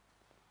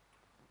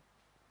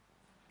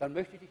 Dann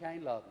möchte ich dich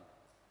einladen.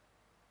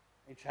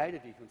 Entscheide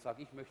dich und sag,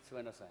 ich möchte so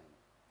einer sein.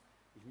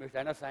 Ich möchte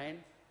einer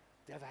sein,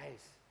 der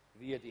weiß,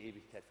 wie er die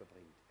Ewigkeit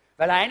verbringt.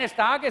 Weil er eines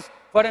Tages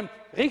vor dem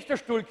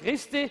Richterstuhl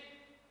Christi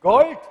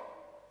Gold,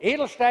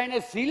 Edelsteine,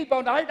 Silber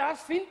und all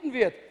das finden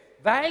wird,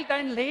 weil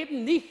dein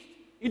Leben nicht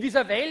in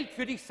dieser Welt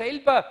für dich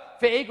selber,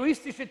 für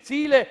egoistische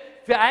Ziele,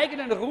 für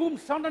eigenen Ruhm,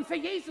 sondern für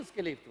Jesus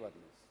gelebt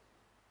worden ist.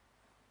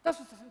 Das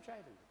ist das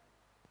Entscheidende.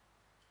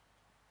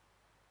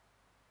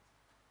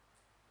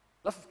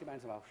 Lass uns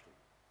gemeinsam aufstehen.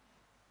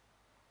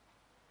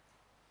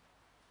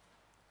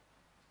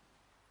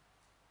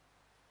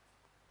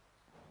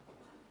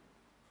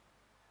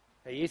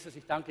 Herr Jesus,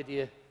 ich danke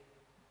dir,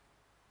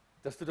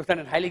 dass du durch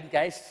deinen Heiligen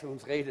Geist zu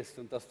uns redest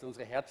und dass du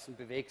unsere Herzen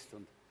bewegst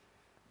und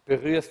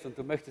berührst und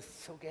du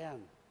möchtest so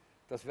gern,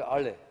 dass wir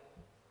alle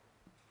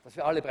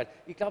bereit.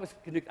 Ich glaube, es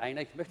genügt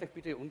einer. Ich möchte euch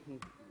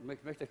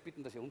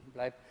bitten, dass ihr unten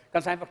bleibt.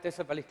 Ganz einfach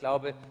deshalb, weil ich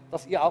glaube,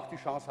 dass ihr auch die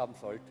Chance haben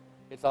sollt,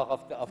 jetzt auch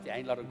auf die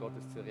Einladung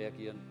Gottes zu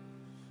reagieren.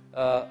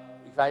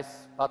 Ich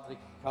weiß, Patrick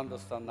kann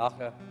das dann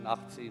nachher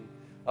nachziehen.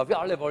 Aber wir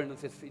alle wollen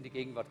uns jetzt in die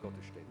Gegenwart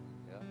Gottes stellen.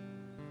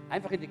 Ja?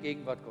 Einfach in die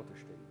Gegenwart Gottes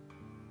stellen.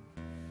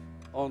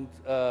 Und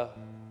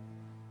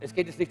es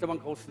geht jetzt nicht um einen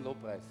großen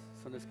Lobpreis,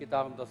 sondern es geht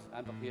darum, dass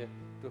einfach hier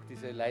durch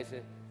diese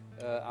leise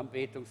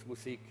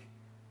Anbetungsmusik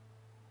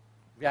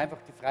wir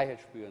einfach die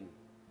Freiheit spüren.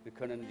 Wir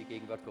können in die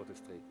Gegenwart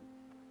Gottes treten.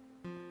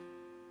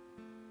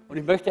 Und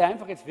ich möchte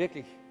einfach jetzt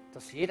wirklich,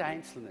 dass jeder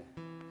Einzelne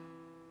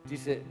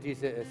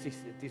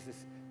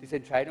diese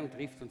Entscheidung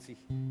trifft und sich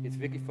jetzt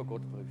wirklich vor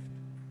Gott prüft.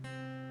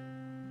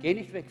 Geh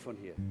nicht weg von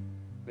hier,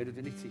 wenn du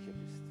dir nicht sicher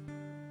bist.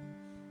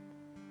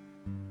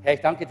 Herr,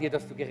 ich danke dir,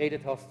 dass du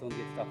geredet hast und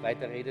jetzt auch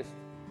weiter redest.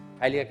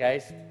 Heiliger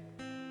Geist,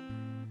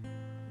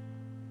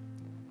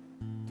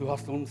 du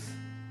hast uns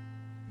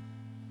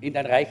in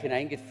dein Reich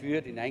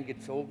hineingeführt,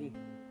 hineingezogen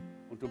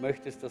und du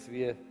möchtest, dass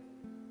wir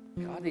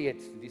gerade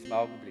jetzt, in diesem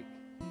Augenblick,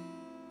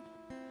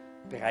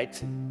 bereit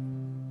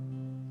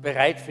sind.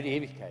 Bereit für die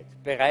Ewigkeit.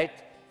 Bereit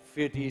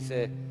für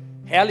diese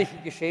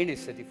herrlichen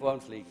Geschehnisse, die vor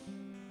uns liegen.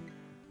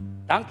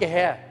 Danke,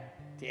 Herr,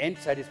 die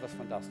Endzeit ist was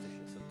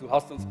Fantastisches. Und du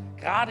hast uns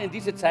gerade in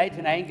diese Zeit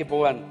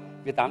hineingeboren.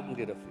 Wir danken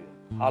dir dafür.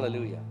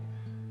 Halleluja.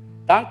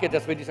 Danke,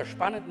 dass wir in dieser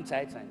spannenden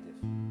Zeit sein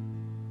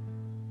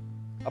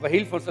dürfen. Aber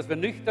hilf uns, dass wir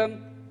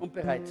nüchtern und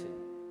bereit sind.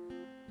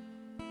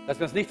 Dass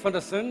wir uns nicht von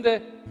der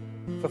Sünde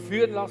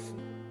verführen lassen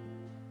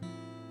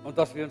und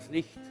dass wir uns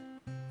nicht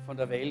von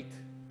der Welt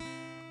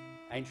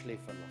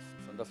einschläfern lassen,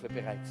 sondern dass wir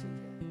bereit sind,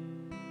 Herr.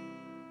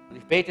 Und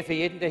ich bete für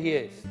jeden, der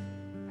hier ist.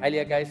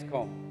 Heiliger Geist,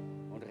 komm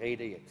und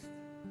rede jetzt.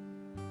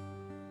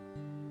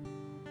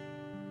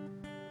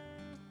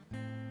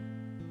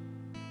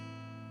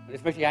 Und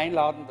jetzt möchte ich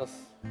einladen,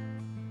 dass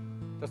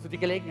du die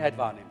Gelegenheit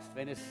wahrnimmst,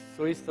 wenn es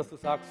so ist, dass du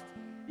sagst,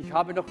 ich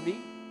habe noch nie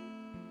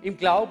im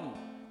Glauben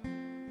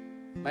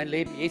mein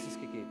Leben Jesus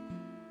gegeben.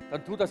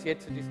 Dann tu das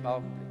jetzt in diesem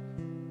Augenblick.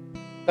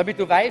 Damit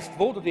du weißt,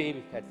 wo du die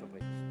Ewigkeit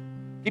verbringst.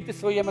 Gibt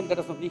es so jemanden, der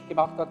das noch nicht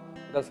gemacht hat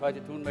und das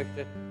heute tun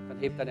möchte, dann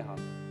heb deine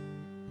Hand.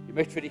 Ich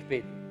möchte für dich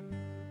beten.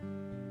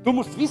 Du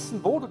musst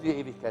wissen, wo du die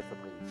Ewigkeit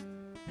verbringst.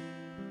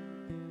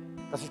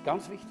 Das ist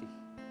ganz wichtig.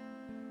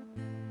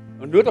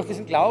 Und nur durch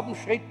diesen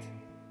Glaubensschritt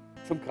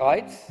zum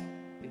Kreuz,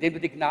 indem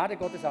du die Gnade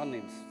Gottes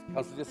annimmst,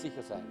 kannst du dir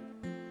sicher sein.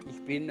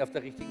 Ich bin auf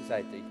der richtigen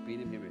Seite, ich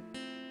bin im Himmel,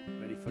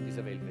 wenn ich von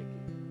dieser Welt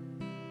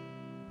weggehe.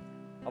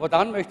 Aber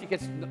dann möchte ich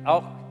jetzt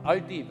auch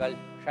all die, weil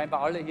scheinbar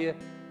alle hier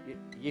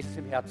Jesus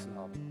im Herzen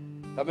haben,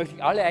 da möchte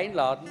ich alle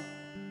einladen,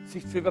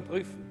 sich zu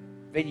überprüfen,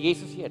 wenn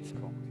Jesus jetzt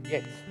kommt.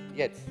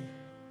 Jetzt.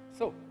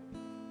 So,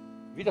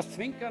 wie das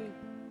Zwinkern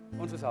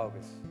unseres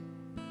Auges.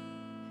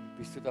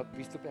 Bist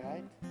du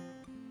bereit?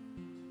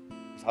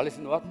 Ist alles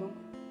in Ordnung?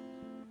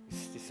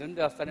 Ist die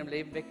Sünde aus deinem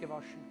Leben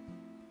weggewaschen?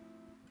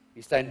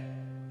 Ist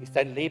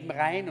dein Leben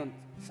rein und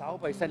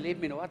sauber? Ist dein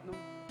Leben in Ordnung?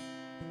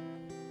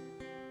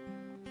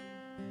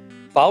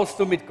 Baust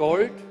du mit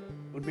Gold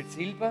und mit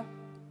Silber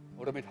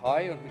oder mit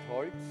Heu und mit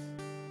Holz?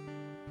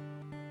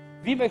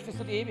 Wie möchtest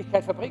du die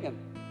Ewigkeit verbringen?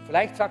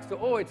 Vielleicht sagst du,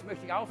 oh, jetzt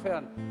möchte ich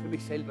aufhören, für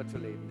mich selber zu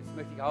leben. Jetzt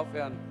möchte ich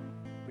aufhören,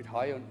 mit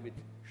Heu und mit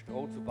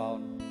Stroh zu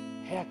bauen.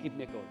 Herr, gib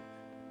mir Gold.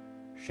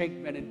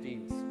 Schenk mir einen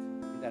Dienst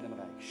in deinem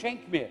Reich.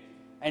 Schenk mir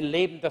ein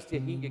Leben, das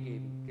dir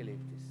hingegeben,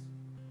 gelebt ist.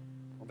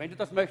 Und wenn du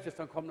das möchtest,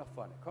 dann komm nach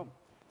vorne. Komm,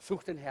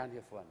 such den Herrn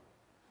hier vorne.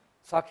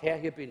 Sag, Herr,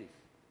 hier bin ich.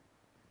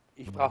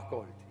 Ich brauche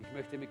Gold. Ich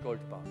möchte mit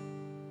Gold bauen.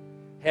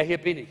 Herr, hier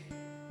bin ich.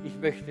 Ich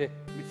möchte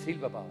mit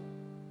Silber bauen.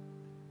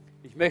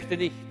 Ich möchte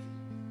nicht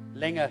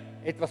länger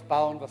etwas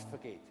bauen, was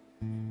vergeht.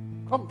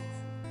 Kommt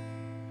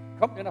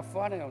mir nach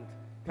vorne und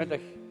könnt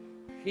euch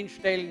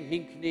hinstellen,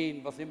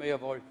 hinknien, was immer ihr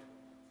wollt.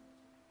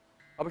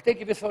 Aber ich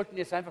denke, wir sollten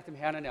jetzt einfach dem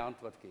Herrn eine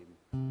Antwort geben.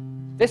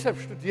 Deshalb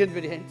studieren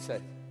wir die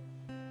Endzeit.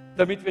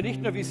 Damit wir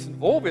nicht nur wissen,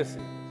 wo wir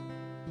sind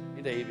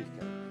in der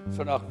Ewigkeit,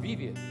 sondern auch, wie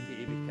wir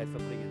die Ewigkeit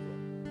verbringen werden.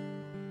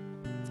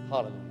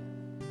 Halleluja.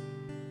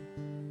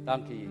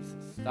 Danke,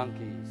 Jesus.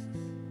 Danke,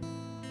 Jesus.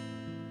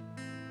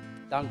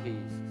 Danke,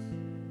 Jesus.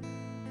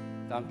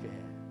 Danke,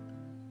 Herr.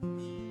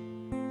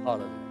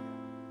 Halleluja.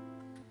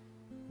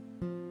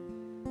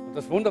 Und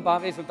das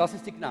Wunderbare ist, und das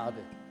ist die Gnade,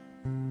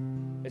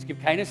 es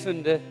gibt keine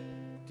Sünde,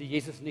 die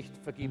Jesus nicht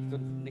vergibt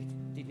und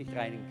die nicht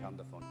reinigen kann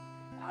davon.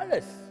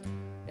 Alles.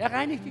 Er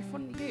reinigt dich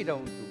von jeder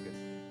Untugend,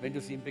 wenn du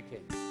es ihm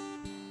bekennst.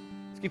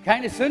 Es gibt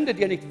keine Sünde,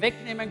 die er nicht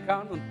wegnehmen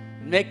kann und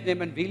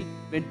wegnehmen will,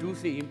 wenn du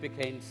sie ihm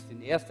bekennst.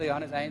 In 1.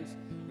 Johannes 1,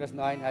 Vers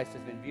 9 heißt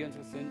es, wenn wir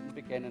unsere Sünden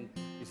bekennen,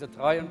 ist er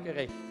treu und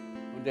gerecht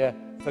und er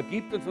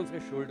vergibt uns unsere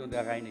Schuld und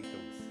er reinigt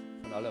uns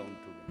von aller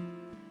Untugend.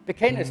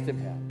 Bekenne es dem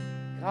Herrn,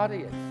 gerade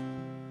jetzt.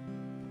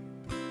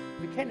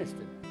 Bekenne es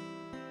dem Herrn.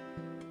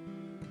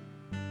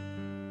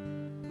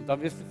 Und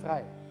dann wirst du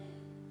frei.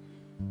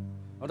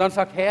 Und dann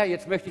sag, Herr,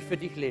 jetzt möchte ich für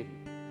dich leben.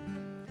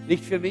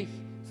 Nicht für mich,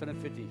 sondern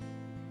für dich.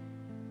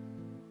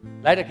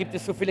 Leider gibt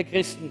es so viele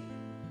Christen,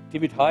 die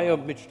mit Heu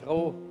und mit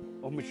Stroh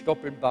und mit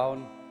Stoppeln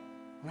bauen.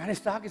 Und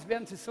eines Tages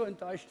werden sie so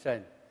enttäuscht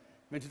sein,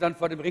 wenn sie dann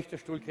vor dem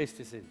Richterstuhl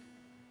Christi sind.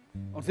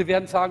 Und sie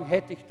werden sagen,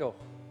 hätte ich doch.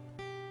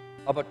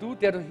 Aber du,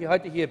 der du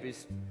heute hier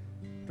bist,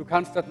 du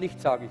kannst dort nicht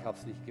sagen, ich habe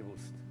es nicht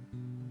gewusst.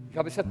 Ich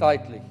habe es sehr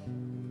deutlich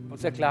und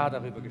sehr klar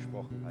darüber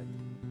gesprochen heute.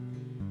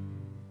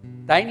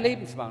 Dein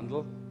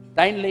Lebenswandel,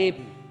 dein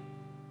Leben,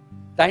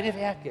 deine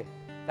Werke,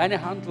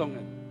 deine Handlungen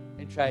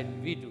entscheiden,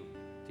 wie du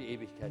die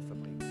Ewigkeit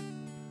verbringst.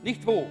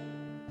 Nicht wo,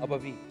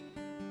 aber wie.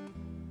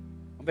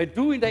 Und wenn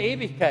du in der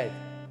Ewigkeit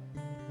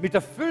mit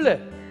der Fülle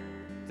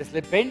des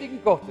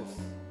lebendigen Gottes,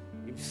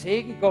 im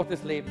Segen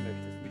Gottes leben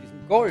möchtest, mit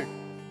diesem Gold,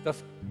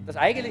 das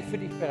eigentlich für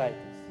dich bereit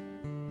ist,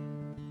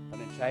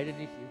 dann entscheide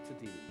dich, ihm zu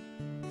dienen.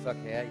 Sag,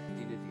 Herr, ich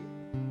diene dir.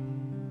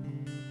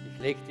 Ich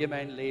lege dir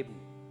mein Leben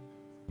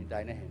in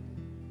deine Hände.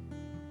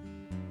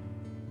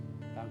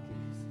 Danke,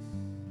 Jesus.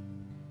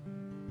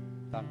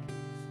 Danke,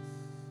 Jesus.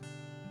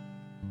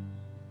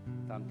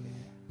 Danke, Herr.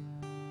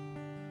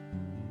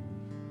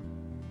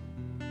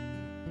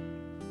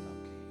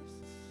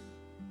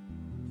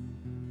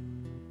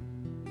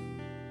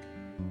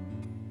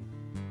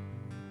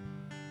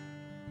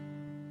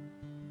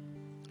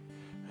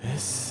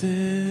 Es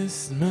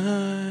ist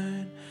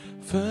mein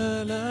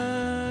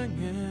Verlangen,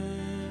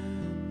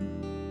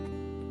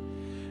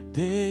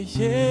 dich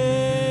ehren,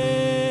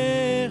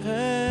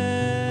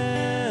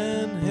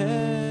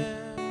 Herr.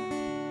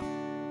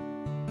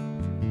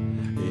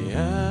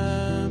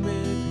 Ja,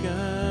 mit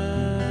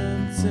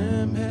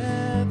ganzem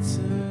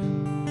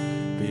Herzen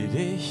bitte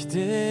ich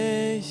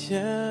dich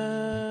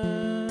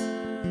an.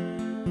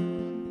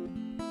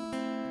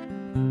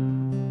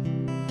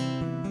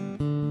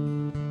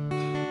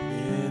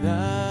 Mit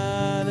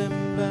allem,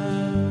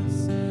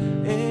 was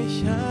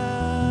ich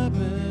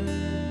habe,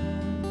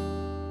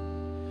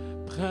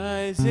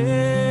 preise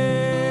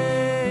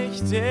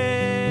ich dich,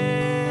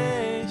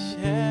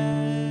 Herr.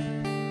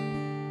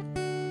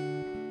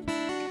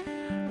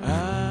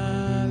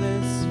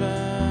 Alles,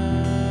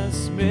 was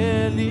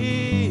mir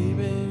lieb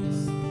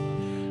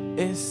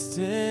ist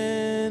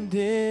in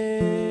dir.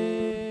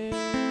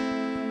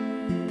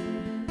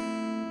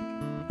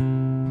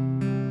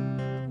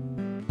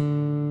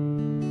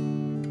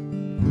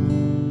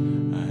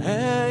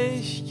 Herr,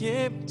 ich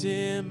geb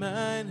dir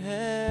mein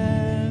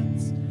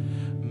Herz,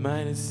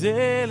 meine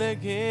Seele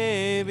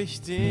geb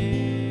ich dir.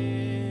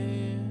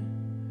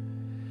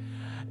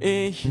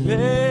 Ich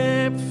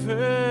leb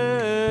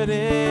für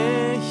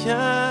dich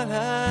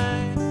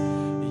allein,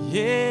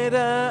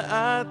 jeder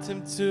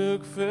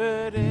Atemzug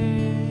für dich,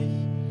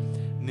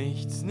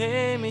 nichts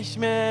nehm ich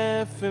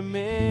mehr für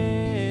mich.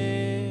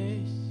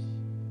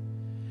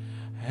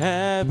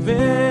 Herr,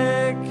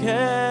 wirke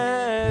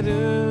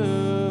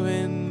du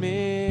in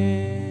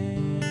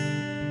mir.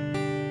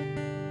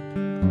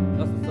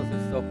 Lass uns das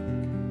jetzt doch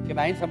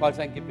gemeinsam als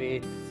ein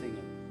Gebet singen.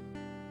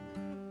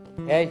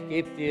 Herr, ich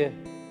gebe dir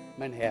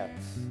mein Herz,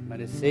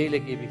 meine Seele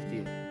gebe ich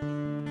dir.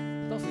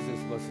 Das ist es,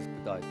 was es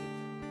bedeutet.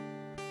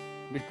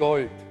 Mit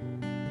Gold,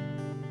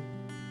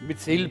 mit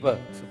Silber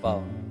zu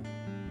bauen,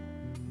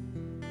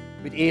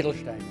 mit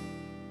Edelsteinen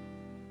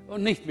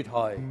und nicht mit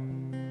Heu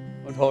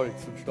und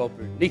Holz und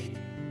Stoppeln. Nicht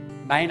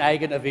mein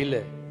eigener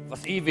Wille,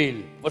 was ich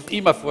will, was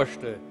ich mir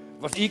vorstelle,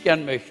 was ich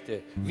gern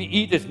möchte,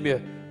 wie es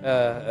mir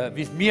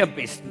am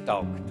besten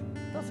taugt.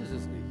 Das ist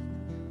es nicht.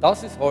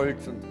 Das ist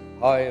Holz und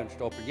Heu und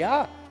Stoppeln.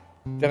 Ja,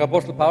 der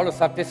Apostel Paulus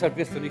sagt, deshalb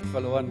wirst du nicht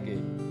verloren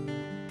gehen.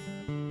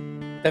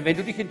 Denn wenn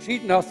du dich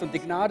entschieden hast und die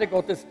Gnade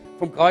Gottes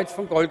vom Kreuz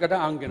von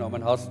Golgatha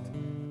angenommen hast,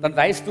 dann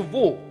weißt du,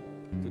 wo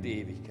du die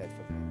Ewigkeit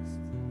verbringst.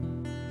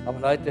 Aber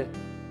Leute,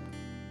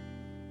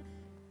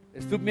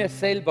 es tut mir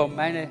selber um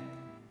meine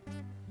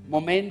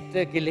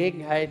Momente,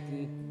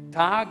 Gelegenheiten,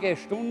 Tage,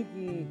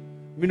 Stunden,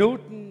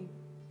 Minuten,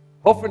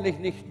 hoffentlich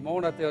nicht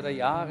Monate oder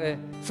Jahre,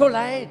 so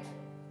leid,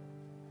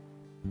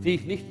 die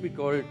ich nicht mit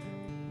Gold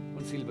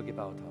und Silber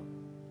gebaut habe.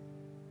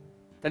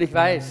 Denn ich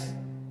weiß,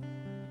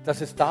 dass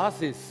es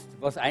das ist,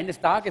 was eines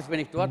Tages, wenn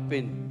ich dort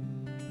bin,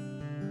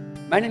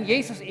 meinen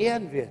Jesus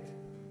ehren wird.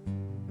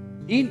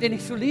 Ihn, den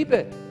ich so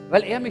liebe,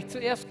 weil er mich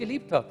zuerst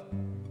geliebt hat.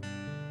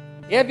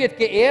 Er wird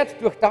geehrt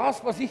durch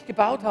das, was ich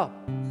gebaut habe.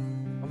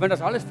 Und wenn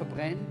das alles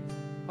verbrennt,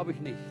 habe ich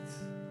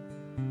nichts.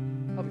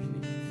 Habe ich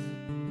nichts,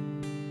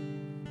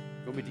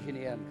 womit ich ihn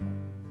ehren kann.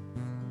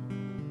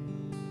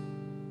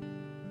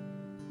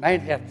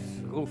 Mein Herz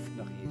ruft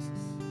nach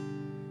Jesus,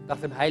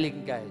 nach dem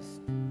Heiligen Geist.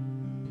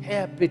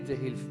 Herr, bitte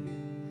hilf mir.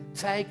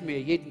 Zeig mir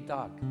jeden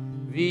Tag,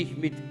 wie ich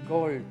mit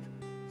Gold,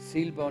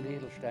 Silber und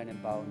Edelsteinen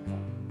bauen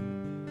kann.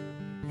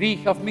 Wie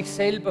ich auf mich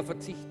selber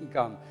verzichten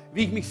kann.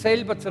 Wie ich mich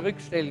selber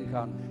zurückstellen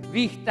kann.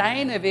 Wie ich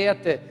deine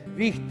Werte,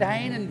 wie ich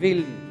deinen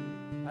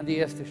Willen an die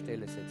erste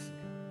Stelle setzen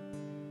kann.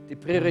 Die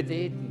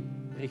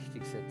Prioritäten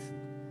richtig setzen.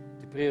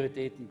 Die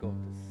Prioritäten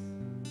Gottes.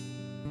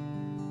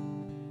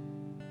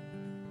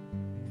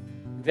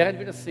 Und während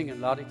wir das singen,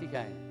 lade ich dich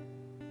ein,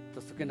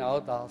 dass du genau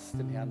das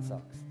dem Herrn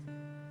sagst.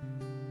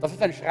 Das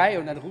ist ein Schrei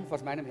und ein Ruf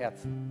aus meinem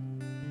Herzen.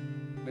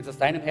 Wenn es aus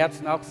deinem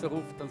Herzen auch so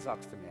ruft, dann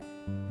sagst du mir.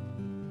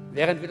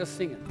 Während wir das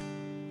singen,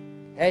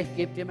 Herr, ich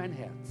gebe dir mein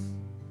Herz.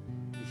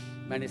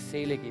 Meine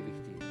Seele gebe ich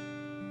dir.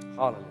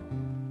 Halleluja.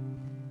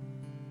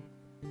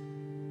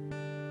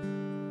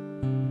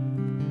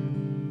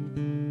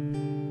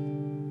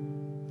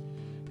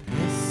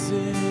 Es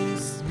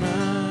ist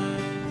mein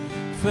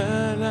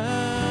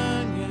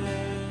Verlangen,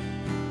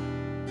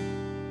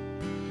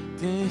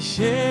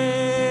 dich